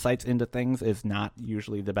 getting insights into things is not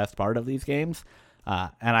usually the best part of these games.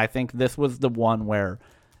 And I think this was the one where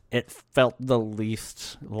it felt the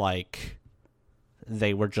least like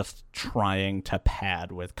they were just trying to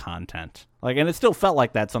pad with content. Like, and it still felt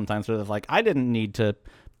like that sometimes, where it's like, I didn't need to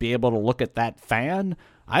be able to look at that fan.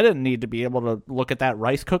 I didn't need to be able to look at that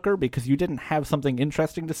rice cooker because you didn't have something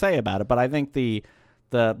interesting to say about it. But I think the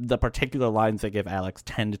particular lines they give Alex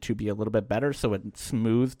tend to be a little bit better, so it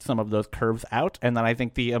smoothed some of those curves out. And then I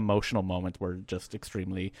think the emotional moments were just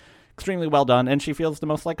extremely well done, and she feels the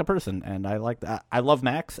most like a person. And I like that. I love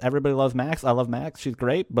Max. Everybody loves Max. I love Max. She's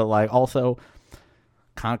great, but like also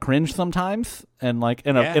kind of cringe sometimes, and like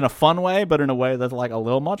in a fun way, but in a way that's like a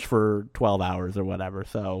little much for 12 hours or whatever.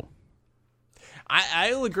 So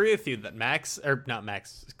I'll agree with you that Alex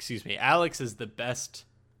is the best.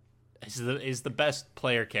 Is the best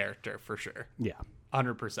player character for sure. Yeah,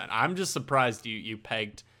 100%. I'm just surprised you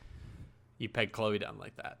pegged Chloe down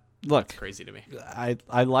like that. Look, that's crazy to me.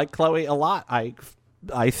 I like Chloe a lot. I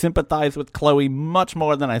sympathize with Chloe much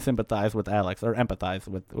more than I sympathize with Alex, or empathize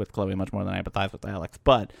with Chloe much more than I empathize with Alex.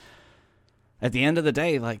 But at the end of the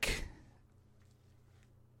day, like,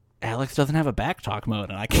 Alex doesn't have a backtalk mode,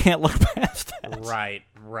 and I can't look past that. Right.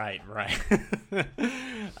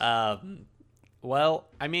 Well,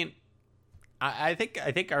 I mean, I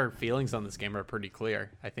think our feelings on this game are pretty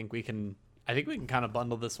clear. I think we can kind of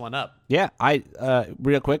bundle this one up. Yeah,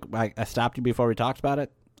 real quick, I stopped you before we talked about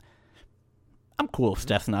it. I'm cool if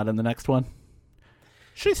Steph's not in the next one.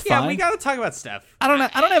 She's fine. Yeah, we got to talk about Steph. I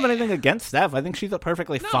don't have anything against Steph. I think she's a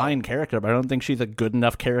perfectly fine character, but I don't think she's a good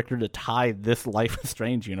enough character to tie this Life is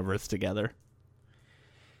Strange universe together.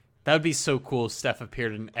 That would be so cool if Steph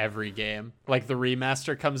appeared in every game. Like the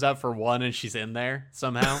remaster comes out for 1 and she's in there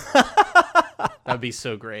somehow. That would be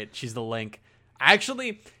so great. She's the Link.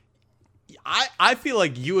 Actually, I feel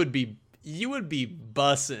like you would be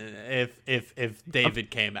bussin' if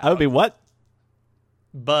David came out. I would be what?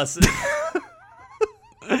 Bussin'.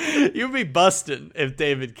 You'd be busting if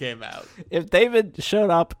David came out. If David showed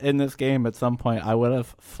up in this game at some point, I would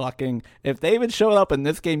have if David showed up in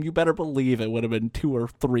this game, you better believe it would have been 2 or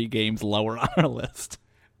 3 games lower on our list.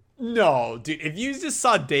 No, dude, if you just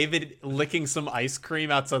saw David licking some ice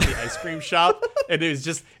cream outside the ice cream shop, and it's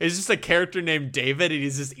just a character named David, and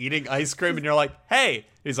he's just eating ice cream, and you're like, hey.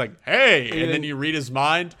 He's like, hey. And then you read his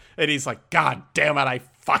mind, and he's like, God damn it,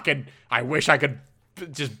 I wish I could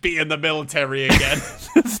just be in the military again.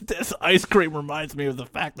 This ice cream reminds me of the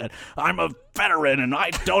fact that I'm a veteran and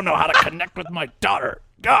I don't know how to connect with my daughter.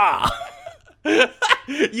 Gah!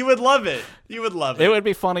 You would love it. You would love it. It would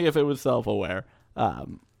be funny if it was self-aware.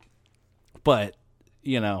 But,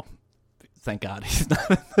 thank God he's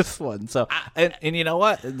not in this one. So, and you know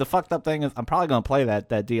what? The fucked up thing is I'm probably going to play that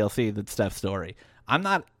DLC, that's Steph's story. I'm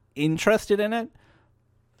not interested in it,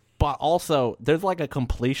 but also there's like a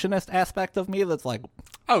completionist aspect of me that's like,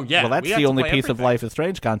 oh yeah, well, that's the only piece of Life is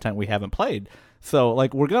Strange content we haven't played. So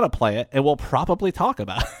like we're going to play it and we'll probably talk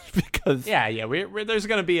about it because there's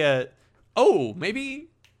going to be maybe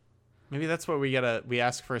that's what we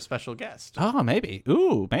ask for a special guest. Oh, maybe.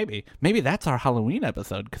 Ooh, maybe that's our Halloween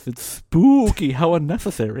episode because it's spooky how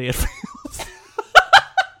unnecessary it feels.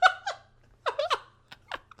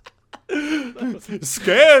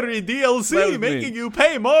 Scary DLC making you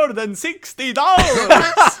pay more than $60.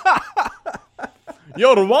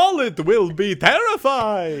 Your wallet will be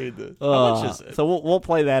terrified. How much is it? So we'll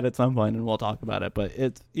play that at some point and we'll talk about it. But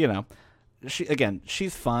it's,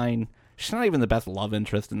 she's fine. She's not even the best love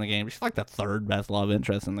interest in the game. She's like the third best love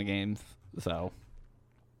interest in the game. So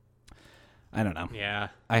I don't know. Yeah.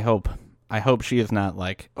 I hope she is not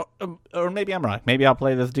like, or maybe I'm wrong. Maybe I'll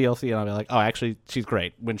play this DLC and I'll be like, oh, actually, she's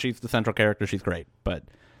great. When she's the central character, she's great. But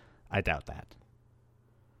I doubt that.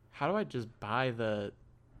 How do I just buy the...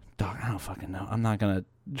 Dog, I don't fucking know. I'm not going to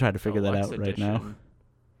try to figure that out right now.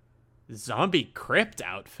 Zombie Crypt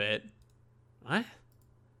outfit? What?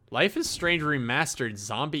 Life is Strange Remastered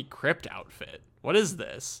Zombie Crypt outfit. What is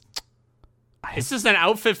this? It's just an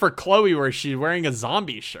outfit for Chloe where she's wearing a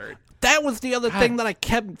zombie shirt. That was the other thing that I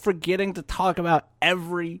kept forgetting to talk about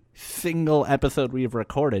every single episode we've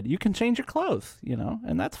recorded. You can change your clothes,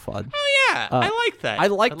 and that's fun. Oh, yeah. I like that. I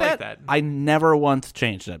like that. I never once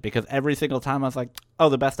changed it because every single time I was like, oh,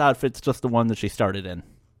 the best outfit's just the one that she started in.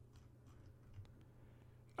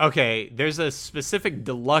 Okay, there's a specific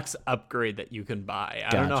deluxe upgrade that you can buy. I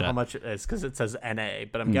don't know how much it is because it says NA,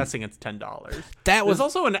 but I'm guessing it's $10. That was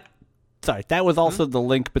also that was also the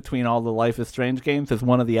link between all the Life is Strange games. Is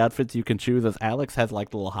one of the outfits you can choose as Alex has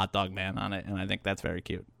like the little hot dog man on it, and I think that's very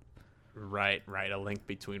cute. Right. A link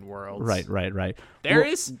between worlds. Right. There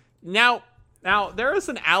is now there is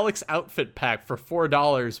an Alex outfit pack for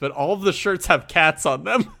 $4, but all of the shirts have cats on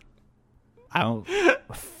them. I don't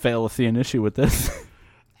fail to see an issue with this.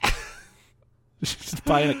 She's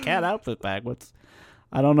buying a cat outfit pack.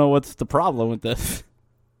 I don't know what's the problem with this.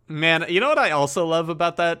 Man, you know what I also love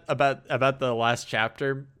about that, about the last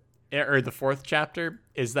chapter, or the fourth chapter,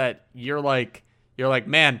 is that you're like,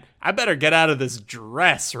 man, I better get out of this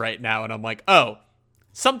dress right now. And I'm like, oh,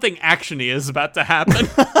 something actiony is about to happen.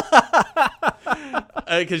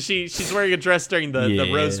 Because she's wearing a dress during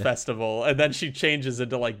the Rose Festival, and then she changes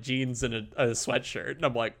into like jeans and a sweatshirt. And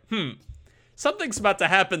I'm like, something's about to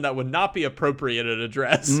happen that would not be appropriate in a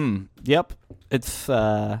dress. Yep. It's,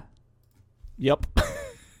 yep.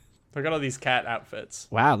 Look at all these cat outfits.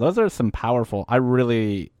 Wow, those are some powerful...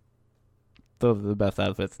 those are the best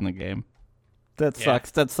outfits in the game. That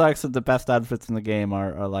sucks. That sucks that the best outfits in the game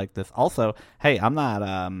are like this. Also, hey, I'm not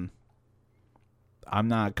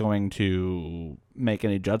going to make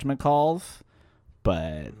any judgment calls,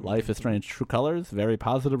 but Life is Strange True Colors, very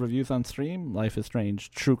positive reviews on Steam. Life is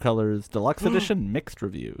Strange True Colors Deluxe Edition, mixed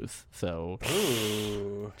reviews. So,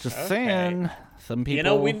 saying, some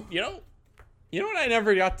people... You know what I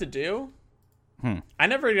never got to do? I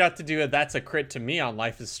never got to do That's a Crit to Me on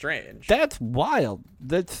Life is Strange. That's wild.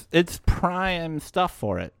 It's prime stuff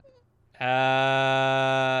for it.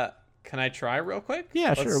 Can I try real quick?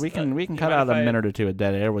 Yeah, sure. We can cut out a minute or two of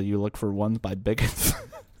dead air while you look for ones by bigots.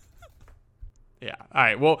 Yeah. All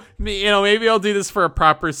right. Well, maybe I'll do this for a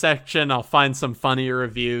proper section. I'll find some funnier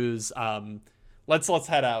reviews. Let's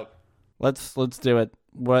head out. Let's do it.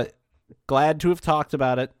 Glad to have talked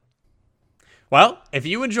about it. Well, if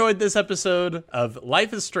you enjoyed this episode of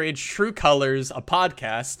Life is Strange True Colors, a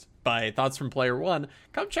podcast by Thoughts from Player One,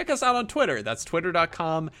 come check us out on Twitter. That's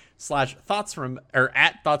twitter.com/thoughts or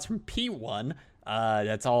at Thoughts from P1.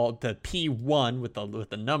 That's all the P1 with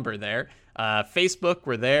the number there. Facebook,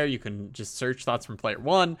 we're there. You can just search Thoughts from Player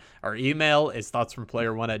One. Our email is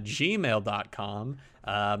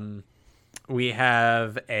thoughtsfrommplayer1@gmail.com. We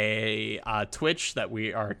have a Twitch that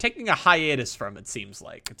we are taking a hiatus from, it seems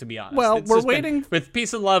like, to be honest. Well, we're waiting. With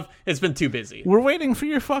peace and love, it's been too busy. We're waiting for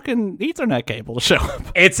your fucking Ethernet cable to show up.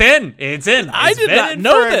 It's in. I did not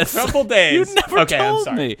know this. A couple days. You never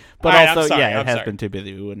told me. But right, also, it has been too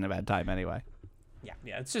busy. We wouldn't have had time anyway.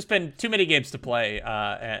 Yeah, it's just been too many games to play,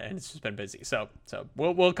 and it's just been busy. So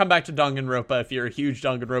we'll come back to Danganronpa. If you're a huge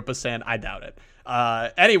Danganronpa fan, I doubt it.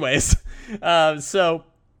 Anyways,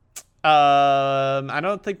 I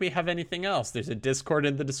don't think we have anything else. There's a Discord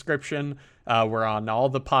in the description. We're on all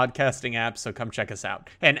the podcasting apps, so come check us out.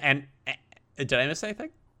 And did I miss anything?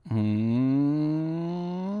 I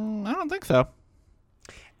don't think so.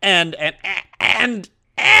 And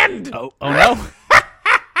And oh no.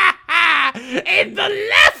 In the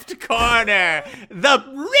left corner,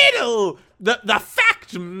 the riddle, the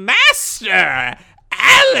fact master,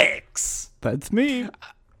 Alex. That's me.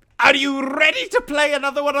 Are you ready to play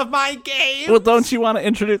another one of my games? Well, don't you want to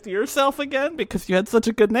introduce yourself again? Because you had such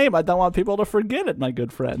a good name. I don't want people to forget it, my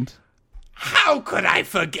good friend. How could I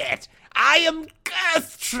forget? I am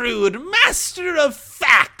Gertrude, master of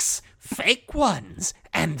facts, fake ones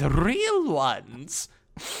and real ones.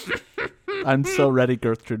 I'm so ready,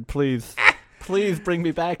 Gertrude. Please bring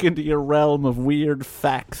me back into your realm of weird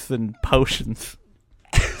facts and potions.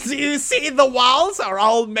 So you see the walls are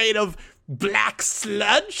all made of black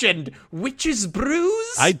sludge and witch's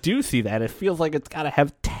brews? I do see that. It feels like it's got to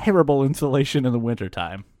have terrible insulation in the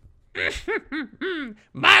wintertime.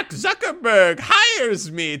 Mark Zuckerberg hires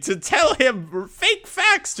me to tell him fake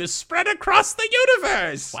facts to spread across the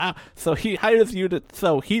universe. Wow. So he hires you to...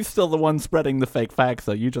 So he's still the one spreading the fake facts,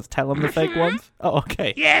 so you just tell him the fake ones? Oh,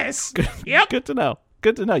 okay. Yes. Yep. Good to know.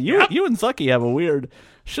 Good to know. You and Zucky have a weird...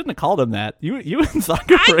 Shouldn't have called him that. You and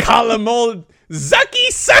Zuckerberg... I call him old Zucky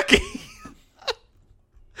Sucky.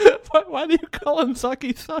 Why do you call him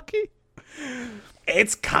Zucky Sucky?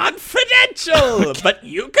 It's confidential, okay. But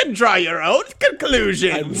you can draw your own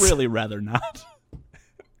conclusions. I'd really rather not.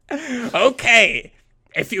 Okay,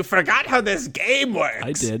 if you forgot how this game works.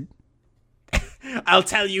 I did. I'll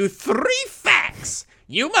tell you 3 facts.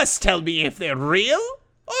 You must tell me if they're real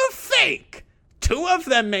or fake. 2 of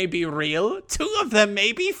them may be real, 2 of them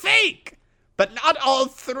may be fake. But not all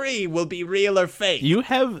 3 will be real or fake. You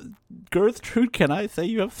have, Gertrude, can I say,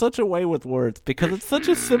 you have such a way with words, because it's such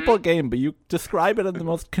a simple game, but you describe it in the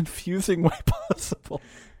most confusing way possible.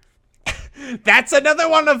 That's another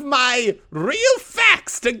one of my real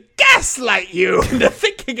facts to gaslight you into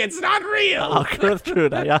thinking it's not real. Oh,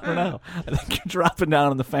 Gertrude, I don't know. I think you're dropping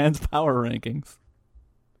down in the fans' power rankings.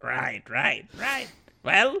 Right.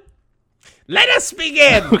 Well, let us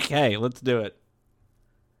begin. Okay, let's do it.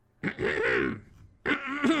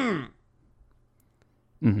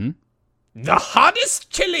 The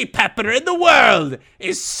hottest chili pepper in the world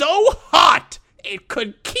is so hot it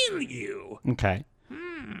could kill you. Okay.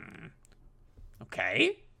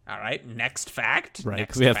 Okay. All right. Next fact. Right,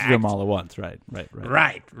 because we have to do them all at once. Right.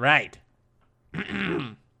 Right.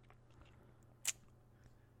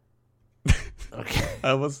 Okay.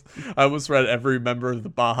 I almost read every member of the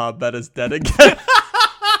Baja Bet is dead again.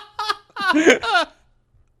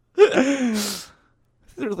 There's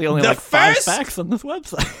only like 5 facts on this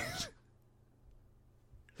website.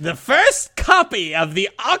 The first copy of the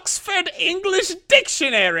Oxford English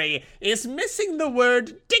Dictionary is missing the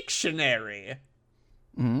word dictionary.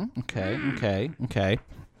 Okay.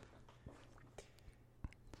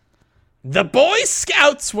 The Boy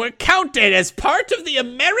Scouts were counted as part of the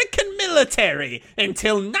American military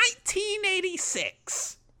until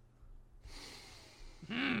 1986.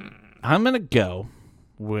 I'm going to go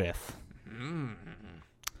with...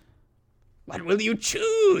 What will you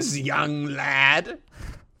choose, young lad?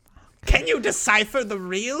 Can you decipher the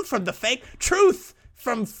real from the fake? Truth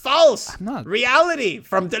from false? I'm not... Reality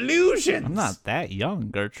from delusions? I'm not that young,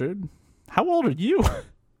 Gertrude. How old are you?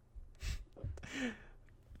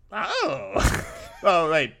 Oh,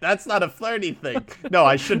 wait, that's not a flirty thing. No,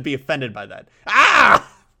 I shouldn't be offended by that. Ah!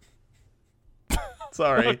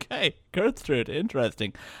 Sorry. Okay, Gertrude,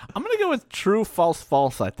 interesting. I'm going to go with true, false,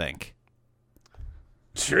 false, I think.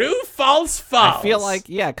 True, false, false. I feel like,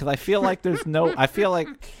 because I feel like there's no,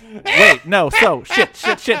 wait, no, so, shit.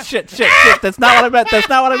 That's not what I meant.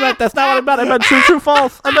 I meant true,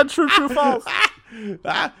 false. I meant true, false.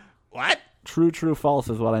 What? True, false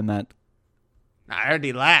is what I meant. I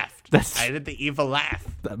already laughed. I did the evil laugh.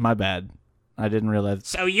 My bad. I didn't realize.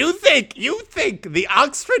 So you think the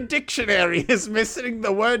Oxford Dictionary is missing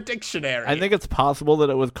the word dictionary? I think it's possible that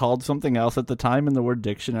it was called something else at the time and the word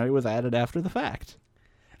dictionary was added after the fact.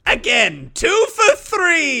 Again, 2 for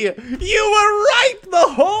 3. You were right the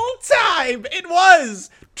whole time. It was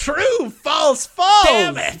true, false, false.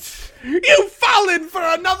 Damn it. You've fallen for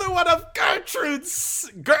another one of Gertrude's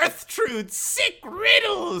sick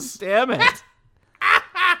riddles. Damn it.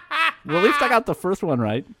 Well, at least I got the first one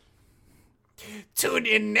right. Tune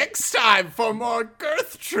in next time for more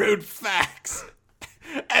Gertrude facts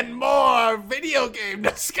and more video game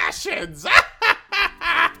discussions.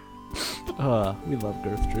 We love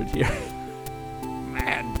Gertrude here.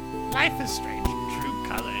 Man, Life is Strange in True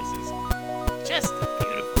Colors is just a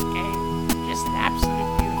beautiful game. Just an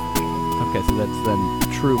absolute beautiful game. Okay, so that's then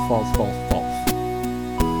true, false, false,